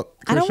to fuck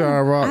I don't,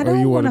 Krishan Rock, I or don't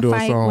you want want to do a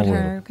fight song with with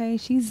her. her? Okay,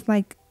 she's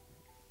like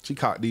She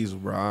caught these,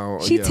 bro. I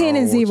don't- she yeah, 10 I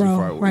and don't want you to 0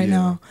 fight with- right yeah.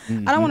 now.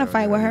 I don't want to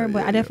fight with her, yeah, but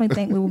yeah, I definitely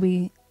think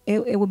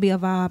it would be a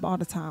vibe all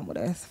the time with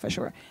us for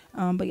sure.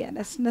 But yeah,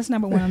 that's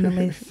number one on the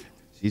list.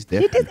 She's She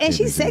definitely just, and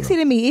she's sexy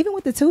to me, even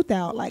with the tooth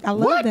out. Like, I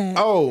love What? that.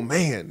 Oh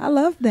man, I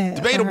love that.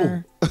 for Debatable.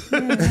 her.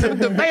 Yeah.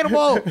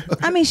 debatable.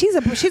 I mean, she's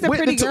a With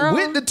pretty the girl.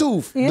 with the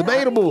tooth, Yeah.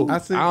 debatable. I I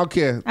see. don't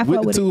care. I With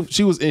fuck the with tooth,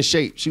 she was in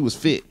shape. She was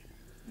fit.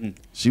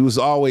 She was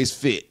always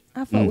fit.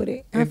 I fuck with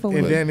it. I fuck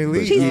And with it. Danny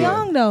Lee. She's Yeah.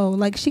 young though.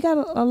 Like, she got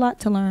a lot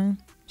to learn.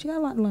 She got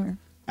a lot to learn.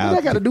 What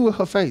that got to do with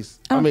her face?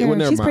 I don't care. well,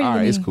 never She's mind. pretty All to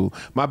right, it's me. cool.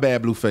 My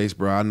bad, blue face,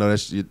 bro. I know that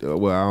shit.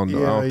 Well, I don't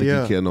know. I don't think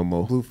Yeah. you care no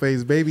more.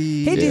 Blueface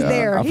baby. He just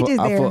there. I He fuck,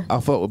 just there. I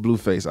fuck with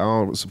Blueface. I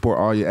don't support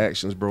all your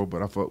actions, bro,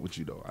 but I fuck with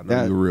you though. I know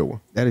That- you're a real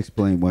one. That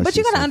explains why. But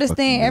you she's gotta so understand,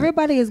 fucking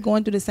everybody is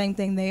going through the same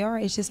thing they are.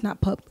 It's just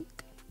not public.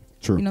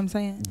 True. You know what I'm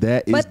saying?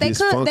 That is But they could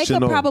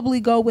dysfunctional. probably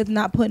go with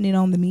not putting it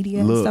on the media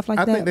and Look, stuff like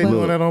I that. think they're but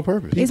doing that on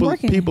purpose. It's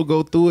working. People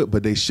go through it,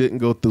 but they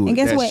shouldn't go through it. and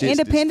guess That what? shit's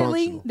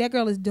Independently, dysfunctional. that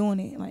girl is doing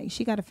it. Like,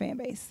 she got a fan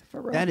base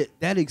for real.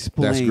 That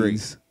explains.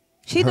 great.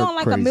 She her doing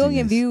like 1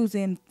 million craziness. views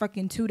in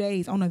fucking 2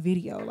 days on a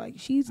video. Like,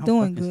 she's I'm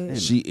doing fucking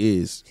good. She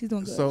is. She's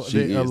doing good. So She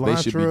the is. They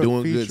should be Elantra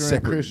doing good featuring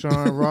separate.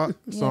 Krishan Rock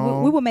yeah,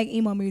 song. we would make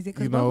emo music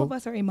because you both know, of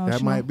us are emotional.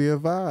 that might be a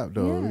vibe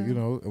though. Yeah.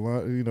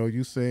 You know,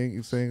 you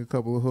sing a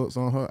couple of hooks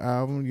on her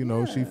album. You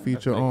know, she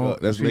feature makeup. on.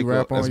 That's she makeup.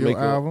 rap on That's your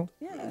makeup. album.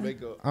 Yeah.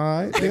 Makeup. All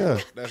right, yeah.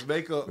 That's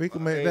makeup. We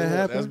can make Hey, that look,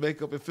 happen. That's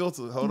makeup and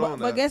filter. Hold But, on.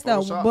 but now. guess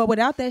though, Photoshop. but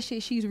without that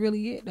shit, she's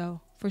really it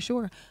though, for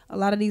sure. A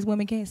lot of these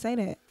women can't say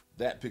that.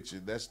 that picture,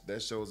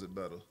 that shows it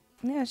better.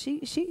 Yeah, she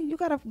you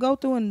gotta go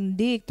through and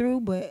dig through,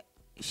 but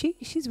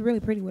she's really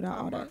pretty without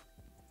all that.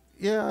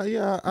 Yeah.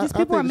 These I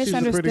people are think she's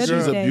a pretty misunderstood girl.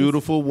 She's a days.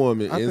 beautiful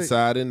woman, I think-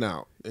 inside and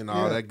out, and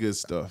all Yeah. that good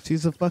stuff.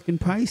 She's a fucking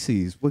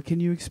Pisces. What can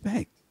you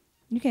expect?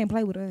 You can't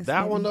play with us.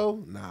 That baby. one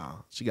though, nah,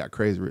 she got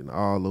crazy written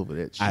all over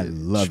that shit. I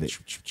love it.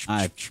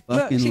 I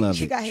Look, fucking love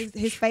she it. got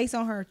his face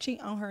on her cheek,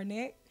 on her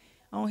neck,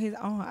 on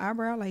her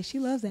eyebrow. Like she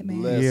loves that man.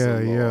 Bless Yeah,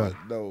 her, yeah. Lord.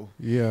 No.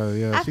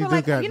 Yeah. I She feel do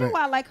like got you know that.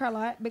 why I like her a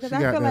lot because She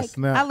I got feel that like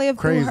snap I lived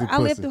through crazy her. I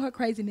lived pussy. through her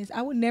craziness.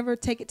 I would never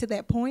take it to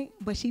that point,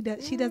 but she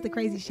does. She does the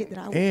crazy shit that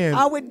I would. And-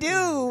 I would do.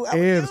 I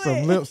would And do some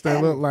it. lips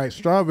that look like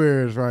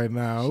strawberries right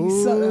now.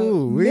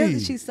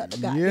 She sucked the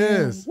goddamn.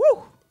 Yes.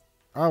 Woo.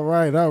 All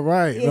right. You know what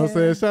I'm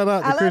saying? Yeah. Shout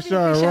out I to Chris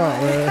love you, Rock,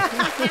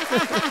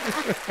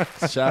 Krishan.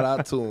 man. Shout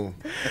out to him.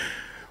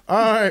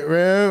 All right,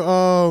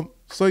 man.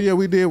 So yeah,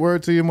 we did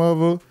Word to Your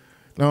Mother.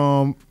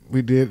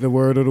 We did the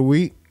Word of the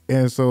Week.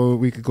 And so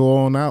we could go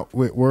on out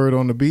with Word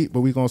on the Beat,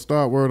 but we're going to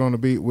start Word on the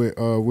Beat with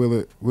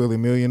Willie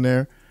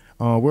Millionare.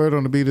 Word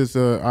on the Beat is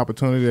an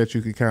opportunity that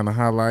you could kind of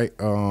highlight,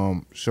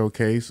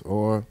 showcase,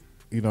 or,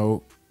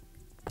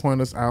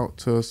 point us out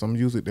to some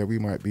music that we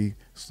might be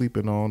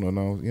sleeping on or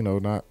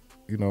not,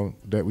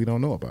 that we don't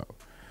know about.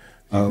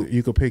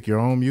 You could pick your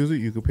own music.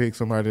 You could pick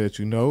somebody that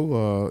you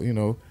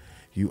know.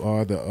 You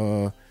are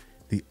the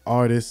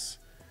artist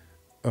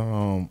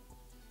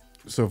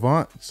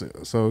savant.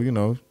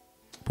 So,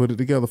 put it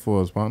together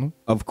for us, partner.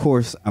 Of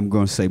course, I'm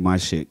going to say my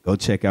shit. Go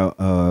check out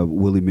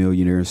Willie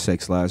Millionaire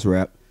Sex Lies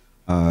Rap.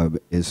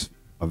 It's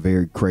a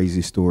very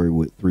crazy story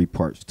with 3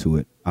 parts to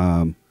it.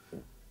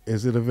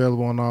 Is it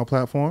available on all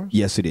platforms?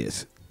 Yes, it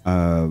is.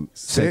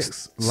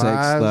 Sex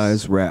Lies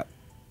Lies Rap.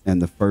 And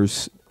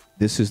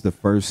this is the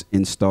first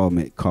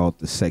installment called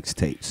the Sex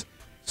Tapes.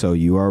 So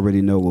you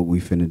already know what we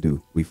finna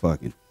do. We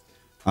fucking.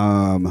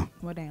 Well,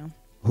 damn.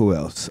 Who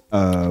else?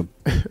 I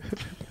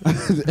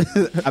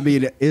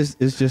mean, it's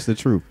just the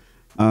truth.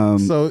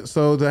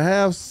 So to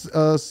have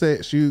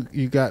sex,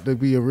 you got to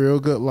be a real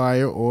good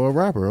liar or a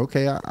rapper.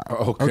 Okay,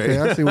 Okay.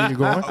 I see where you're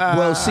going.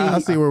 Well, see, I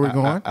see where we're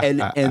going.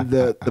 and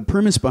the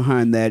premise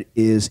behind that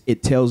is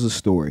it tells a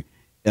story.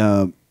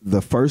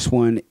 The first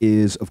one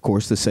is, of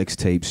course, the sex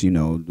tapes.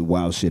 The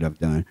wild shit I've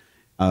done.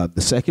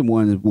 The second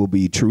one will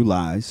be True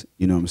Lies.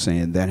 You know what I'm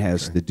saying? That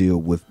has to deal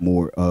with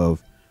more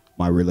of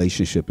my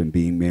relationship and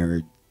being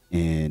married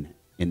and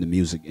in the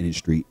music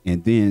industry.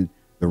 And then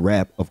the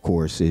rap, of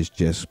course, is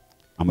just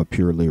I'm a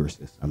pure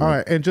lyricist. All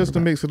right, and just to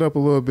mix it up a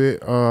little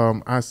bit,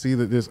 I see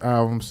that this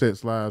album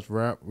Sex Lives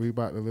Rap. We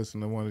about to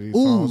listen to one of these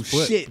songs.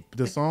 But shit.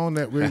 the song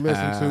that we're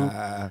listening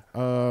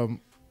to,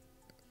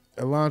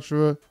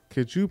 Elantra,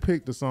 could you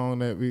pick the song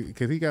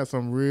because he got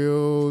some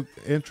real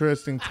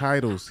interesting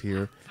titles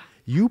here.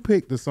 You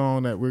pick the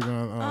song that we're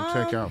gonna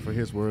check out for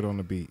his Word on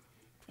the Beat.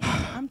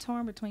 I'm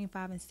torn between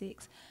 5 and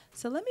 6.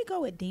 So let me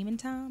go with Demon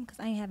Time because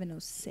I ain't having no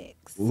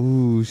sex.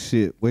 Ooh,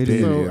 shit. Wait a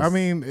minute. So I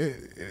mean,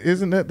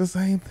 isn't that the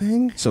same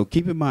thing? So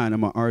keep in mind,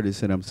 I'm an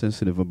artist and I'm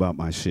sensitive about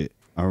my shit.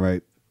 All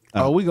right.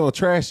 We gonna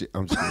trash it.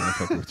 I'm just kidding. I'm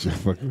fucking with you. I'm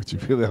fucking with you.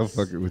 Really, I'm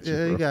fucking with you. Yeah,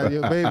 bro. you got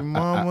your baby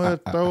mama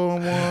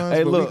throwing ones.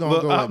 Hey, but look, we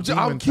gonna go I'm with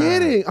Demon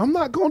kidding. Time. I'm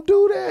not gonna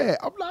do that.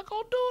 I'm not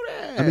gonna do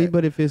that. I mean,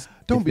 but if it's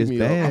don't if beat it's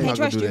me up. bad, I'm not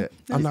gonna trust do you. that.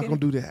 No, I'm just not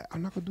gonna do that.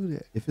 I'm not gonna do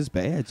that. if it's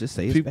bad, just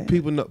say it's bad.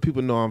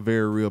 People know I'm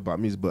very real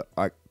about music, but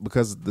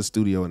because of the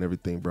studio and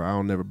everything, bro, I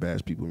don't never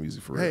bash people's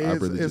music for real. Hey, I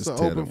it's really an just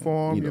open tell them,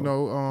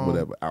 forum,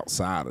 whatever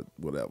outside of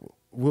whatever.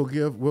 We'll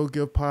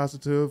give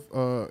positive,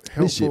 helpful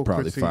This shit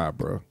probably critique, 5,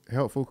 bro.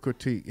 helpful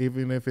critique,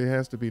 even if it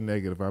has to be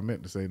negative. I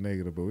meant to say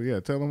negative, but yeah,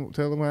 tell them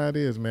how it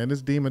is, man.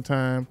 It's Demon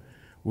Time.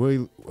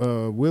 Willie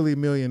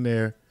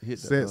Millionaire,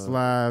 Sex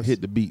Lives,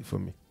 Hit the beat for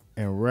me.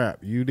 and Rap.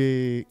 You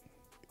dig?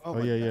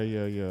 Oh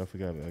yeah. I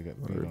forgot it. I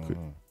got the beat Real quick.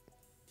 on.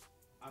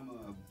 I'm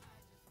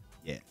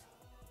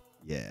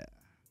yeah.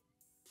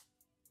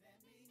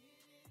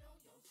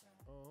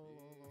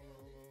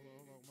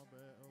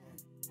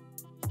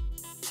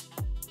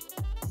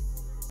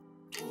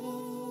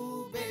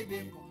 Ooh,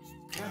 baby, won't you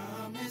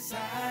come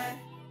inside?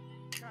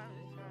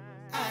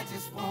 I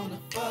just wanna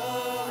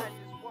fuck.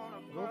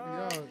 Both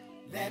of y'all,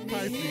 Let me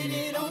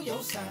hit it on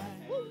your side.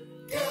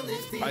 Girl,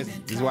 it's This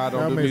demon is why I y'all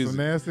don't do make music.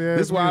 some nasty ass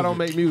This is why I don't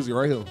music. make music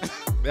right here.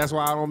 That's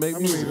why I don't make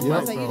music. the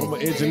Yep. mic though. I'm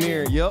an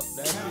engineer. Yep.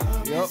 That's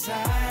it. Yep.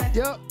 inside.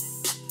 Yep.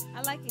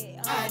 I like it.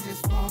 I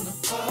just wanna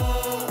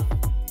fuck.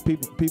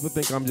 People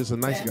think I'm just a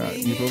nice guy.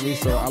 You feel me?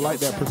 So I like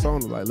that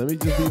persona. Like, let me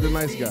just be the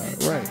nice guy.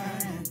 Right.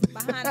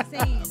 behind the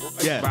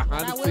scenes. Yeah. But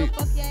Behind I the will scenes.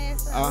 fuck your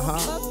ass up.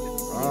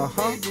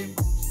 Uh-huh.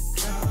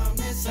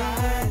 Come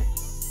inside.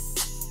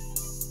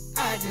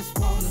 I just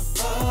wanna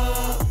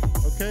fuck.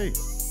 Okay.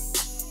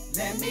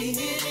 Let me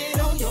hit it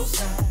on your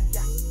side.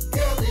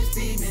 Girl, it's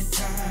demon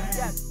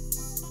time.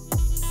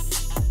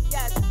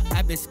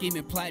 I've been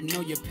scheming, plotting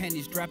on your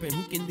panties dropping.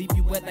 Who can leave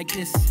you wet like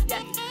this?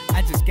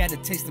 I just gotta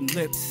taste them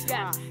lips.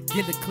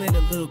 Give the clit a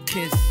little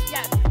kiss.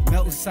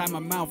 Melt inside my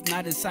mouth,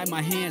 not inside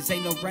my hands.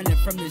 Ain't no running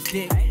from this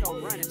dick.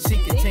 She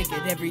can take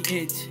it every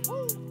inch.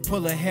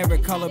 Pull her hair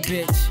and call her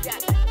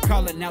bitch.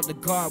 Calling out the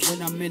guard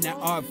when I'm in that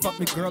art. Fuck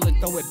me, girl, and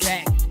throw it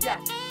back.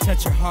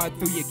 Touch her heart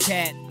through your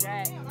cat.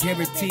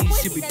 Guaranteed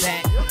she'll be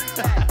back.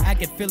 I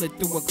can feel it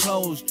through her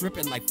clothes,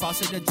 dripping like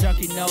faucet or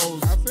junkie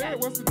nose.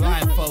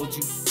 Blindfold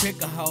you,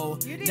 pick a hole.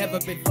 Never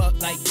been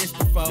fucked like this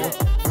before.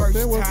 First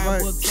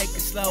time we'll take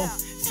it slow.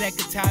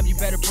 Second time you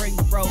better bring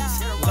the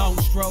ropes. Long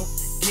stroke,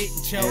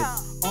 getting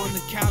choked. On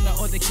the counter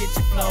or the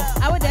kitchen floor.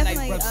 I would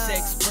definitely like rough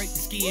sex, break the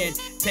skin,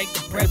 take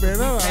the breath, Hey, man,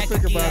 we I back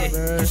think about again. it,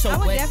 man. You so I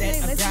would wet definitely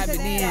that I'm listen to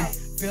diving that,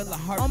 in. Feel the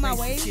heart on my race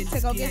way skin to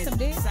go get some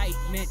dick.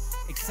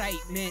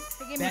 Excitement.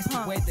 To get me That's the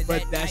pumped. way that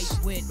But that that's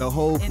night went. the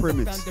whole And the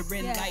premise.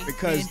 thundering Yeah. lightning.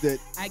 Because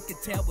I could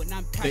tell when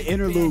I'm the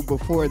interlude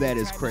before that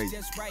is crazy.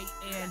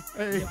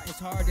 Hey, It was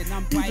hard and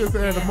I'm he just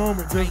had a biting.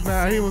 moment just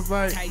now. He was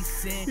like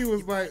Tyson.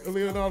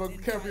 Leonardo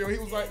DiCaprio. He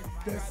was like,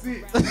 that's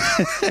it.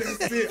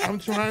 That's it. I'm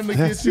trying to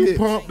That's get you it.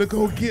 pumped to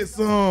go get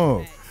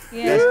some.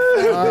 Yeah.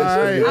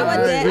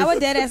 I would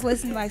dead ass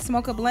listen to like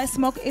smoke a blunt,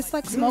 smoke. It's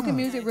like smoking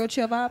music, real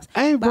chill vibes.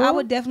 Hey, but bro. I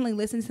would definitely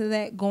listen to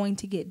that going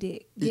to get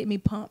dick, get me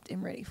pumped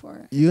and ready for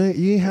it. You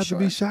ain't have to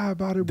be sure. shy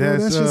about it, bro.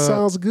 That's, that shit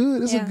sounds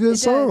good. It's Yeah, a good it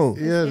does. song.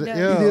 Yeah, It does.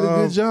 yeah. You did a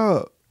good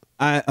job.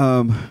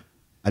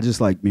 I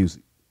just like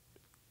music.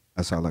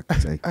 That's all I can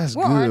say. That's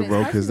We're good, artists. bro,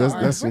 Us because is that's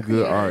artists. some We're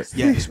good art.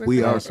 creators. Yes, We're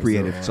we are creators.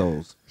 creative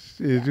souls.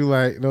 Shit, you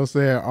like, you know what I'm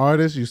saying,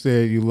 artists, you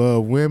said you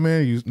love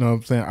women, you know what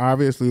I'm saying,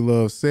 obviously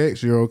love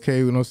sex, you're okay,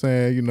 you know what I'm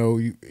saying, you know,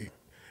 you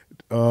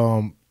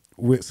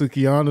with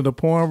Sukiana, the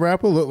porn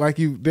rapper, look like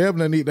you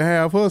definitely need to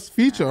have her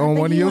feature on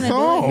one of your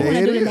songs. You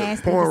wanna do the It is.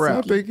 nasty Porn to rap.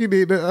 I Suki. think you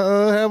need to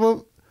have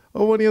a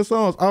on one of your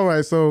songs. All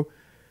right, so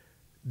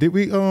did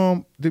we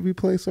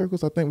play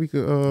Circles? I think we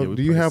could. we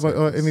Do you played have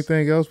Circles.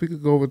 anything else? We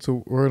could go over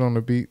to Word on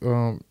the Beat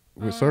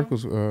with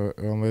Circles,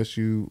 unless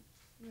you.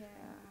 Yeah.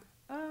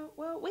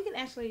 Well, we can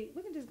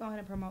just go ahead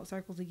and promote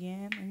Circles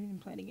again, and you can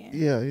play it again.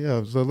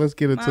 Yeah. So let's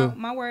get into.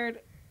 My word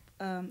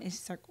is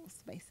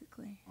circles,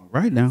 basically.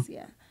 Right now.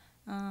 Yeah.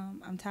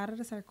 I'm tired of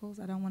the circles.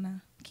 I don't want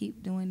to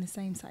keep doing the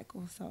same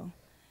cycle. So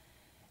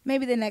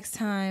maybe the next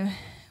time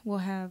we'll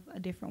have a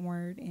different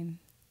word. And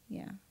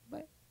yeah,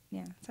 but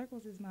yeah,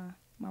 circles is my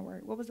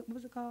word. What was it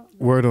called?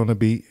 Word on the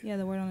Beat. Yeah,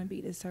 the word on the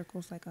beat is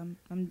circles. Like I'm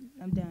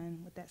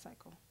done with that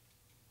cycle.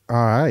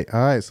 All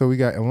right. So we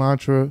got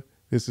Elantra.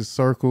 This is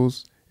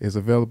Circles. It's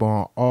available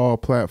on all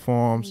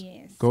platforms.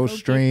 Yes, Go go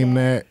stream get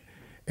that.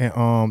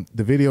 And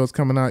the video is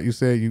coming out. You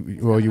said you're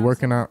coming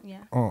working out out soon,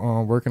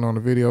 yeah. working on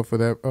the video for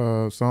that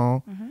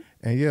song. Mm-hmm.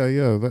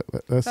 And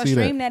let's So see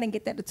stream that. that and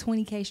get that to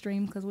 20K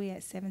stream because we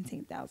at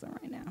 17,000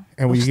 right now.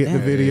 And when you get the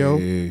video,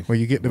 Hey, when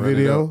you get the run it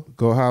video, up.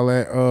 go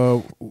holler at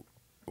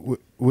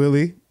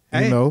Willie.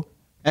 Hey. You know,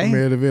 Hey.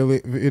 premiere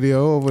the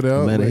video over there.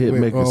 Let it hit,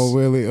 make us-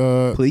 Willie,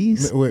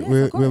 Please? with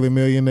Yes, of course. Willie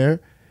Millionare.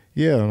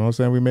 Yeah, you know what I'm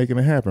saying? We're making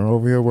it happen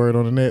over here. Word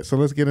on the net. So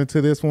let's get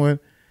into this one.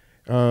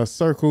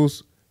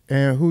 Circles.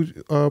 And who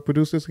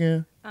produced this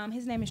again?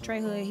 His name is Trey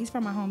Hood. He's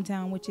from my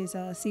hometown, which is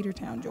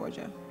Cedartown,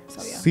 Georgia.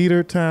 So yeah,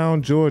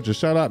 Cedartown, Georgia.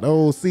 Shout out to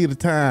old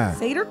Cedartown.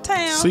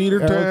 Cedartown. Cedar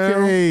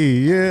Town. Okay,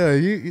 yeah.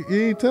 You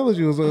ain't tell us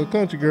you was a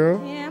country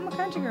girl. Yeah, I'm a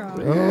country girl.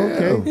 Oh,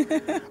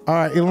 okay. All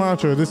right,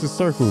 Elantra, this is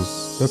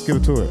Circles. Let's get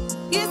into it.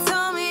 You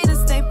told me to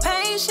stay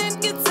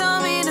patient, you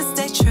told me to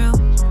stay true.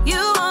 You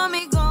want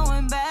me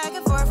going back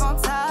and forth on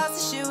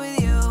tops of shit with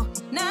you.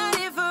 Not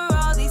here for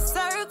all these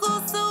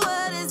circles, so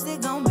what is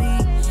it gonna be?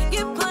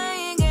 You're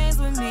playing games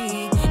with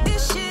me,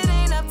 this shit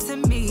ain't up to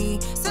me.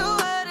 So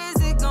what is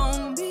it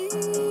gonna be?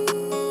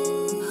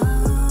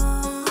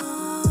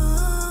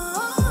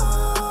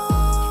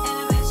 And I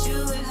bet you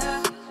with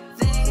her,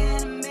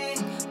 thinking of me,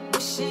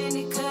 wishing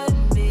it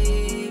couldn't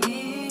be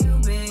me, you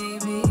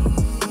baby.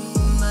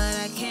 But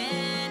I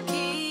can't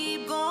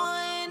keep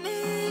going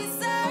in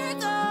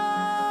circles,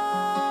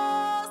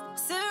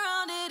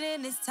 surrounded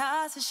in this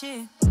toss of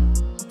shit.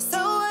 So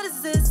what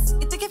is this?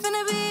 You think it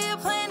finna be a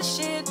plan of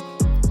shit?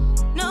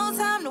 No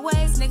time to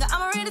waste, nigga.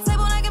 I'ma read the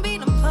table and I can beat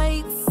them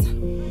plates.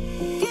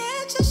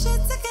 Get your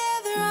shit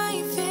together, I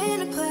ain't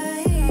finna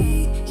play.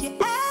 You're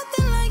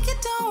acting like you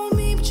don't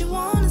mean, but you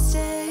wanna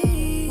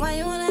stay. Why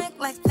you wanna act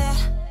like that?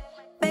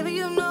 Baby,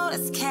 you know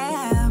that's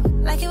cap.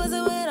 Like it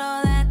wasn't with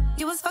all that.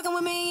 You was fucking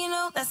with me, you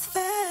know that's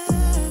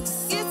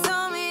facts. You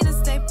told me to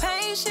stay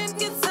patient,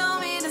 you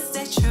told me to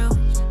stay true.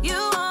 You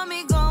want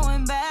me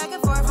going back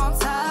and forth on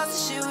tops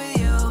of shit with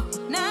you.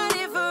 Not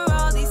here for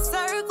all these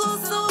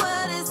circles, so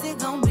what is it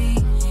gonna be?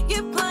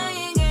 You're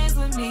playing games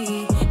with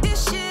me,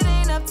 this shit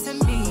ain't up to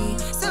me.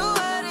 So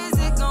what is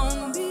it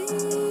gonna be?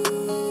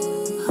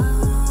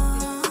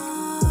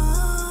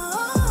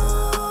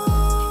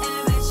 And I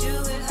bet you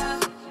with her,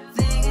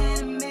 thinking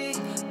of me,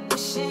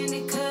 wishing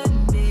it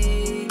couldn't be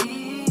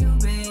you,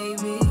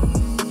 baby.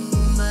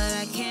 But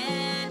I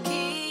can't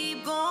keep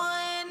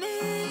going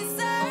in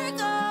circles,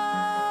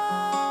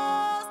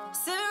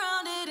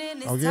 surrounded in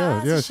this Oh, yeah,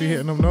 toss yeah. of She shit.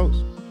 hitting them notes.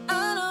 I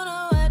don't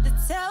know what to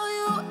tell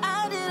you. I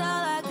did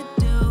all I could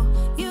do.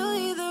 You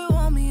either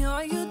want me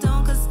or you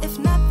don't, 'cause if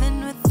nothing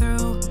we're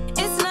through.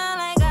 It's not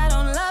like I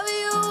don't love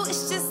you,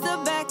 it's just a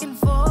back and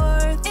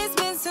forth. It's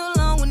been too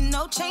long with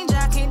no change,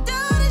 I can't do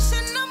this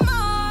shit no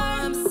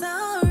more. I'm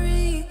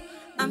sorry,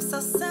 I'm so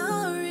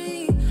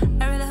sorry.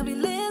 I really hope you're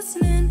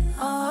listening.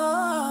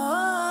 Oh.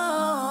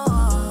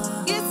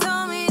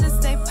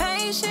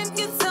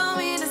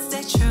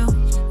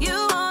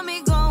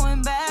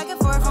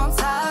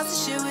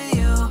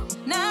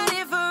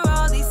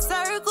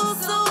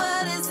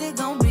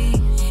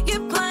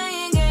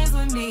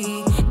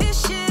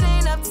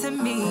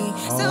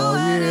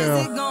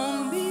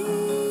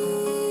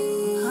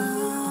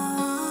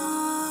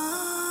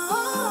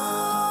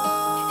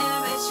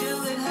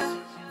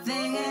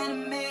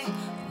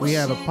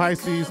 had a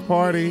Pisces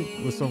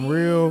party with some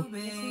real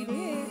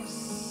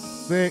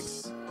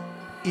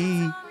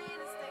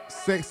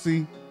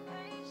sexy,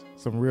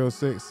 some real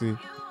sexy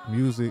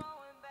music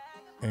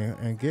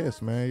and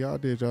guests, man. Y'all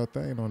did y'all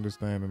thing on this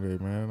thing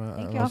today, man.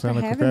 Thank I'm y'all for saying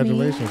having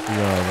congratulations me. to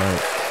y'all.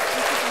 Like,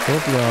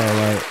 both of y'all,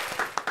 like.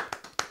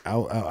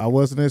 I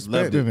wasn't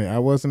expecting it. I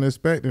wasn't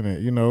expecting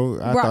it. You know,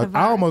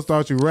 I almost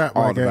thought you rapped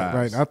All like the that.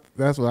 vibes. Like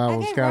that's what I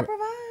was get kind of.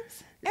 rapper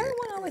vibes.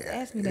 Everyone always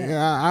asks me that.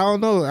 Yeah, I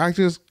don't know. I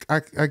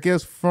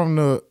guess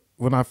from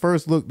when I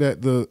first looked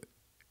at the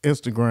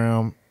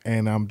Instagram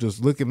and I'm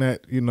just looking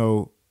at, you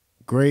know,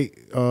 great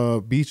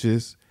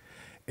beaches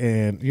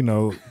and, you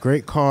know,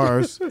 great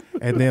cars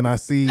and then I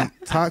see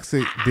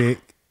Toxic Dick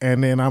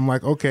and then I'm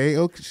like, okay,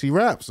 she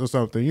raps or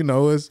something. You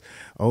know, it's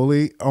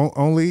only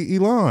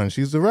Elon.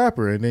 She's the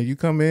rapper. And then you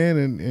come in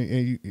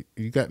and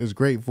you got this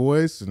great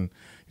voice and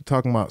you're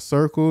talking about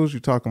circles,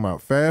 you're talking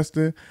about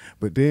fasting,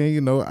 but then,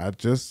 you know, I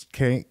just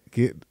can't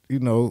get, you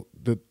know,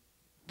 the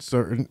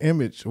certain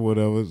image or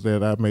whatever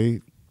that I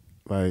made.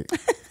 Like,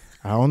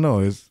 I don't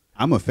know.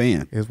 I'm a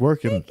fan. It's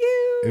working. Thank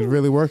you. It's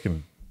really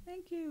working.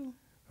 Thank you.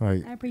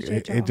 Like, I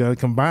appreciate it y'all. just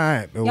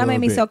combined. Y'all made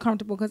me so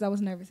comfortable because I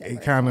was nervous.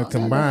 It kind of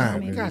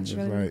combined. We It's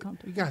really like-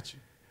 comfortable. We got you.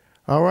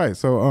 All right,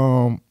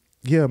 so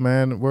yeah,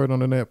 man, Word on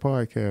the Net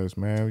podcast,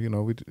 man. You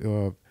know, we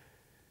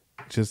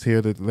just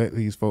here to let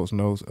these folks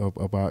know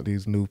about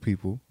these new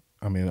people.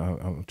 I mean,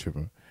 I'm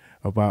tripping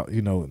about,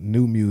 you know,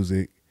 new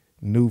music,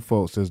 new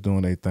folks that's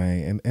doing their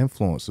thing, and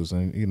influencers.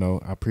 And you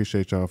know, I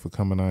appreciate y'all for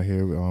coming out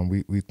here.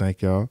 We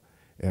thank y'all.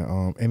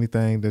 And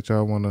anything that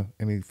y'all want to,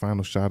 any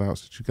final shout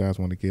outs that you guys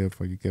want to give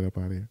before you get up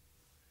out of here?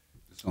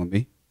 It's on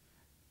me.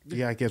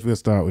 Yeah, I guess we'll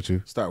start with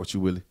you. Start with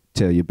you, Willie.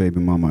 Tell your baby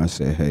mama I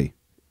said hey.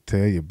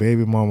 Tell your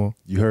baby mama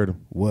You heard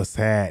him. what's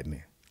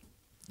happening.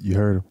 You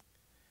heard him.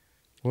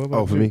 What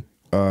about Oh, for you? me.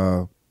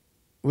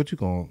 What you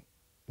going?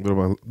 What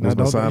about No, what's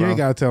my don't, sign you ain't off?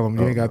 gotta tell them.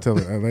 You Oh, ain't gotta tell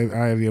them.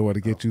 I didn't want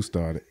to get you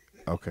started.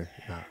 Okay.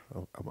 Nah,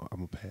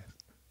 I'm a pass.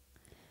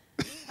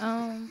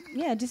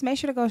 Yeah, just make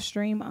sure to go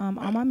stream all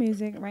my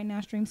music right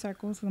now. Stream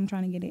Circles because I'm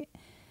trying to get it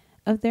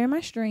up there in my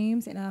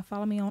streams, and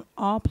follow me on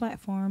all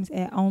platforms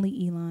at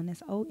Only Elon.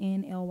 That's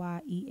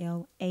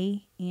ONLYELANN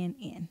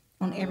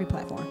on every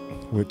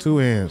platform. With two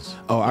ends.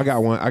 Oh, I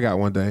got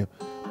one thing.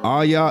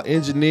 All y'all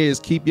engineers,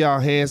 keep y'all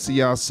hands to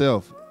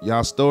yourself.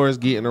 Y'all stories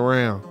getting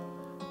around.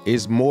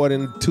 It's more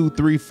than 2,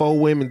 3, 4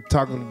 women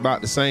talking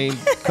about the same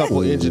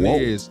couple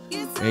engineers.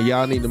 And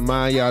y'all need to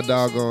mind y'all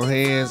doggone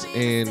hands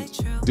and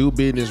do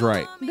business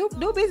right.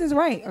 Do business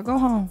right or go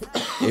home.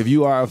 If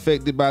you are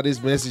affected by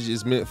this message,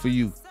 it's meant for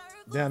you.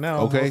 Yeah,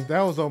 now Okay.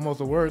 that was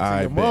almost a word to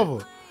I your bet.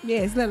 mother. Yeah,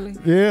 it's literally.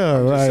 Yeah,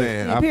 Just like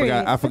saying. Yeah, I period.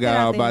 forgot Put that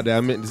all out about there. that.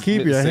 I meant to, keep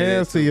meant to your say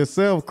hands that to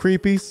yourself,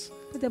 creepies.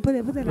 Put that You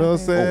know what I'm out there.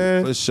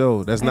 saying? for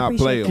sure. That's I not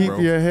appreciate player, that. Keep bro.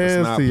 your That's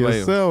hands not to player.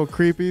 yourself,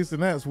 creepies,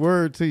 and that's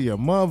word to your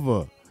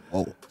mother.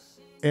 Oh.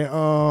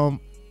 And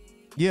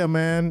yeah,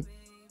 man,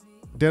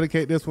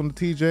 dedicate this one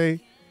to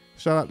TJ.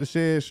 Shout out to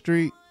Shed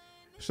Street.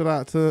 Shout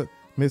out to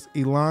Miss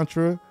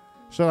Elantra.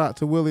 Shout out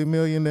to Willie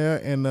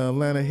Millionaire and the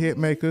Atlanta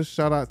Hitmakers.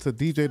 Shout out to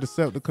DJ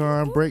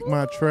Decepticon, Break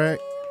My Track.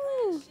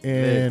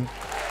 And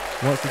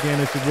once again,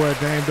 it's your boy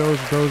Dame Doja.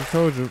 Doja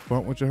told you.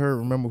 Bump what you heard.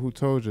 Remember who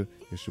told you.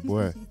 It's your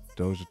boy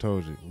Doja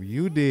told you. Well,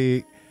 you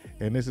dig.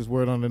 And this is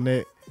Word on the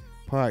Net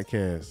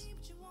podcast.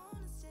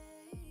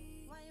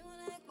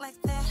 Like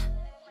that.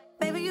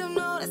 Baby, you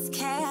know that's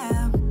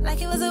cap.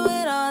 Like it wasn't with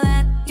all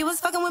that. You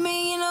was fucking with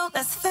me, you know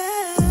that's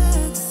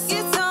facts.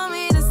 You told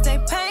me to stay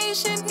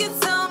patient. You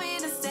told me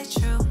to stay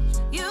true.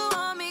 You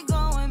want me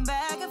going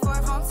back and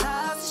forth on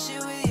top of shit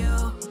with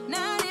you.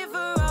 Not here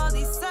for all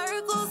these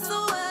circles,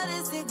 so what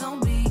is it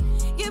gonna be?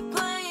 You're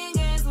playing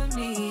games with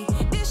me.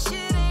 This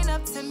shit ain't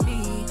up to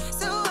me.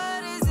 So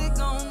what is it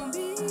gonna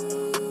be?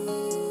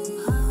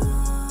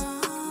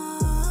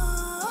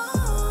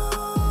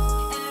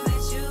 And I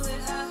bet you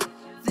could have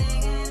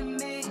thinking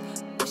of me,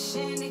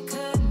 wishing it